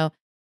wasn't, they're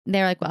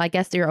like, well, I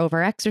guess you're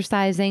over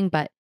exercising,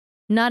 but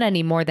not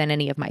any more than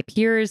any of my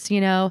peers,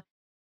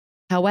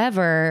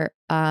 However,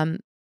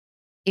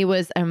 it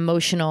was an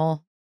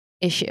emotional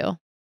issue.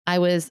 I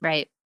was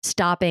Right.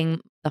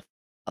 stopping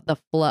the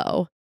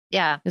flow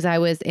Yeah. because I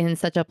was in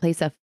such a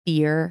place of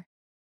fear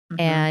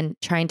and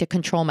trying to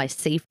control my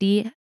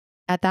safety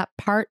at that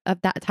part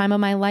of that time of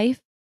my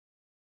life.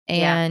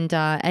 Yeah. And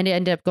it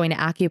ended up going to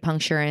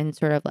acupuncture and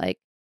sort of like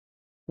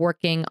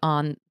working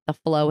on the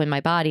flow in my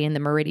body and the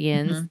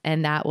meridians.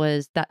 And that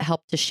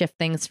helped to shift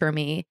things for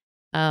me.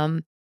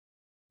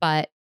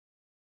 But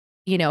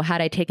you know,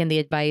 had I taken the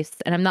advice,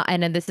 and I'm not,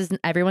 and then this isn't,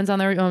 everyone's on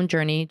their own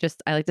journey.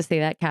 Just, I like to say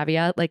that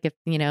caveat, like if,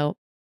 you know,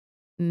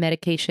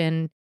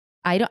 medication,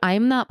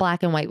 I'm not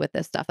black and white with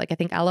this stuff. Like I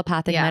think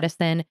allopathic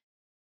medicine,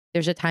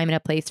 there's a time and a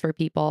place for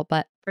people,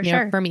 but For you know,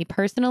 sure. for me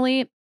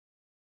personally,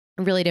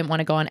 I really didn't want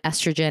to go on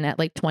estrogen at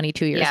like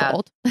 22 years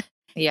old.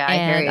 Yeah, I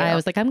hear And you. I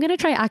was like, I'm going to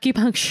try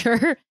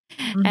acupuncture.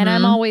 And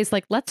I'm always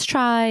like, let's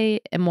try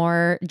a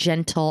more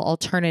gentle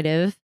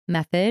alternative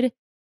method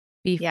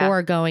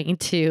before going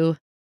to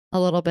a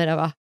little bit of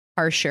a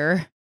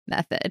harsher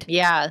method.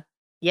 Yeah.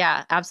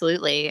 Yeah,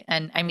 absolutely.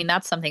 And I mean,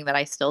 that's something that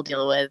I still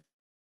deal with.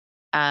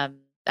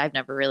 I've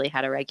never really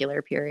had a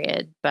regular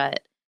period,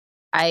 but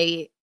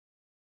I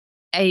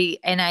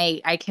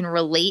I can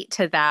relate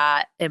to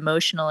that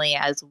emotionally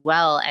as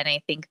well. And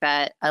I think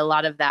that a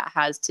lot of that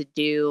has to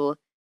do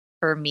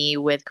for me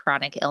with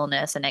chronic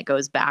illness. And it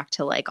goes back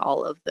to like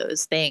all of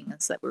those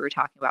things that we were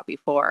talking about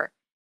before.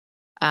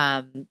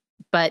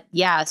 But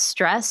yeah,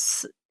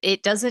 stress,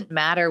 it doesn't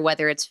matter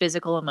whether it's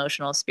physical,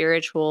 emotional,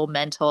 spiritual,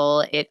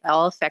 mental, it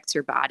all affects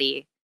your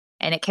body.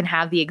 And it can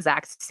have the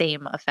exact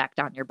same effect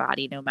on your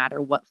body, no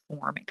matter what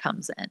form it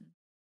comes in.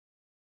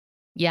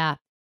 Yeah.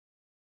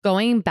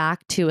 Going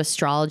back to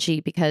astrology,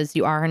 because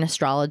you are an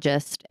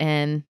astrologist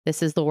and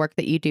this is the work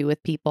that you do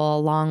with people,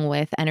 along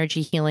with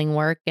energy healing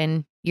work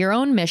and your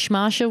own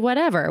mishmash of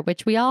whatever,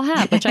 which we all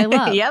have, which I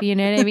love. Yep. You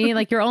know what I mean?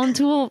 Like your own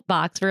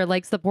toolbox for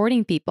like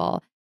supporting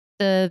people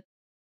to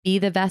be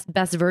the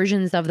best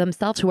versions of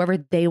themselves, whoever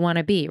they want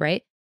to be,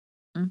 right?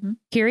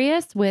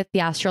 Curious with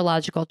the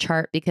astrological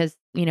chart because,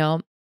 you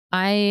know,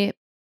 I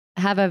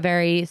have a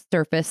very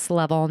surface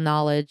level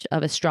knowledge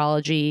of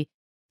astrology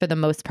for the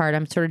most part.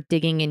 I'm sort of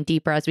digging in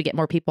deeper as we get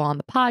more people on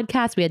the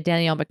podcast. We had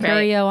Danielle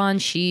Mercurio on.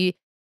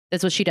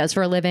 That's what she does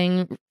for a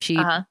living. She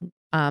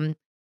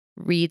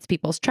reads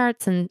people's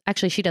charts, and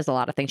actually she does a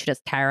lot of things. She does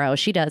tarot.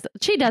 She does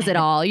it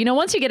all. You know,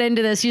 once you get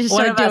into this, you just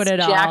start doing it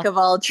all. Jack of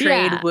all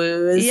trade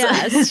woos.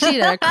 Yes, she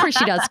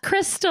does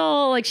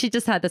crystal. Like she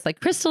just had this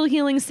like crystal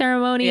healing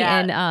ceremony,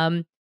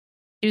 and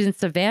she was in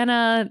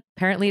Savannah.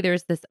 Apparently,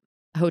 there's this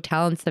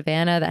hotel in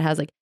Savannah that has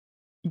like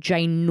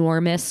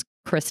ginormous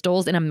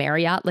crystals in a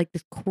Marriott, like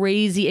this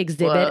crazy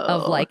exhibit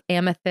of like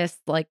amethyst,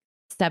 like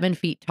 7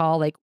 feet tall,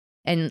 like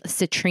and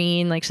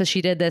citrine. Like, so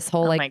she did this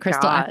whole like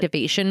crystal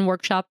activation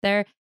workshop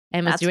there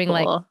and was doing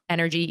like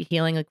energy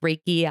healing, like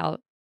Reiki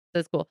out.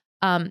 That's cool.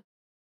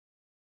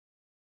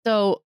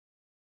 So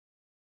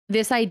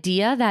this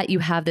idea that you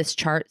have this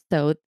chart,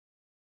 so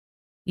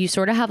you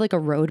sort of have like a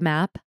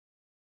roadmap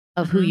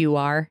of who you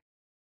are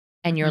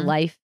and your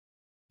life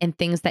and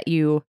things that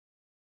you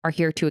are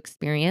here to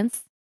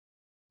experience.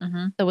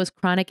 So was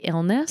chronic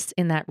illness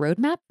in that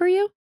roadmap for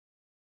you?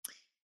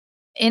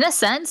 In a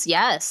sense,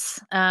 yes.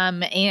 You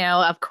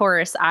know, of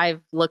course,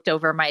 I've looked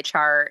over my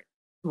chart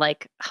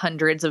like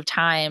hundreds of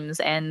times,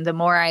 and the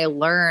more I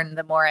learn,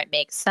 the more it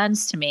makes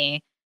sense to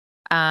me.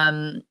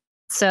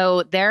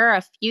 So there are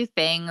a few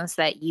things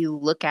that you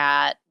look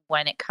at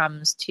when it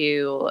comes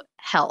to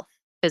health,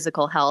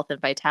 physical health and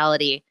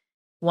vitality.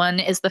 One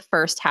is the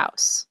first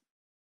house.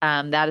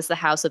 That is the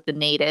house of the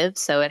native.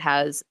 So it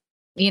has,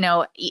 you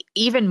know,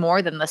 even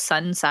more than the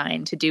sun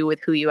sign to do with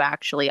who you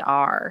actually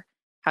are,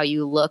 how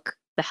you look,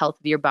 the health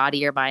of your body,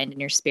 your mind, and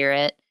your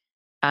spirit.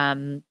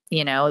 You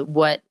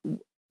know,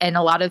 and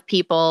a lot of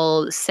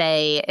people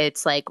say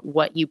it's like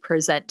what you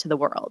present to the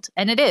world.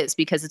 And it is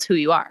because it's who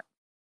you are.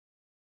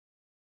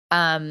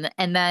 And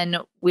then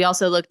we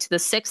also look to the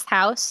sixth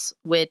house,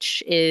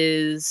 which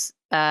is,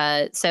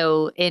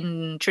 so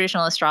in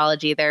traditional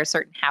astrology, there are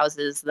certain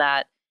houses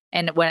that,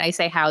 and when I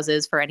say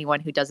houses, for anyone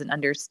who doesn't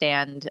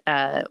understand,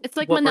 it's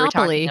like what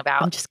Monopoly. we're talking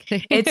about. I'm just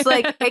kidding. It's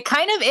like, it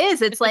kind of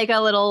is. It's like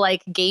a little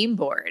like game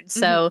board.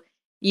 So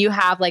you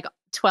have like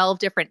 12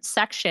 different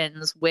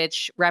sections,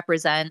 which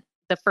represent,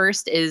 the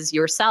first is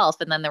yourself,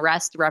 and then the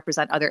rest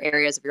represent other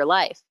areas of your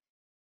life.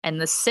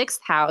 And the sixth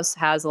house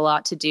has a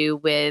lot to do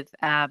with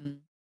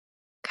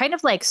kind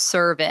of like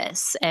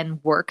service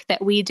and work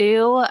that we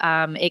do.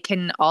 It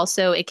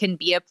can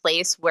be a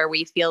place where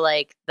we feel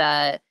like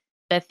the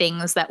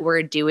things that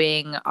we're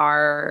doing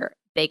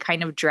they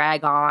kind of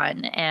drag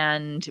on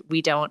and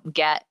we don't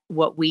get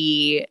what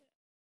we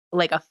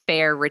like a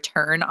fair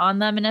return on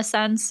them in a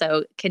sense. So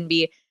it can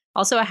be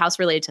also a house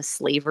related to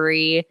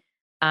slavery.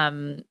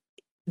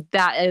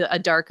 That is a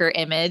darker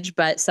image,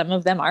 but some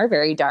of them are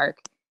very dark,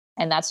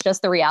 and that's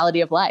just the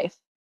reality of life.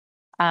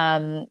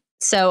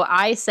 So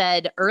I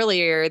said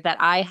earlier that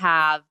I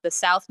have the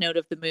south node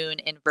of the moon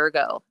in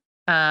Virgo.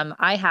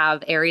 I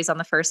have Aries on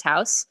the first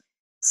house.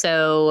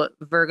 So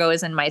Virgo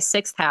is in my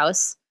sixth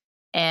house.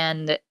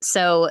 And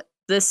so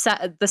the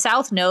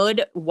south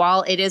node,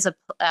 while it is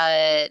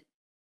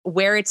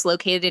where it's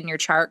located in your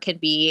chart can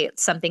be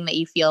something that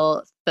you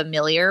feel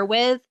familiar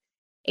with.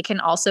 It can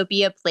also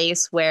be a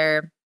place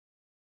where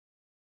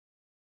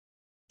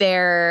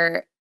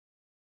there's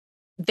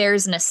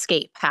an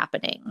escape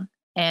happening.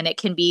 And it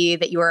can be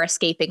that you are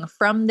escaping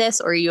from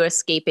this or you're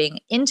escaping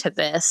into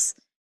this.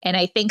 And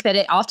I think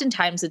that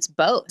oftentimes it's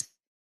both.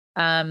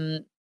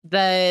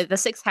 The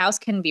sixth house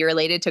can be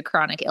related to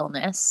chronic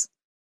illness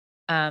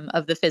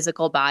of the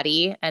physical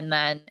body. And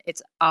then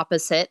it's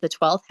opposite. The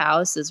 12th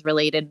house is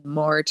related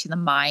more to the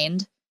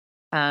mind.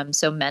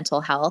 So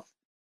mental health.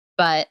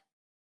 But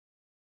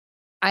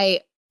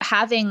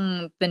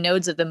having the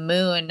nodes of the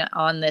moon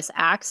on this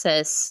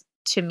axis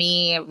to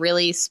me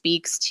really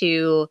speaks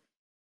to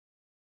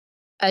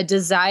a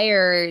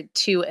desire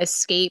to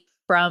escape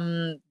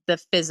from the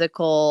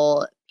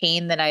physical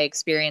pain that I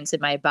experience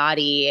in my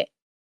body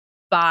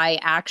by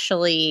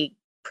actually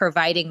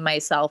providing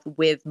myself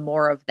with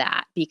more of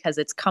that because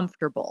it's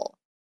comfortable.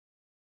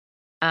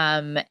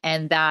 And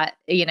that,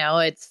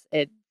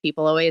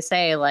 people always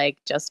say, like,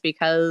 just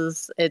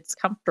because it's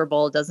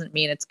comfortable doesn't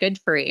mean it's good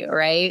for you,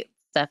 right?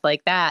 Stuff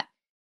like that.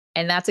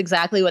 And that's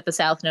exactly what the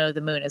south node of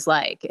the moon is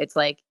like. It's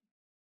like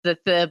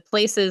the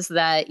places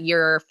that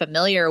you're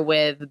familiar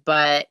with,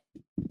 but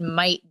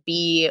might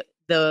be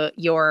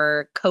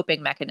your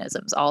coping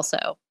mechanisms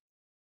also.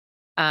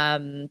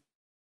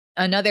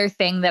 Another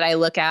thing that I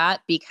look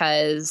at,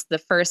 because the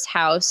first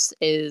house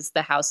is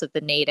the house of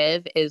the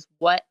native, is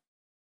what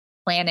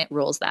planet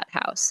rules that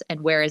house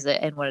and where is it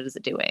and what is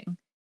it doing?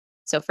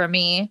 So for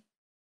me,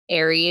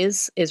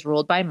 Aries is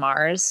ruled by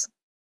Mars.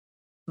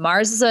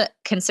 Mars is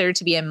considered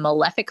to be a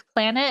malefic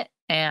planet.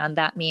 And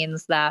that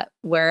means that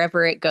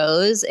wherever it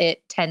goes,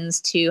 it tends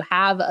to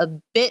have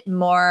a bit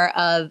more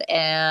of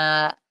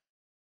a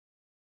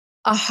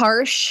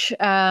harsh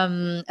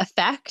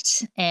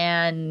effect.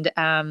 And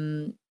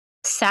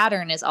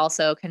Saturn is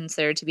also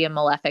considered to be a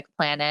malefic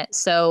planet.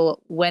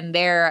 So when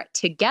they're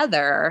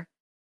together,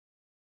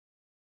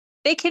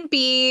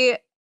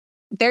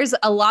 there's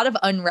a lot of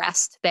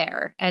unrest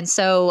there. And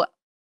so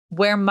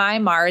where my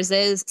Mars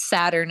is,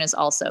 Saturn is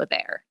also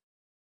there.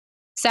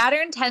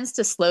 Saturn tends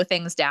to slow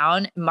things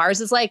down.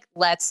 Mars is like,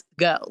 let's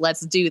go,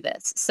 let's do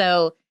this.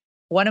 So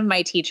one of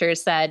my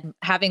teachers said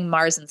having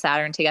Mars and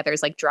Saturn together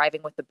is like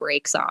driving with the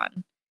brakes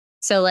on.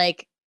 So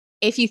like,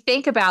 if you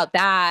think about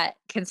that,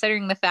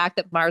 considering the fact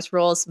that Mars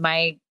rules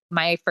my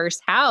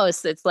first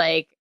house, it's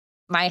like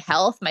my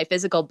health, my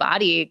physical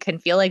body can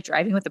feel like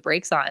driving with the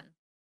brakes on.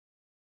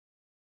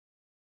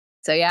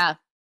 So yeah.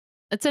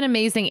 It's an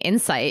amazing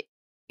insight,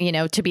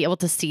 to be able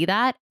to see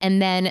that.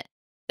 And then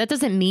that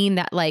doesn't mean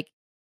that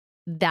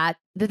that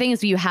the thing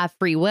is you have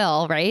free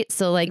will, right?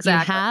 So like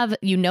exactly.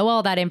 you know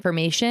all that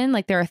information,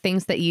 like there are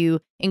things that you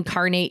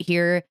incarnate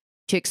here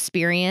to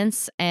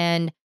experience.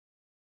 And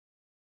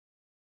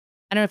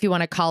I don't know if you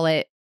want to call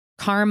it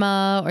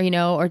karma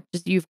or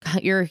just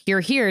you're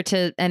here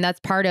to, and that's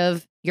part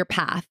of your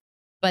path,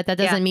 but that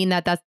doesn't mean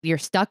that you're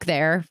stuck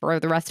there for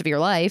the rest of your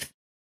life.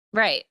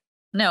 Right.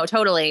 No,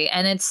 totally.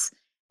 And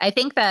I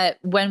think that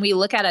when we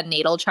look at a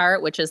natal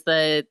chart, which is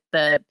the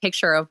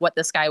picture of what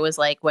the sky was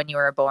like when you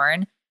were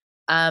born,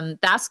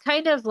 that's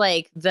kind of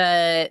like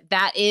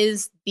that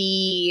is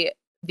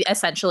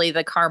essentially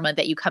the karma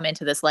that you come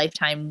into this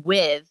lifetime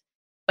with.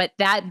 But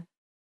that,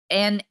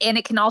 and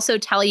it can also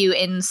tell you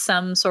in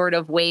some sort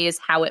of ways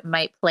how it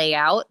might play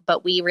out.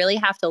 But we really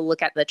have to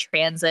look at the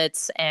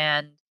transits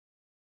and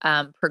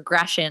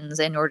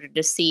progressions in order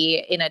to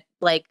see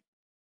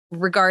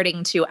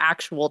regarding to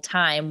actual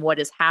time what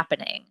is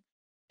happening.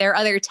 There are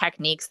other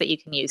techniques that you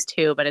can use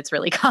too, but it's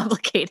really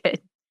complicated.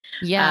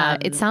 Yeah,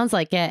 it sounds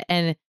like it.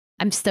 And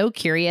I'm so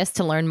curious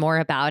to learn more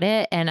about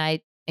it. And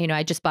I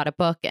just bought a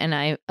book and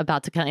I'm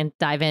about to kind of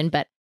dive in,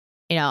 but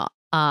no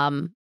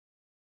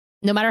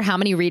matter how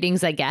many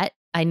readings I get,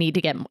 I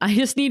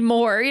just need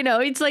more,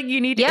 it's like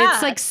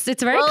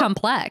it's very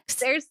complex.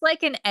 There's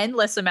like an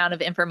endless amount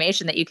of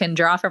information that you can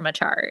draw from a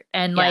chart.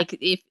 And like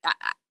if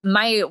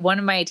one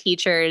of my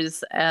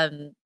teachers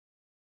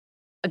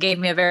gave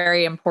me a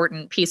very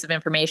important piece of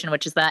information,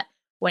 which is that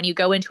when you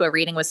go into a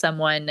reading with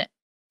someone,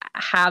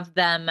 have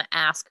them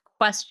ask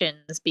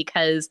questions,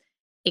 because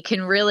it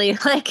can really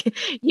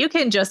you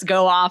can just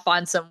go off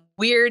on some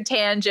weird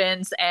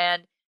tangents,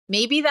 and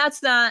maybe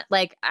that's not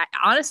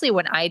honestly,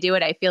 when I do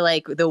it, I feel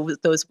like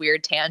those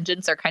weird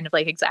tangents are kind of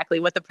like exactly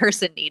what the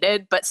person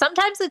needed, but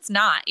sometimes it's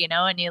not,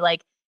 and you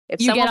if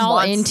you get all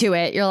into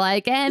it, you're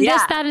like, and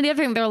this, that, and the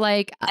other thing. They're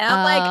like, and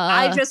I'm like,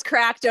 I just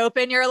cracked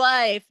open your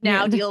life.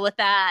 Now deal with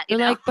that. You're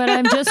like, but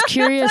I'm just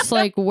curious,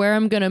 where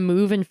I'm going to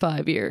move in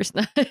 5 years.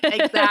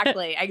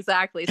 Exactly.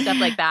 Stuff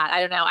like that.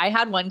 I don't know. I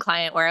had one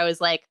client where I was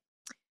like,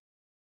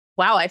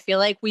 wow, I feel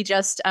like we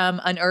just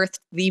unearthed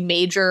the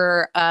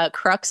major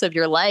crux of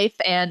your life.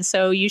 And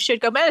so you should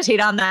go meditate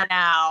on that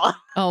now.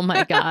 Oh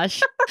my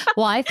gosh.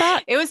 Well, I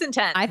thought it was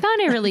intense. I found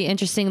it really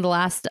interesting. The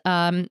last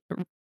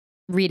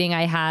reading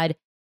I had,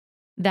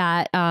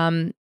 that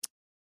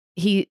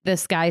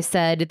this guy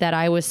said that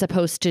I was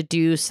supposed to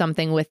do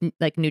something with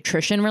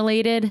nutrition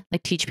related,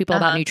 teach people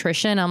about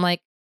nutrition. I'm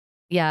like,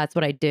 yeah, that's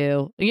what I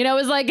do. You know, it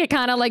was like a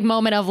kind of like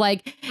moment of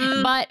like,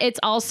 Mm. but it's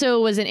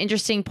also was an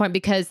interesting point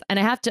because, and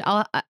I have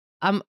to,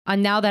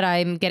 now that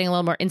I'm getting a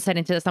little more insight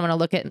into this, I'm going to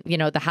look at, you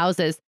know, the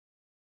houses,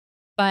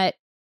 but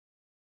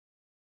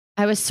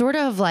I was sort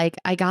of like,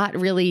 I got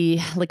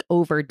really like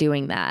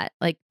overdoing that.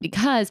 Like,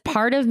 because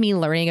part of me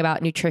learning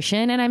about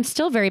nutrition, and I'm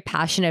still very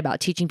passionate about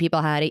teaching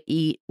people how to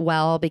eat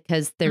well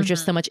because there's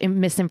just so much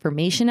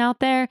misinformation out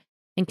there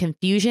and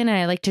confusion. And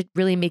I like to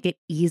really make it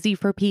easy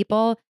for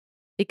people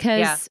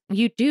because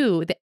you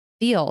do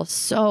feel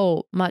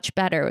so much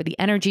better. The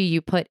energy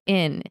you put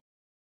in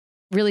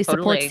really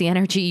supports the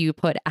energy you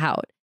put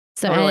out.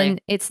 So, and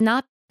it's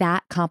not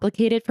that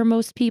complicated for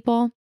most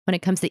people when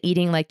it comes to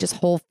eating like just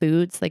whole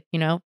foods, like, you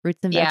know, fruits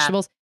and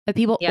vegetables, but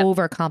people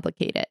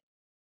overcomplicate it.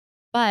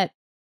 But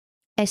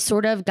I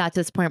sort of got to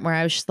this point where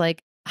I was just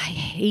like, I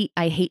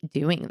hate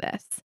doing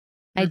this.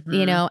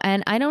 You know,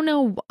 and I don't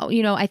know,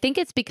 you know, I think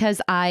it's because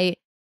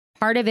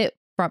part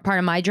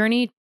of my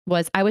journey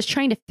was I was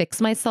trying to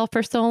fix myself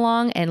for so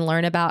long and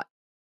learn about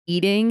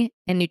eating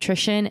and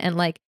nutrition and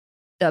like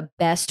the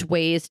best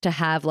ways to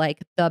have like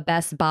the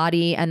best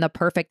body and the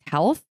perfect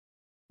health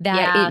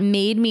that it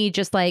made me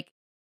just like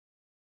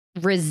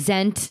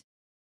resent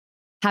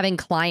having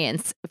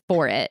clients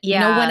for it. You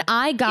know, when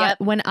I got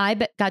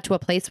got to a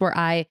place where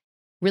I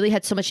really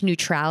had so much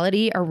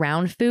neutrality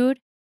around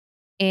food,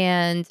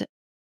 and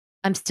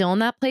I'm still in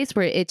that place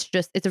where it's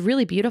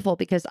really beautiful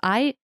because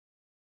I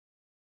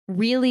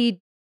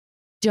really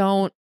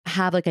don't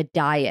have like a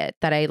diet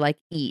that I like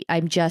eat. I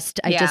just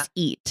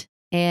eat.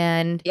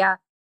 And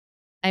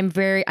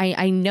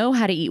I know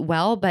how to eat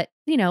well, but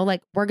you know,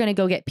 like we're going to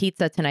go get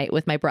pizza tonight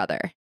with my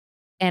brother.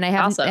 And I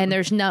have, and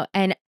there's no,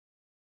 and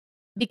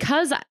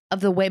because of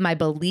the way my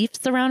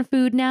beliefs around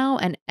food now,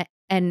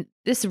 and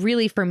this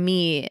really for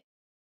me,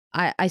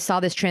 I saw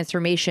this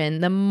transformation.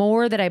 The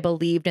more that I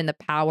believed in the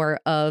power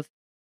of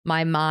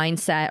my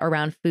mindset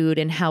around food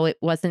and how it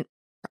wasn't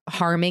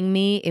harming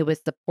me, it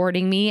was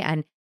supporting me.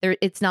 And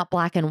it's not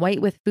black and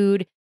white with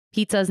food.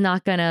 Pizza's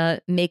not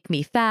gonna make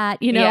me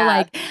fat, you know,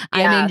 like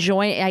I'm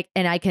enjoying,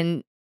 and I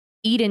can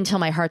eat until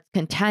my heart's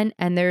content.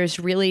 And there's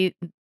really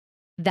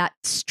that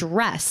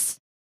stress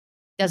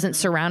doesn't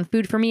surround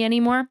food for me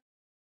anymore.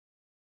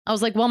 I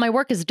was like, well, my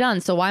work is done.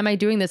 So why am I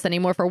doing this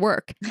anymore for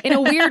work? In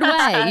a weird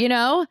way, you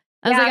know?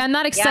 I was like, I'm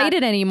not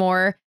excited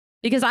anymore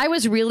because I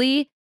was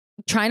really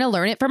trying to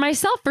learn it for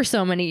myself for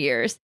so many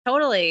years.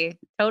 Totally.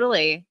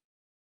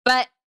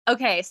 But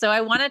okay, so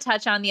I want to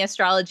touch on the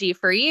astrology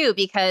for you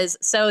because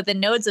so the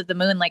nodes of the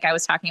moon, like I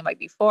was talking about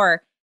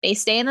before, they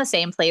stay in the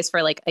same place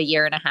for like a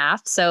year and a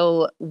half.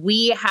 So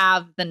we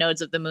have the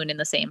nodes of the moon in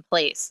the same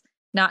place,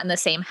 not in the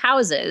same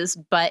houses,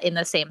 but in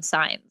the same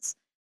signs.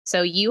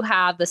 So you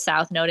have the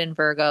South Node in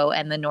Virgo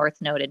and the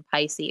North Node in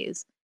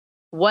Pisces.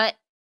 What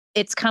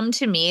it's come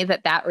to me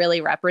that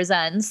really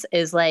represents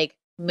is like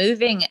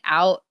moving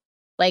out,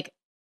 like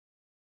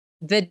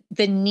the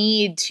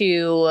need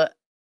to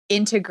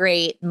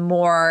integrate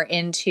more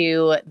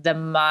into the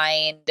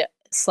mind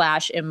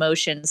 /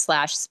 emotion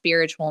 /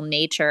 spiritual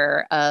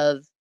nature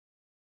of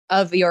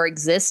your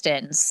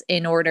existence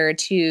in order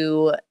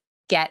to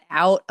get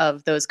out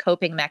of those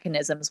coping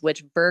mechanisms,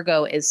 which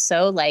Virgo is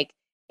so like,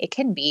 it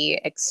can be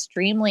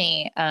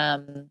extremely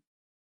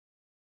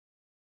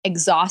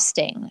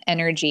exhausting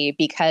energy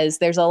because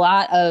there's a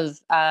lot of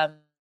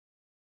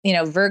you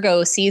know,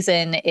 Virgo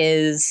season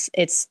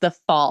it's the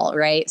fall,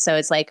 right? So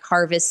it's like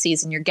harvest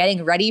season. You're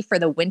getting ready for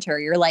the winter.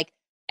 You're like,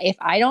 if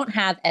I don't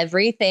have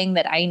everything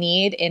that I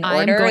need in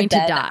order,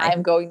 then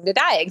I'm going to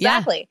die.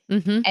 Exactly. Yeah.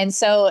 Mm-hmm. And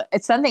so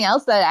it's something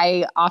else that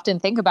I often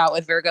think about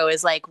with Virgo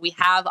is like, we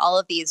have all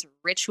of these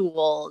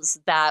rituals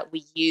that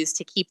we use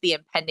to keep the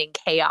impending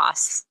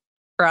chaos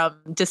from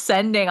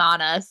descending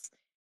on us.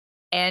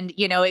 And,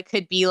 you know, it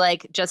could be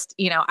like just,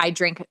 you know, I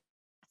drink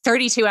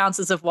 32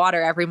 ounces of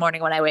water every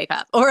morning when I wake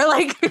up, or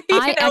like,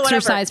 I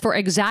exercise for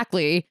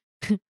exactly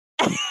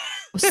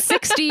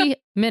 60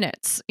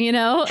 minutes, you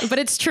know, but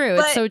it's true.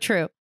 It's so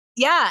true.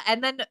 Yeah.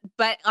 And then,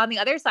 but on the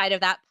other side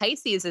of that,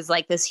 Pisces is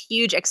like this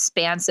huge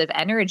expansive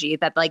energy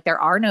that like there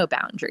are no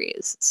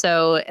boundaries.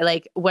 So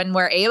like when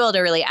we're able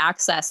to really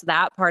access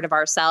that part of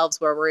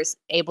ourselves where we're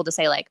able to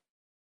say like,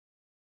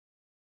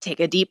 take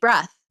a deep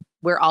breath.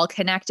 We're all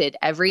connected.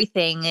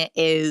 Everything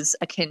is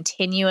a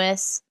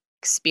continuous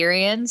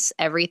experience.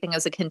 Everything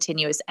is a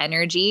continuous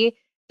energy.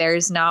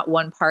 There's not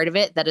one part of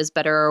it that is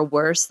better or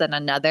worse than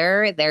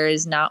another. There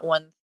is not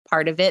one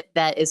part of it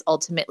that is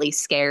ultimately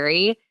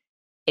scary.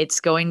 It's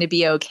going to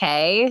be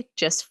okay.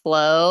 Just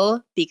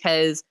flow,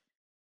 because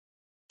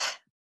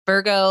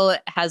Virgo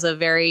has a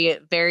very,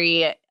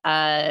 very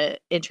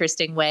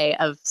interesting way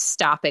of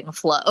stopping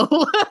flow.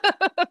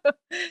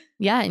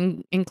 Yeah,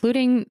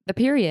 including the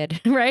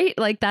period, right?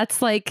 Like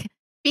that's like,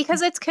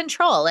 because it's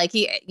control. Like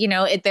you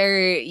know,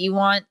 you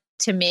want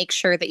to make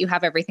sure that you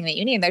have everything that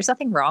you need. And there's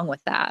nothing wrong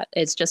with that.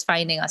 It's just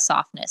finding a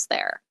softness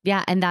there.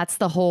 Yeah, and that's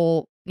the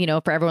whole, you know,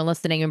 for everyone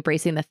listening,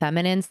 embracing the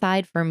feminine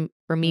side. For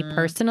me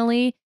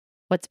personally,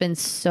 what's been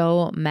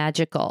so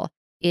magical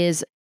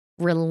is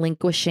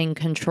relinquishing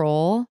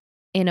control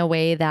in a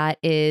way that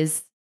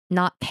is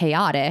not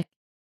chaotic,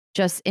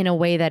 just in a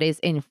way that is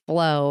in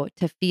flow,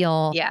 to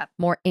feel Yeah,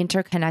 more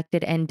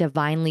interconnected and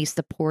divinely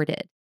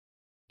supported.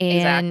 And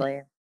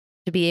exactly.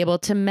 to be able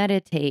to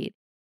meditate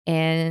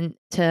and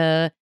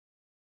to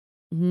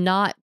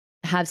not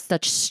have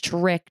such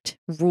strict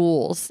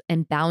rules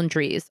and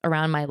boundaries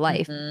around my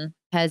life Hmm.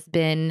 has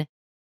been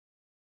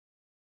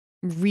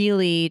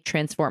really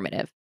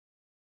transformative.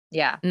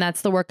 Yeah. And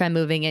that's the work I'm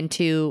moving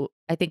into.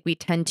 I think we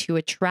tend to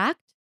attract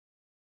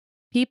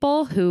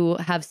people who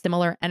have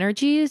similar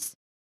energies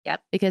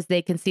Yep. because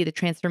they can see the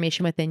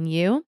transformation within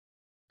you.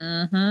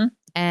 Hmm.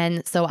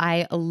 And so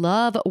I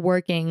love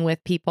working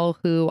with people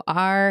who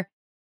are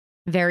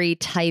very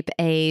type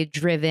A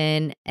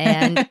driven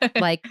and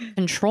like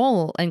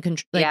control and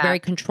like Yeah. very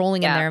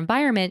controlling in Yeah. their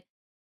environment,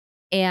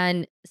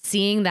 and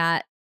seeing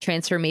that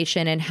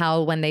transformation and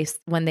how when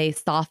they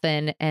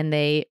soften and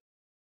they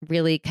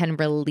really can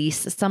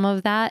release some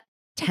of that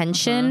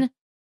tension,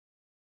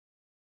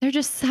 they're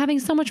just having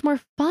so much more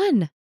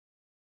fun.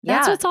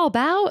 That's what Yeah. it's all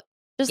about.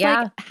 Just like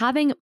Yeah.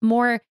 having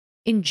more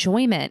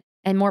enjoyment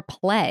and more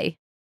play.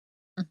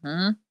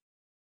 Hmm.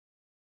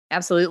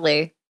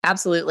 Absolutely.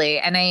 Absolutely.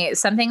 And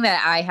something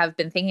that I have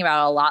been thinking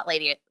about a lot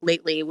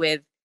lately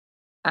with,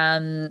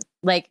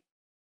 like,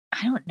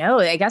 I don't know,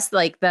 I guess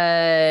like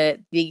the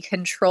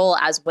control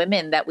as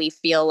women that we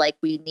feel like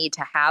we need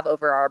to have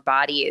over our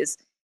bodies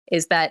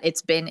is that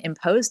it's been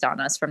imposed on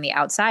us from the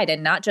outside,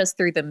 and not just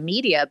through the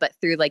media, but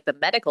through like the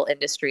medical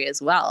industry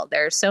as well.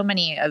 There are so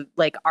many of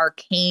like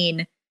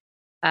arcane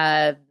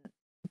uh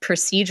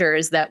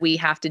procedures that we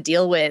have to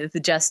deal with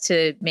just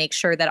to make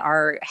sure that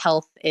our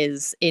health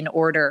is in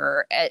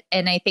order.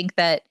 And I think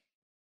that,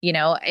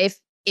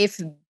 if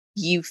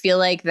you feel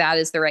like that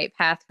is the right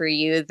path for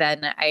you,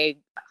 then I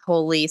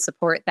wholly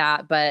support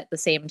that. But at the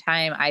same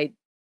time,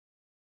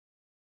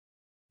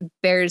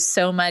 there's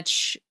so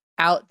much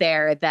out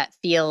there that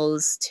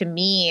feels to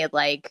me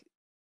like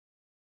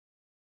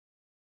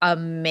a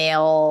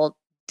male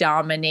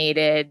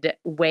dominated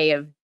way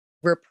of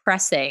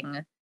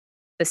repressing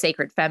the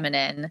sacred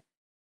feminine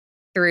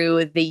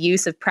through the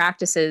use of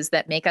practices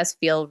that make us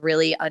feel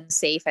really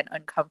unsafe and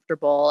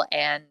uncomfortable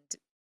and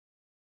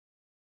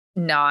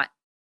not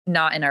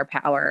not in our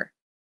power.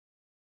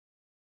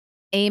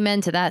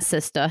 Amen to that,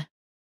 sister.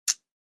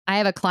 I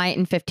have a client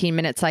in 15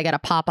 minutes, so I got to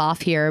pop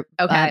off here.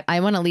 Okay. I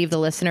want to leave the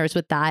listeners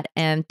with that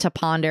and to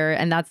ponder.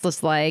 And that's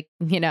just like,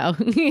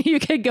 you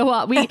could go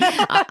up. We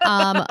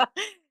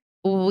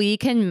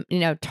can,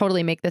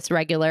 totally make this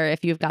regular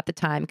if you've got the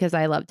time, because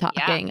I love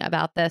talking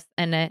about this,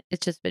 and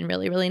it's just been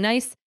really, really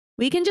nice.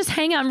 We can just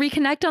hang out and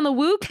reconnect on the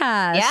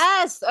WooCast.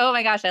 Yes. Oh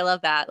my gosh, I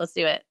love that. Let's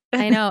do it.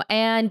 I know.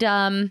 And,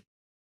 I'm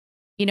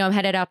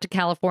headed out to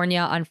California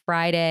on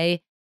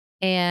Friday,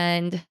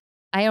 and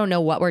I don't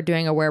know what we're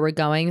doing or where we're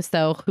going.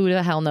 So who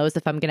the hell knows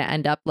if I'm going to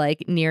end up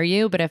like near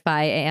you. But if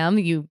I am,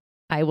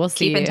 I will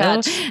see Keep in you.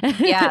 touch.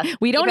 Yeah.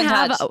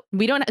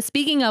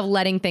 Speaking of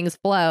letting things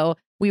flow,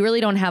 we really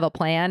don't have a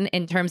plan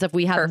in terms of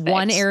we have Perfect.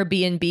 one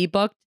Airbnb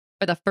booked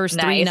for the first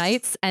 3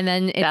 nights. And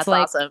then it's That's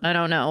like, awesome. I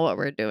don't know what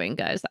we're doing,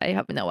 guys. I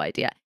have no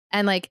idea.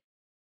 And like,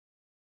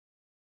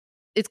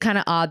 it's kind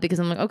of odd because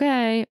I'm like,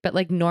 okay. But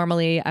like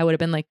normally I would have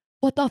been like,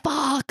 what the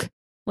fuck?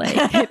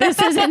 Like,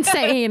 this is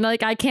insane.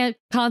 Like, I can't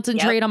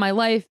concentrate on my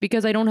life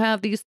because I don't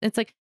have these. It's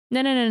like,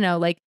 no.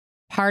 Like,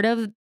 part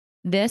of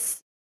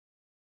this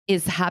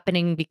is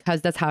happening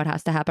because that's how it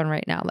has to happen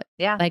right now.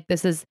 Like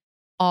this is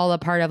all a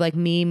part of like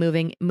me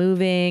moving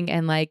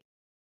and like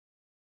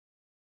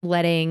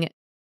letting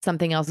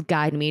something else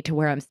guide me to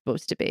where I'm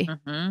supposed to be.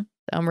 So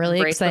I'm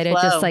really excited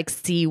to just like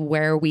see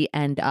where we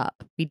end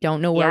up. We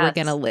don't know where we're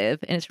going to live,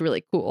 and it's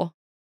really cool.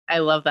 I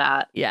love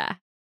that. Yeah.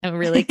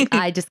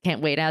 I just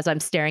can't wait as I'm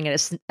staring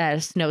at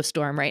a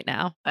snowstorm right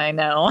now. I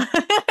know.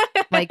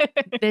 Like,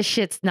 this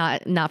shit's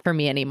not for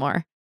me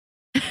anymore.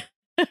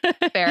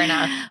 Fair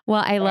enough.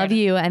 Well, I love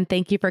you, and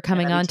thank you for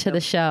coming on to the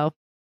show.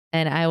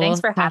 And I will Thanks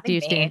for talk to having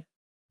you me.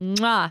 soon.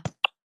 Mwah.